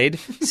minutes played,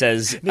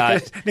 says...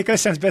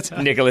 Nicholas sounds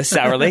better. Nicholas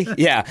sourly.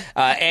 Yeah.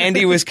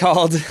 Andy was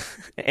called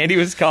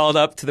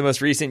up to the most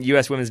recent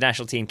U.S. women's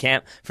national team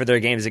camp for their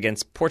games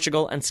against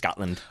Portugal and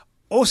Scotland.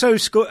 Also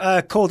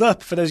called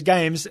up for those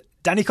games,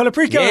 Danny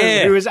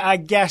Colaprico, who was our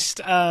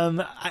guest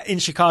in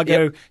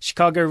Chicago,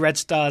 Chicago Red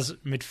Stars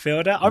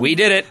midfielder. We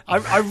did it.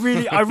 I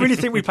really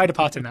think we played a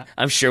part in that.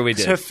 I'm sure we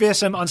did. It's her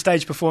fearsome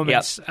on-stage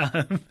performance.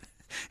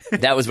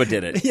 That was what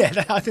did it.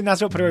 Yeah, I think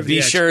that's what put her over the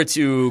edge. Be sure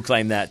to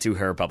claim that to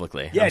her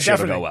publicly. Yeah, I'm sure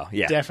definitely. it'll go well.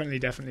 Yeah.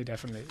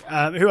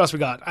 Definitely. Who else we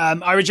got?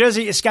 Ira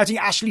Jersey is scouting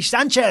Ashley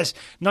Sanchez,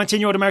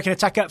 19-year-old American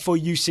attacker for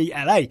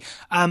UCLA.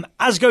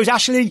 As goes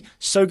Ashley,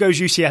 so goes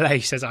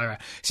UCLA, says Ira.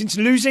 Since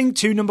losing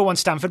to number 1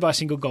 Stanford by a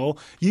single goal,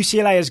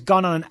 UCLA has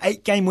gone on an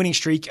 8-game winning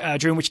streak,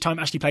 during which time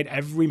Ashley played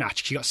every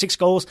match. She got 6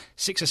 goals,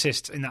 6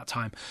 assists in that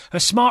time. Her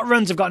smart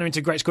runs have gotten her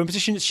into great scoring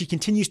positions. She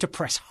continues to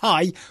press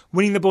high,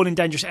 winning the ball in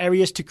dangerous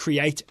areas to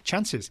create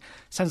chances.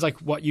 Sounds like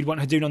what you'd want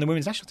her doing on the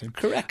women's national team.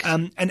 Correct.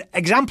 An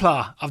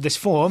exemplar of this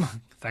form,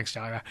 thanks,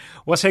 Ira,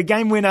 was her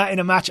game winner in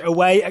a match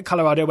away at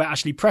Colorado where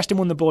Ashley Preston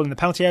won the ball in the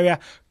penalty area,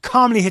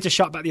 calmly hit a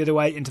shot back the other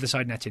way into the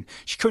side netting.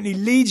 She currently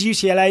leads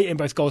UCLA in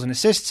both goals and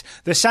assists.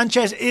 The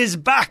Sanchez is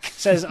back,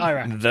 says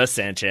Ira. The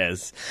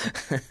Sanchez.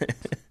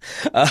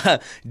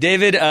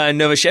 David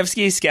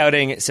Nowaszewski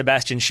scouting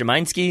Sebastian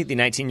Szymański, the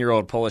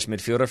 19-year-old Polish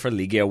midfielder for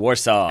Legia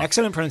Warsaw.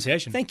 Excellent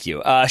pronunciation. Thank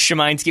you.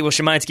 Szymański. Well,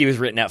 Szymański was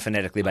written out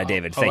phonetically by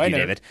David. Thank you,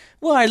 David.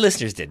 Well, our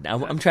listeners didn't.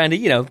 I'm trying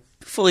to,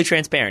 fully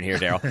transparent here,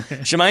 Daryl.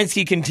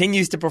 Szymański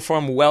continues to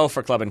perform well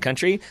for club and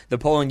country. The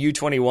Poland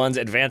U21s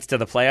advanced to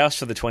the playoffs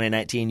for the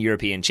 2019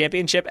 European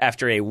Championship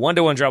after a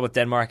 1-1 draw with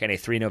Denmark and a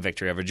 3-0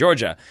 victory over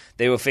Georgia.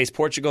 They will face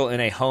Portugal in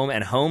a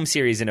home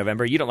series in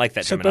November. You don't like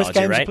that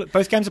terminology, right?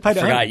 Both games are played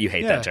at home. Forgot you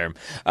hate that term.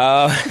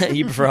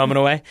 You prefer home and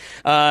away.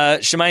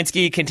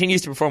 Szymański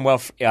continues to perform well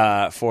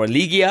for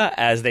Legia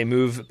as they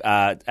move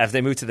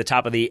to the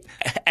top of the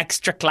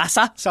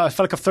Ekstraklasa. So I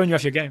felt like I've thrown you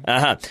off your game.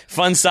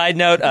 Fun side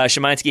note: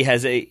 Szymański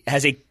has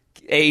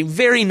a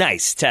very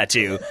nice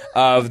tattoo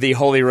of the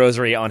Holy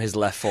Rosary on his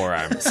left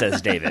forearm,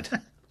 says David.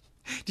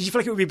 Did you feel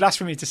like it would be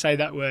blasphemy to say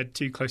that word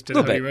too close to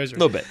the Holy Rosary? A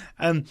little bit.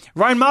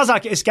 Ryan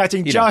Marzak is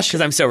scouting Josh.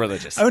 Because I'm so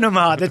religious.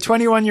 Onamar, the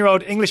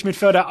 21-year-old English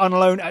midfielder on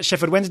loan at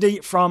Sheffield Wednesday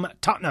from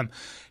Tottenham.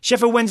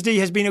 Sheffield Wednesday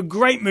has been a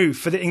great move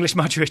for the English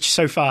Modric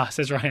so far,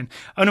 says Ryan.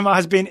 Onamar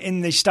has been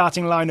in the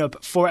starting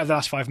lineup 4 out of the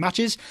last 5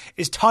 matches,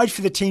 is tied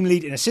for the team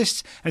lead in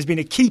assists, and has been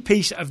a key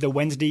piece of the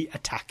Wednesday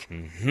attack.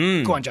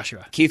 Mm-hmm. Go on,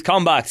 Joshua. Keith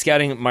Kalmbach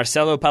scouting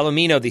Marcelo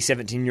Palomino, the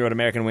 17-year-old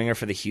American winger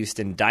for the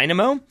Houston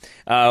Dynamo.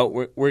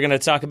 We're going to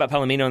talk about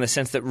Palomino in the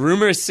sense that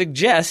rumors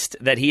suggest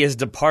that he has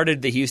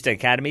departed the Houston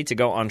Academy to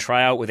go on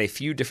tryout with a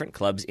few different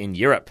clubs in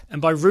Europe.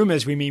 And by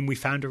rumors, we mean we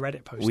found a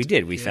Reddit post. We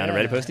did. We found a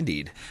Reddit post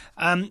indeed.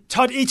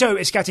 Todd Ito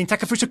is scouting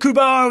Takafusa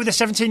Kubo, the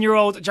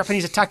 17-year-old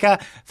Japanese attacker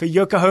for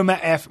Yokohama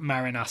F.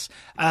 Marinos.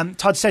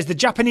 Todd says the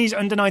Japanese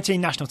under-19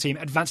 national team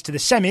advanced to the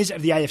semis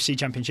of the AFC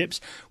Championships,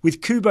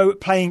 with Kubo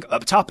playing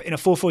up top in a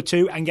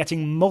 4-4-2 and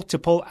getting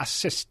multiple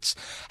assists.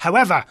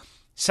 However,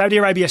 Saudi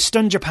Arabia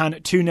stunned Japan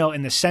 2-0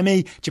 in the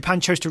semi. Japan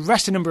chose to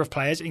rest a number of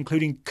players,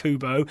 including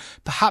Kubo,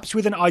 perhaps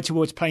with an eye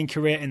towards playing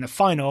Korea in the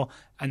final,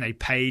 and they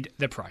paid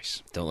the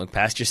price. Don't look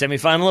past your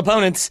semi-final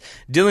opponents.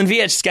 Dylan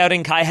Viech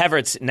scouting Kai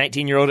Havertz,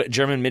 19-year-old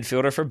German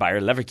midfielder for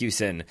Bayer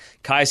Leverkusen.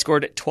 Kai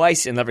scored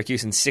twice in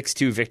Leverkusen's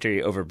 6-2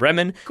 victory over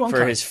Bremen.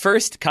 For his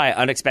first, Kai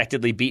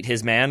unexpectedly beat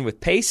his man with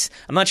pace.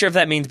 I'm not sure if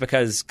that means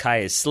because Kai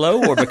is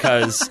slow or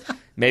because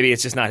maybe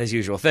it's just not his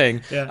usual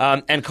thing. Yeah.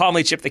 And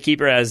calmly chipped the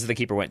keeper as the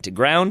keeper went to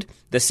ground.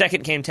 The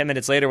second came 10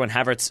 minutes later when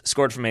Havertz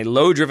scored from a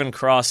low-driven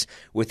cross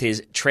with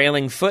his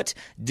trailing foot.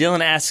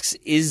 Dylan asks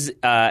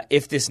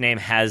if this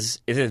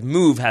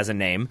move has a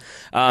name.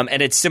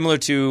 And it's similar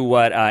to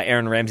what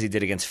Aaron Ramsey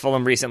did against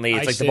Fulham recently.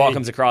 It's the ball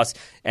comes across,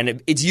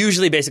 and it's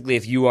usually basically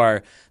if you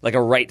are like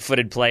a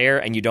right-footed player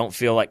and you don't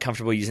feel like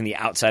comfortable using the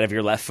outside of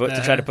your left foot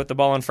to try to put the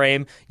ball in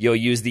frame, you'll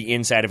use the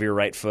inside of your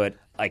right foot,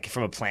 like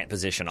from a plant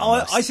position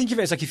almost. I think of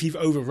it as like if you've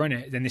overrun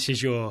it, then this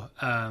is your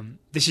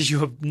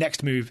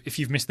next move if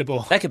you've missed the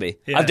ball. That could be.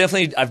 Yeah. I've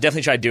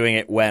definitely tried doing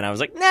it when I was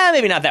like, nah,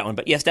 maybe not that one,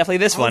 but yes, definitely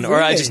this one. Really?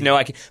 Or I just know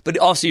I can. But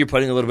also you're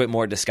putting a little bit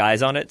more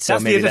disguise on it, so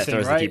that's maybe that thing,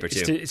 throws right? the keeper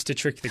too. It's to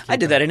trick the keeper. I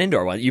did that in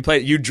indoor one. I think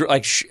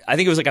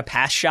it was like a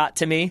pass shot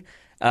to me.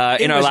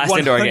 In our last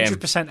indoor game.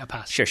 100% a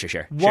pass. Sure.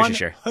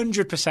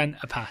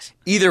 100% a pass.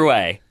 Either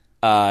way,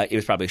 it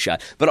was probably a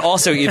shot. But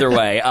also either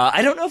way,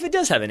 I don't know if it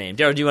does have a name.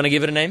 Daryl, do you want to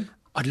give it a name?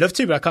 I'd love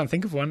to, but I can't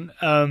think of one.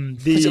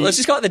 Let's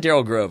just call it the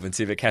Daryl Grove and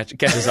see if it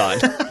catches on.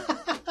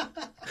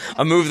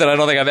 A move that I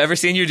don't think I've ever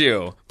seen you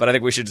do, but I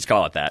think we should just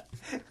call it that.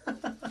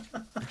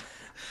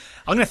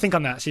 I'm going to think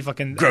on that, see if I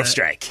can... Grove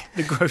strike.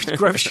 The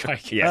Grove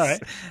strike. Yes.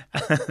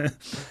 All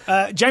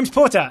right. James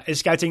Porter is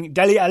scouting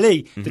Dele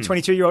Alli, the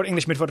 22-year-old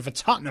English midfielder for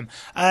Tottenham.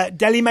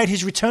 Dele made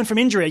his return from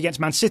injury against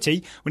Man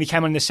City when he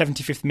came on in the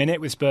 75th minute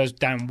with Spurs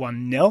down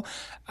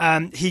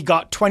 1-0. He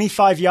got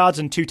 25 yards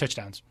and 2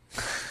 touchdowns.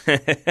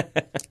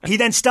 He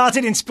then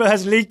started in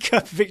Spurs' League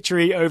Cup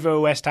victory over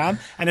West Ham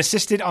and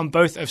assisted on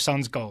both of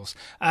Son's goals.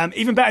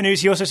 Even better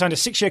news, he also signed a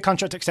 6-year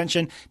contract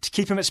extension to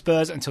keep him at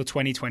Spurs until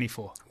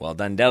 2024. Well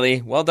done,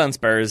 Dele. Well done,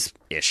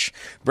 Spurs-ish.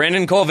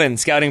 Brandon Colvin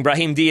scouting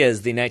Brahim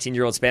Diaz, the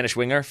 19-year-old Spanish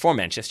winger for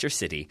Manchester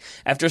City.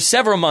 After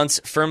several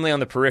months firmly on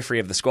the periphery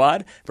of the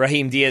squad,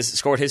 Brahim Diaz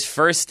scored his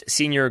first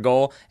senior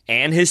goal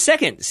and his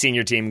second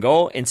senior team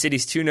goal in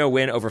City's 2-0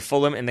 win over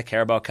Fulham in the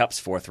Carabao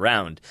Cup's 4th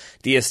round.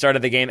 Diaz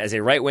started the game as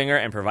a right winger winger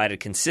and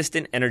provided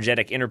consistent,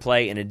 energetic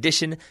interplay in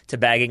addition to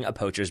bagging a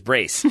poacher's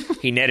brace.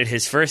 He netted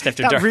his first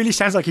after... That really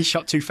sounds like he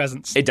shot 2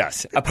 pheasants. It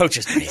does. A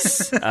poacher's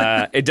brace.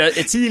 It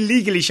does. He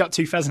illegally shot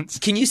 2 pheasants.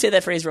 Can you say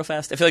that phrase real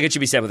fast? I feel like it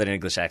should be said with an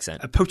English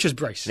accent. A poacher's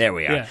brace. There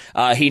we are.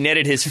 Yeah. He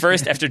netted his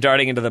first after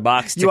darting into the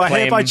box to You are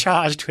claim... hereby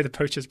charged with a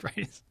poacher's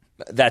brace.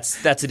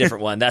 That's a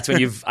different one. That's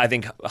when you've, I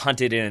think,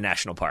 hunted in a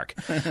national park.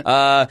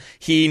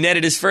 He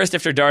netted his first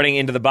after darting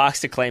into the box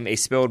to claim a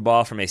spilled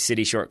ball from a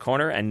City short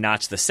corner and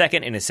notched the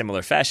second in a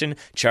similar fashion,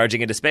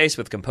 charging into space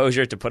with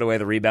composure to put away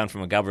the rebound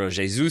from a Gabriel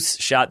Jesus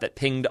shot that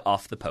pinged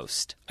off the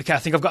post. Okay, I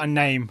think I've got a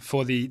name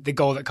for the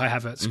goal that Kai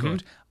Havertz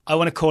scored. I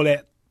want to call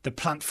it the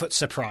plant foot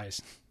surprise.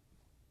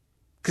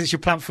 Because it's your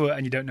plant foot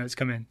and you don't know it's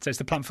coming. So it's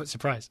the plant foot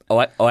surprise.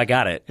 I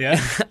got it. Yeah?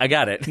 I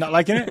got it. Not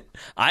liking it?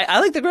 I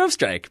like the Grove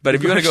Strike, but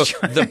if you want to go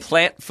the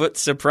plant foot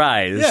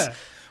surprise... Yeah.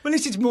 Well, at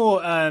least it's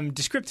more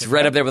descriptive. It's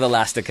right up there with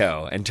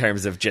Elastico in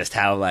terms of just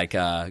how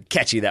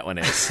catchy that one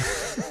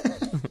is.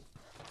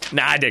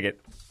 Nah, I dig it.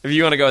 If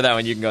you want to go with that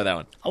one, you can go with that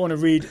one. I want to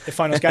read the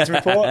final scouting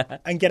report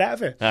and get out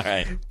of it. All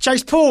right.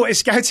 Chase Paul is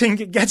scouting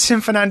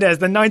Gedson Fernandez,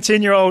 the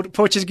 19-year-old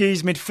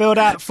Portuguese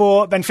midfielder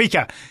for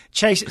Benfica.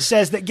 Chase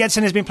says that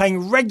Gedson has been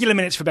playing regular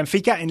minutes for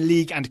Benfica in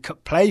league and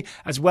cup play,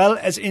 as well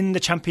as in the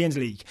Champions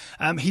League.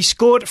 He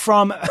scored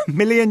from a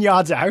million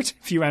yards out,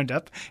 if you round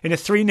up, in a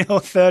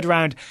 3-0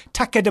 third-round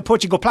Taça de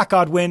Portugal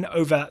placard win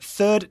over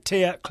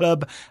third-tier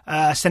club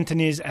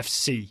Centenares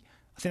FC.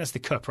 I think that's the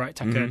cup, right?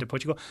 Taça de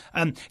Portugal.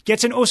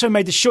 Gedson also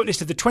made the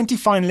shortlist of the 20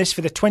 finalists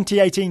for the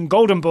 2018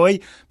 Golden Boy,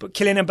 but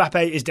Kylian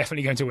Mbappe is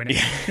definitely going to win it.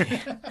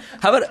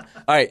 How about,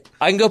 all right,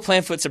 I can go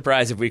plant foot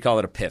surprise if we call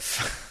it a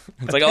piff.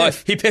 It's like, oh,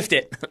 he piffed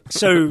it.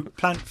 So,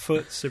 plant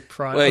foot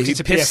surprise. Well, he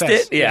piffed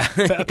it? Yeah.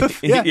 A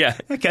puff? Yeah. Yeah.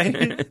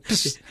 Okay.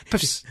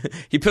 Puffs.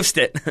 He piffed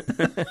it.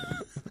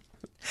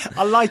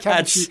 I like how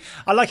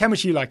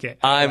much you like it.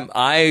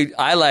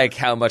 I like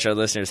how much our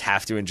listeners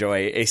have to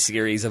enjoy a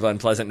series of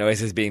unpleasant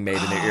noises being made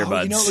in their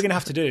earbuds. You know what we're going to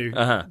have to do?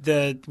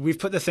 We've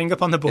put the thing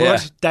up on the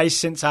board days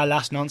since our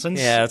last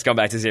nonsense. Yeah, it's gone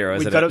back to 0,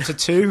 isn't it? We've got up to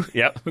 2.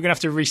 Yep. We're going to have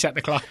to reset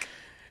the clock.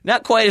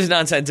 Not quite as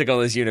nonsensical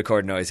as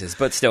unicorn noises,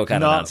 but still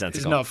kind of nonsensical.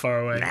 It's not far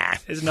away. Nah.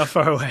 It's not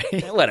far away.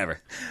 Whatever.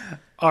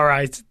 All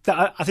right.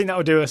 I think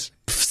that'll do us.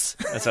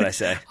 That's what I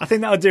say. I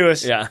think that'll do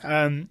us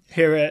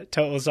here at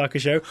Total Soccer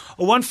Show.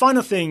 One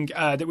final thing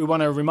that we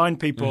want to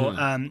remind people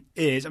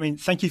is,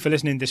 thank you for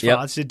listening this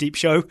far. This is a deep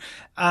show.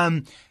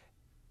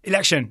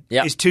 Election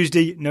is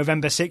Tuesday,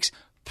 November 6th.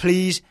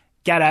 Please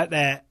get out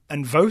there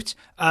and vote.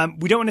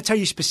 We don't want to tell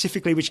you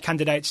specifically which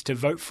candidates to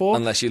vote for.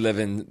 Unless you live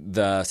in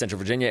the Central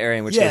Virginia area,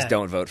 in which case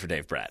don't vote for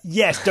Dave Bratt.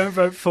 Yes, don't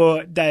vote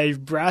for Dave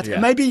Bratt. Yeah.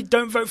 Maybe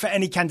don't vote for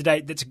any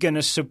candidate that's going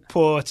to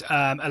support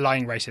a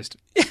lying racist.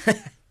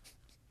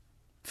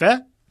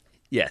 Fair?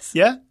 Yes.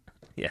 Yeah?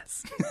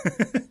 Yes.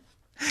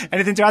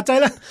 Anything to add,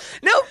 Taylor?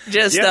 Nope.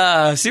 Just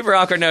super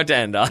awkward note to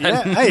end on.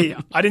 Yeah. Hey,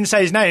 I didn't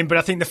say his name, but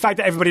I think the fact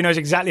that everybody knows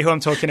exactly who I'm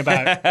talking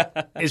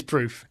about is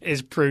proof.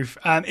 If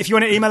you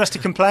want to email us to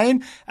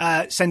complain,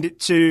 send it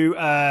to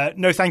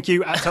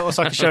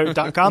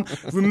nothankyou@totalsoccershow.com.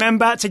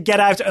 Remember to get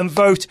out and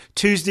vote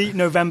Tuesday,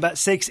 November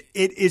 6th.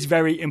 It is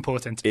very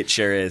important. It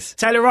sure is.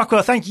 Taylor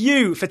Rockwell, thank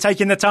you for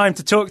taking the time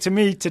to talk to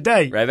me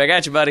today. Right back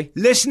at you, buddy.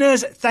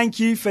 Listeners, thank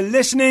you for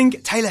listening.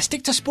 Taylor,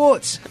 stick to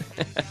sports,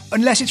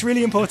 unless it's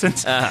really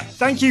important.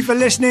 Thank you for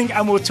listening,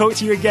 and we'll talk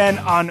to you again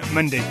on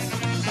Monday.